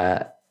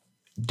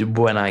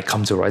when I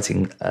come to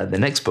writing the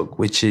next book,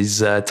 which is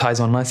ties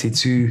on nicely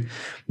to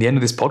the end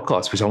of this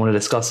podcast, which I want to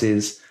discuss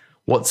is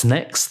what's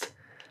next.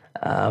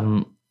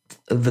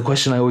 The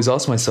question I always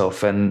ask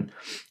myself, and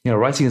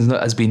writing a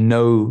book has been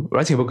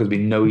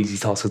no easy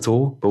task at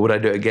all. But would I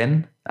do it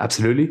again?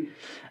 Absolutely.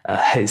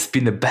 It's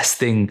been the best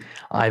thing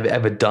I've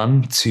ever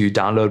done to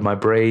download my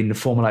brain,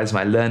 formalize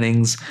my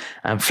learnings,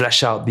 and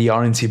flesh out the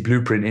R&T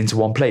blueprint into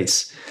one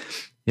place.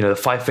 The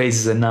 5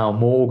 phases are now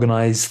more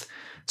organized,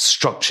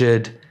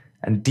 structured,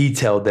 and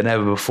detailed than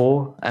ever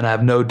before, and I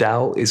have no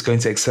doubt is going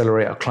to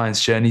accelerate our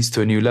clients' journeys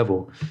to a new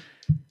level.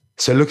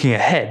 So looking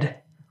ahead,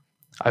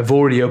 I've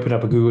already opened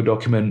up a Google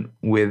document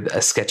with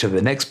a sketch of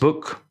the next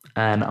book,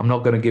 and I'm not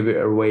going to give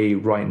it away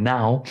right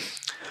now,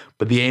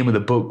 but the aim of the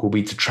book will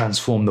be to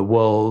transform the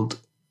world,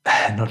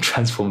 not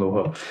transform the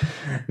world.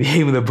 The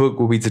aim of the book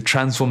will be to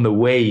transform the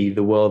way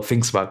the world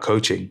thinks about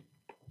coaching.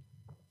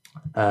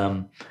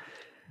 And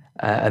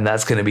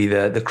that's going to be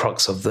the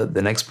crux of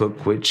the next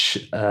book,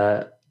 which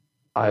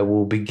I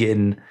will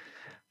begin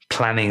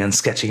planning and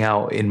sketching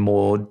out in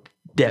more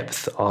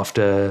depth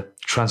after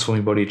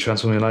Transforming Body,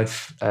 Transforming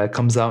Life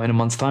comes out in a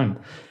month's time.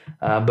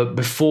 But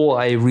before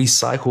I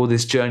recycle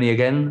this journey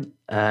again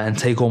and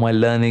take all my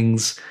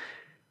learnings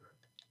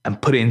and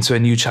put it into a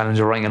new challenge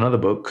of writing another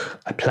book,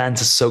 I plan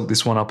to soak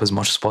this one up as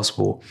much as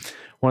possible.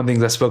 One of the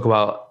things I spoke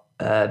about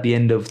at the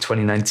end of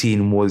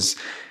 2019 was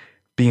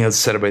being able to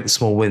celebrate the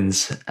small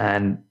wins.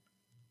 And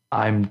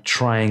I'm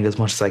trying as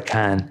much as I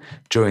can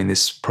during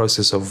this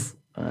process of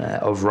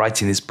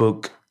writing this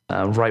book,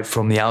 right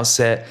from the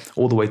outset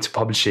all the way to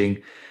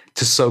publishing,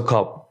 to soak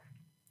up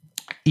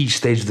each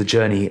stage of the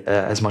journey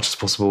as much as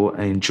possible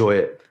and enjoy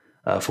it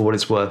for what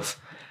it's worth.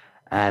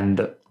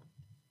 And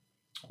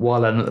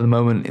while at the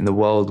moment in the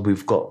world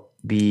we've got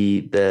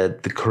the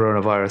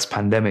coronavirus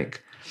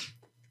pandemic,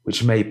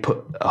 which may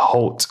put a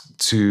halt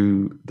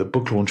to the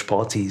book launch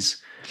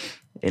parties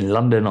in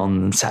London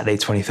on Saturday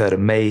 23rd of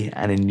May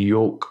and in New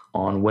York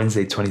on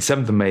Wednesday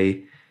 27th of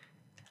May,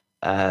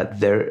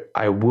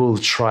 I will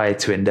try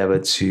to endeavor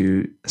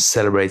to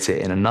celebrate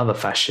it in another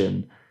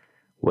fashion,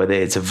 whether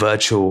it's a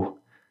virtual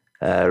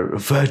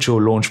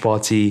launch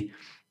party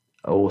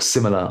or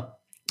similar,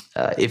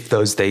 if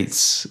those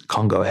dates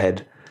can't go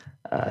ahead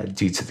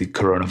due to the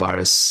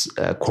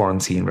coronavirus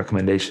quarantine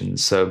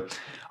recommendations. So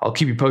I'll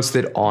keep you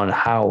posted on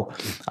how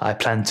I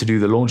plan to do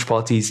the launch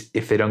parties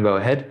if they don't go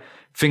ahead.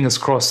 Fingers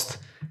crossed,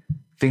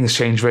 things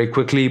change very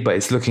quickly, but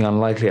it's looking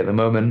unlikely at the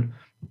moment.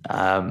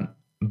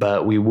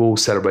 But we will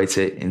celebrate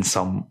it in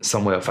some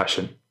way or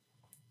fashion.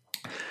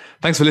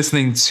 Thanks for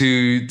listening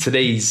to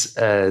today's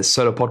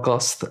solo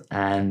podcast,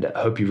 and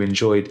I hope you've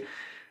enjoyed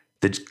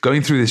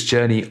going through this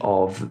journey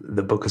of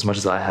the book as much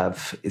as I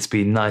have. It's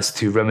been nice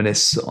to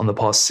reminisce on the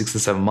past 6 to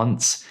 7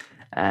 months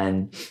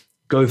and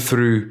go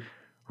through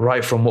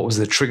right from what was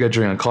the trigger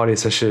during a cardio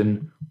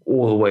session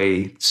all the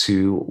way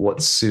to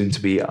what's soon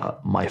to be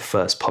my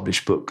first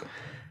published book.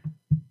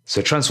 So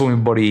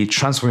Transforming Body,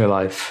 Transforming Your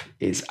Life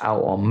is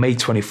out on May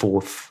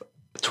 24th,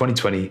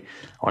 2020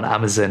 on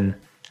Amazon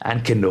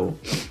and Kindle.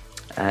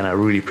 And I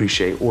really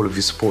appreciate all of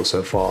your support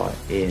so far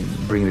in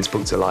bringing this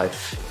book to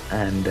life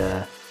and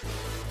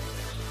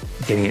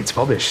getting it to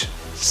publish.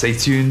 Stay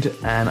tuned,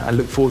 and I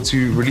look forward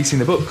to releasing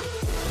the book.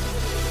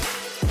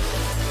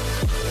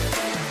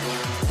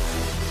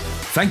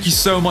 Thank you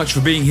so much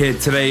for being here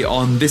today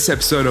on this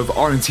episode of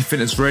RNT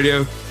Fitness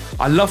Radio.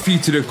 I'd love for you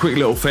to do a quick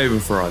little favor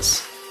for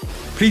us.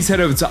 Please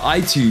head over to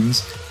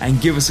iTunes and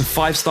give us a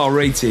 5-star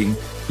rating,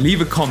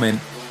 leave a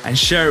comment, and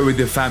share it with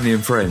your family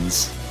and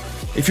friends.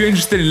 If you're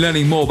interested in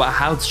learning more about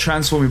how to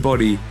transform your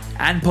body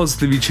and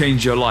positively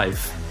change your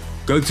life,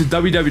 go to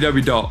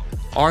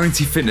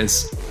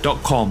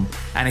www.rntfitness.com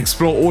and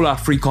explore all our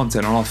free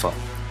content on offer.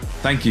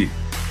 Thank you.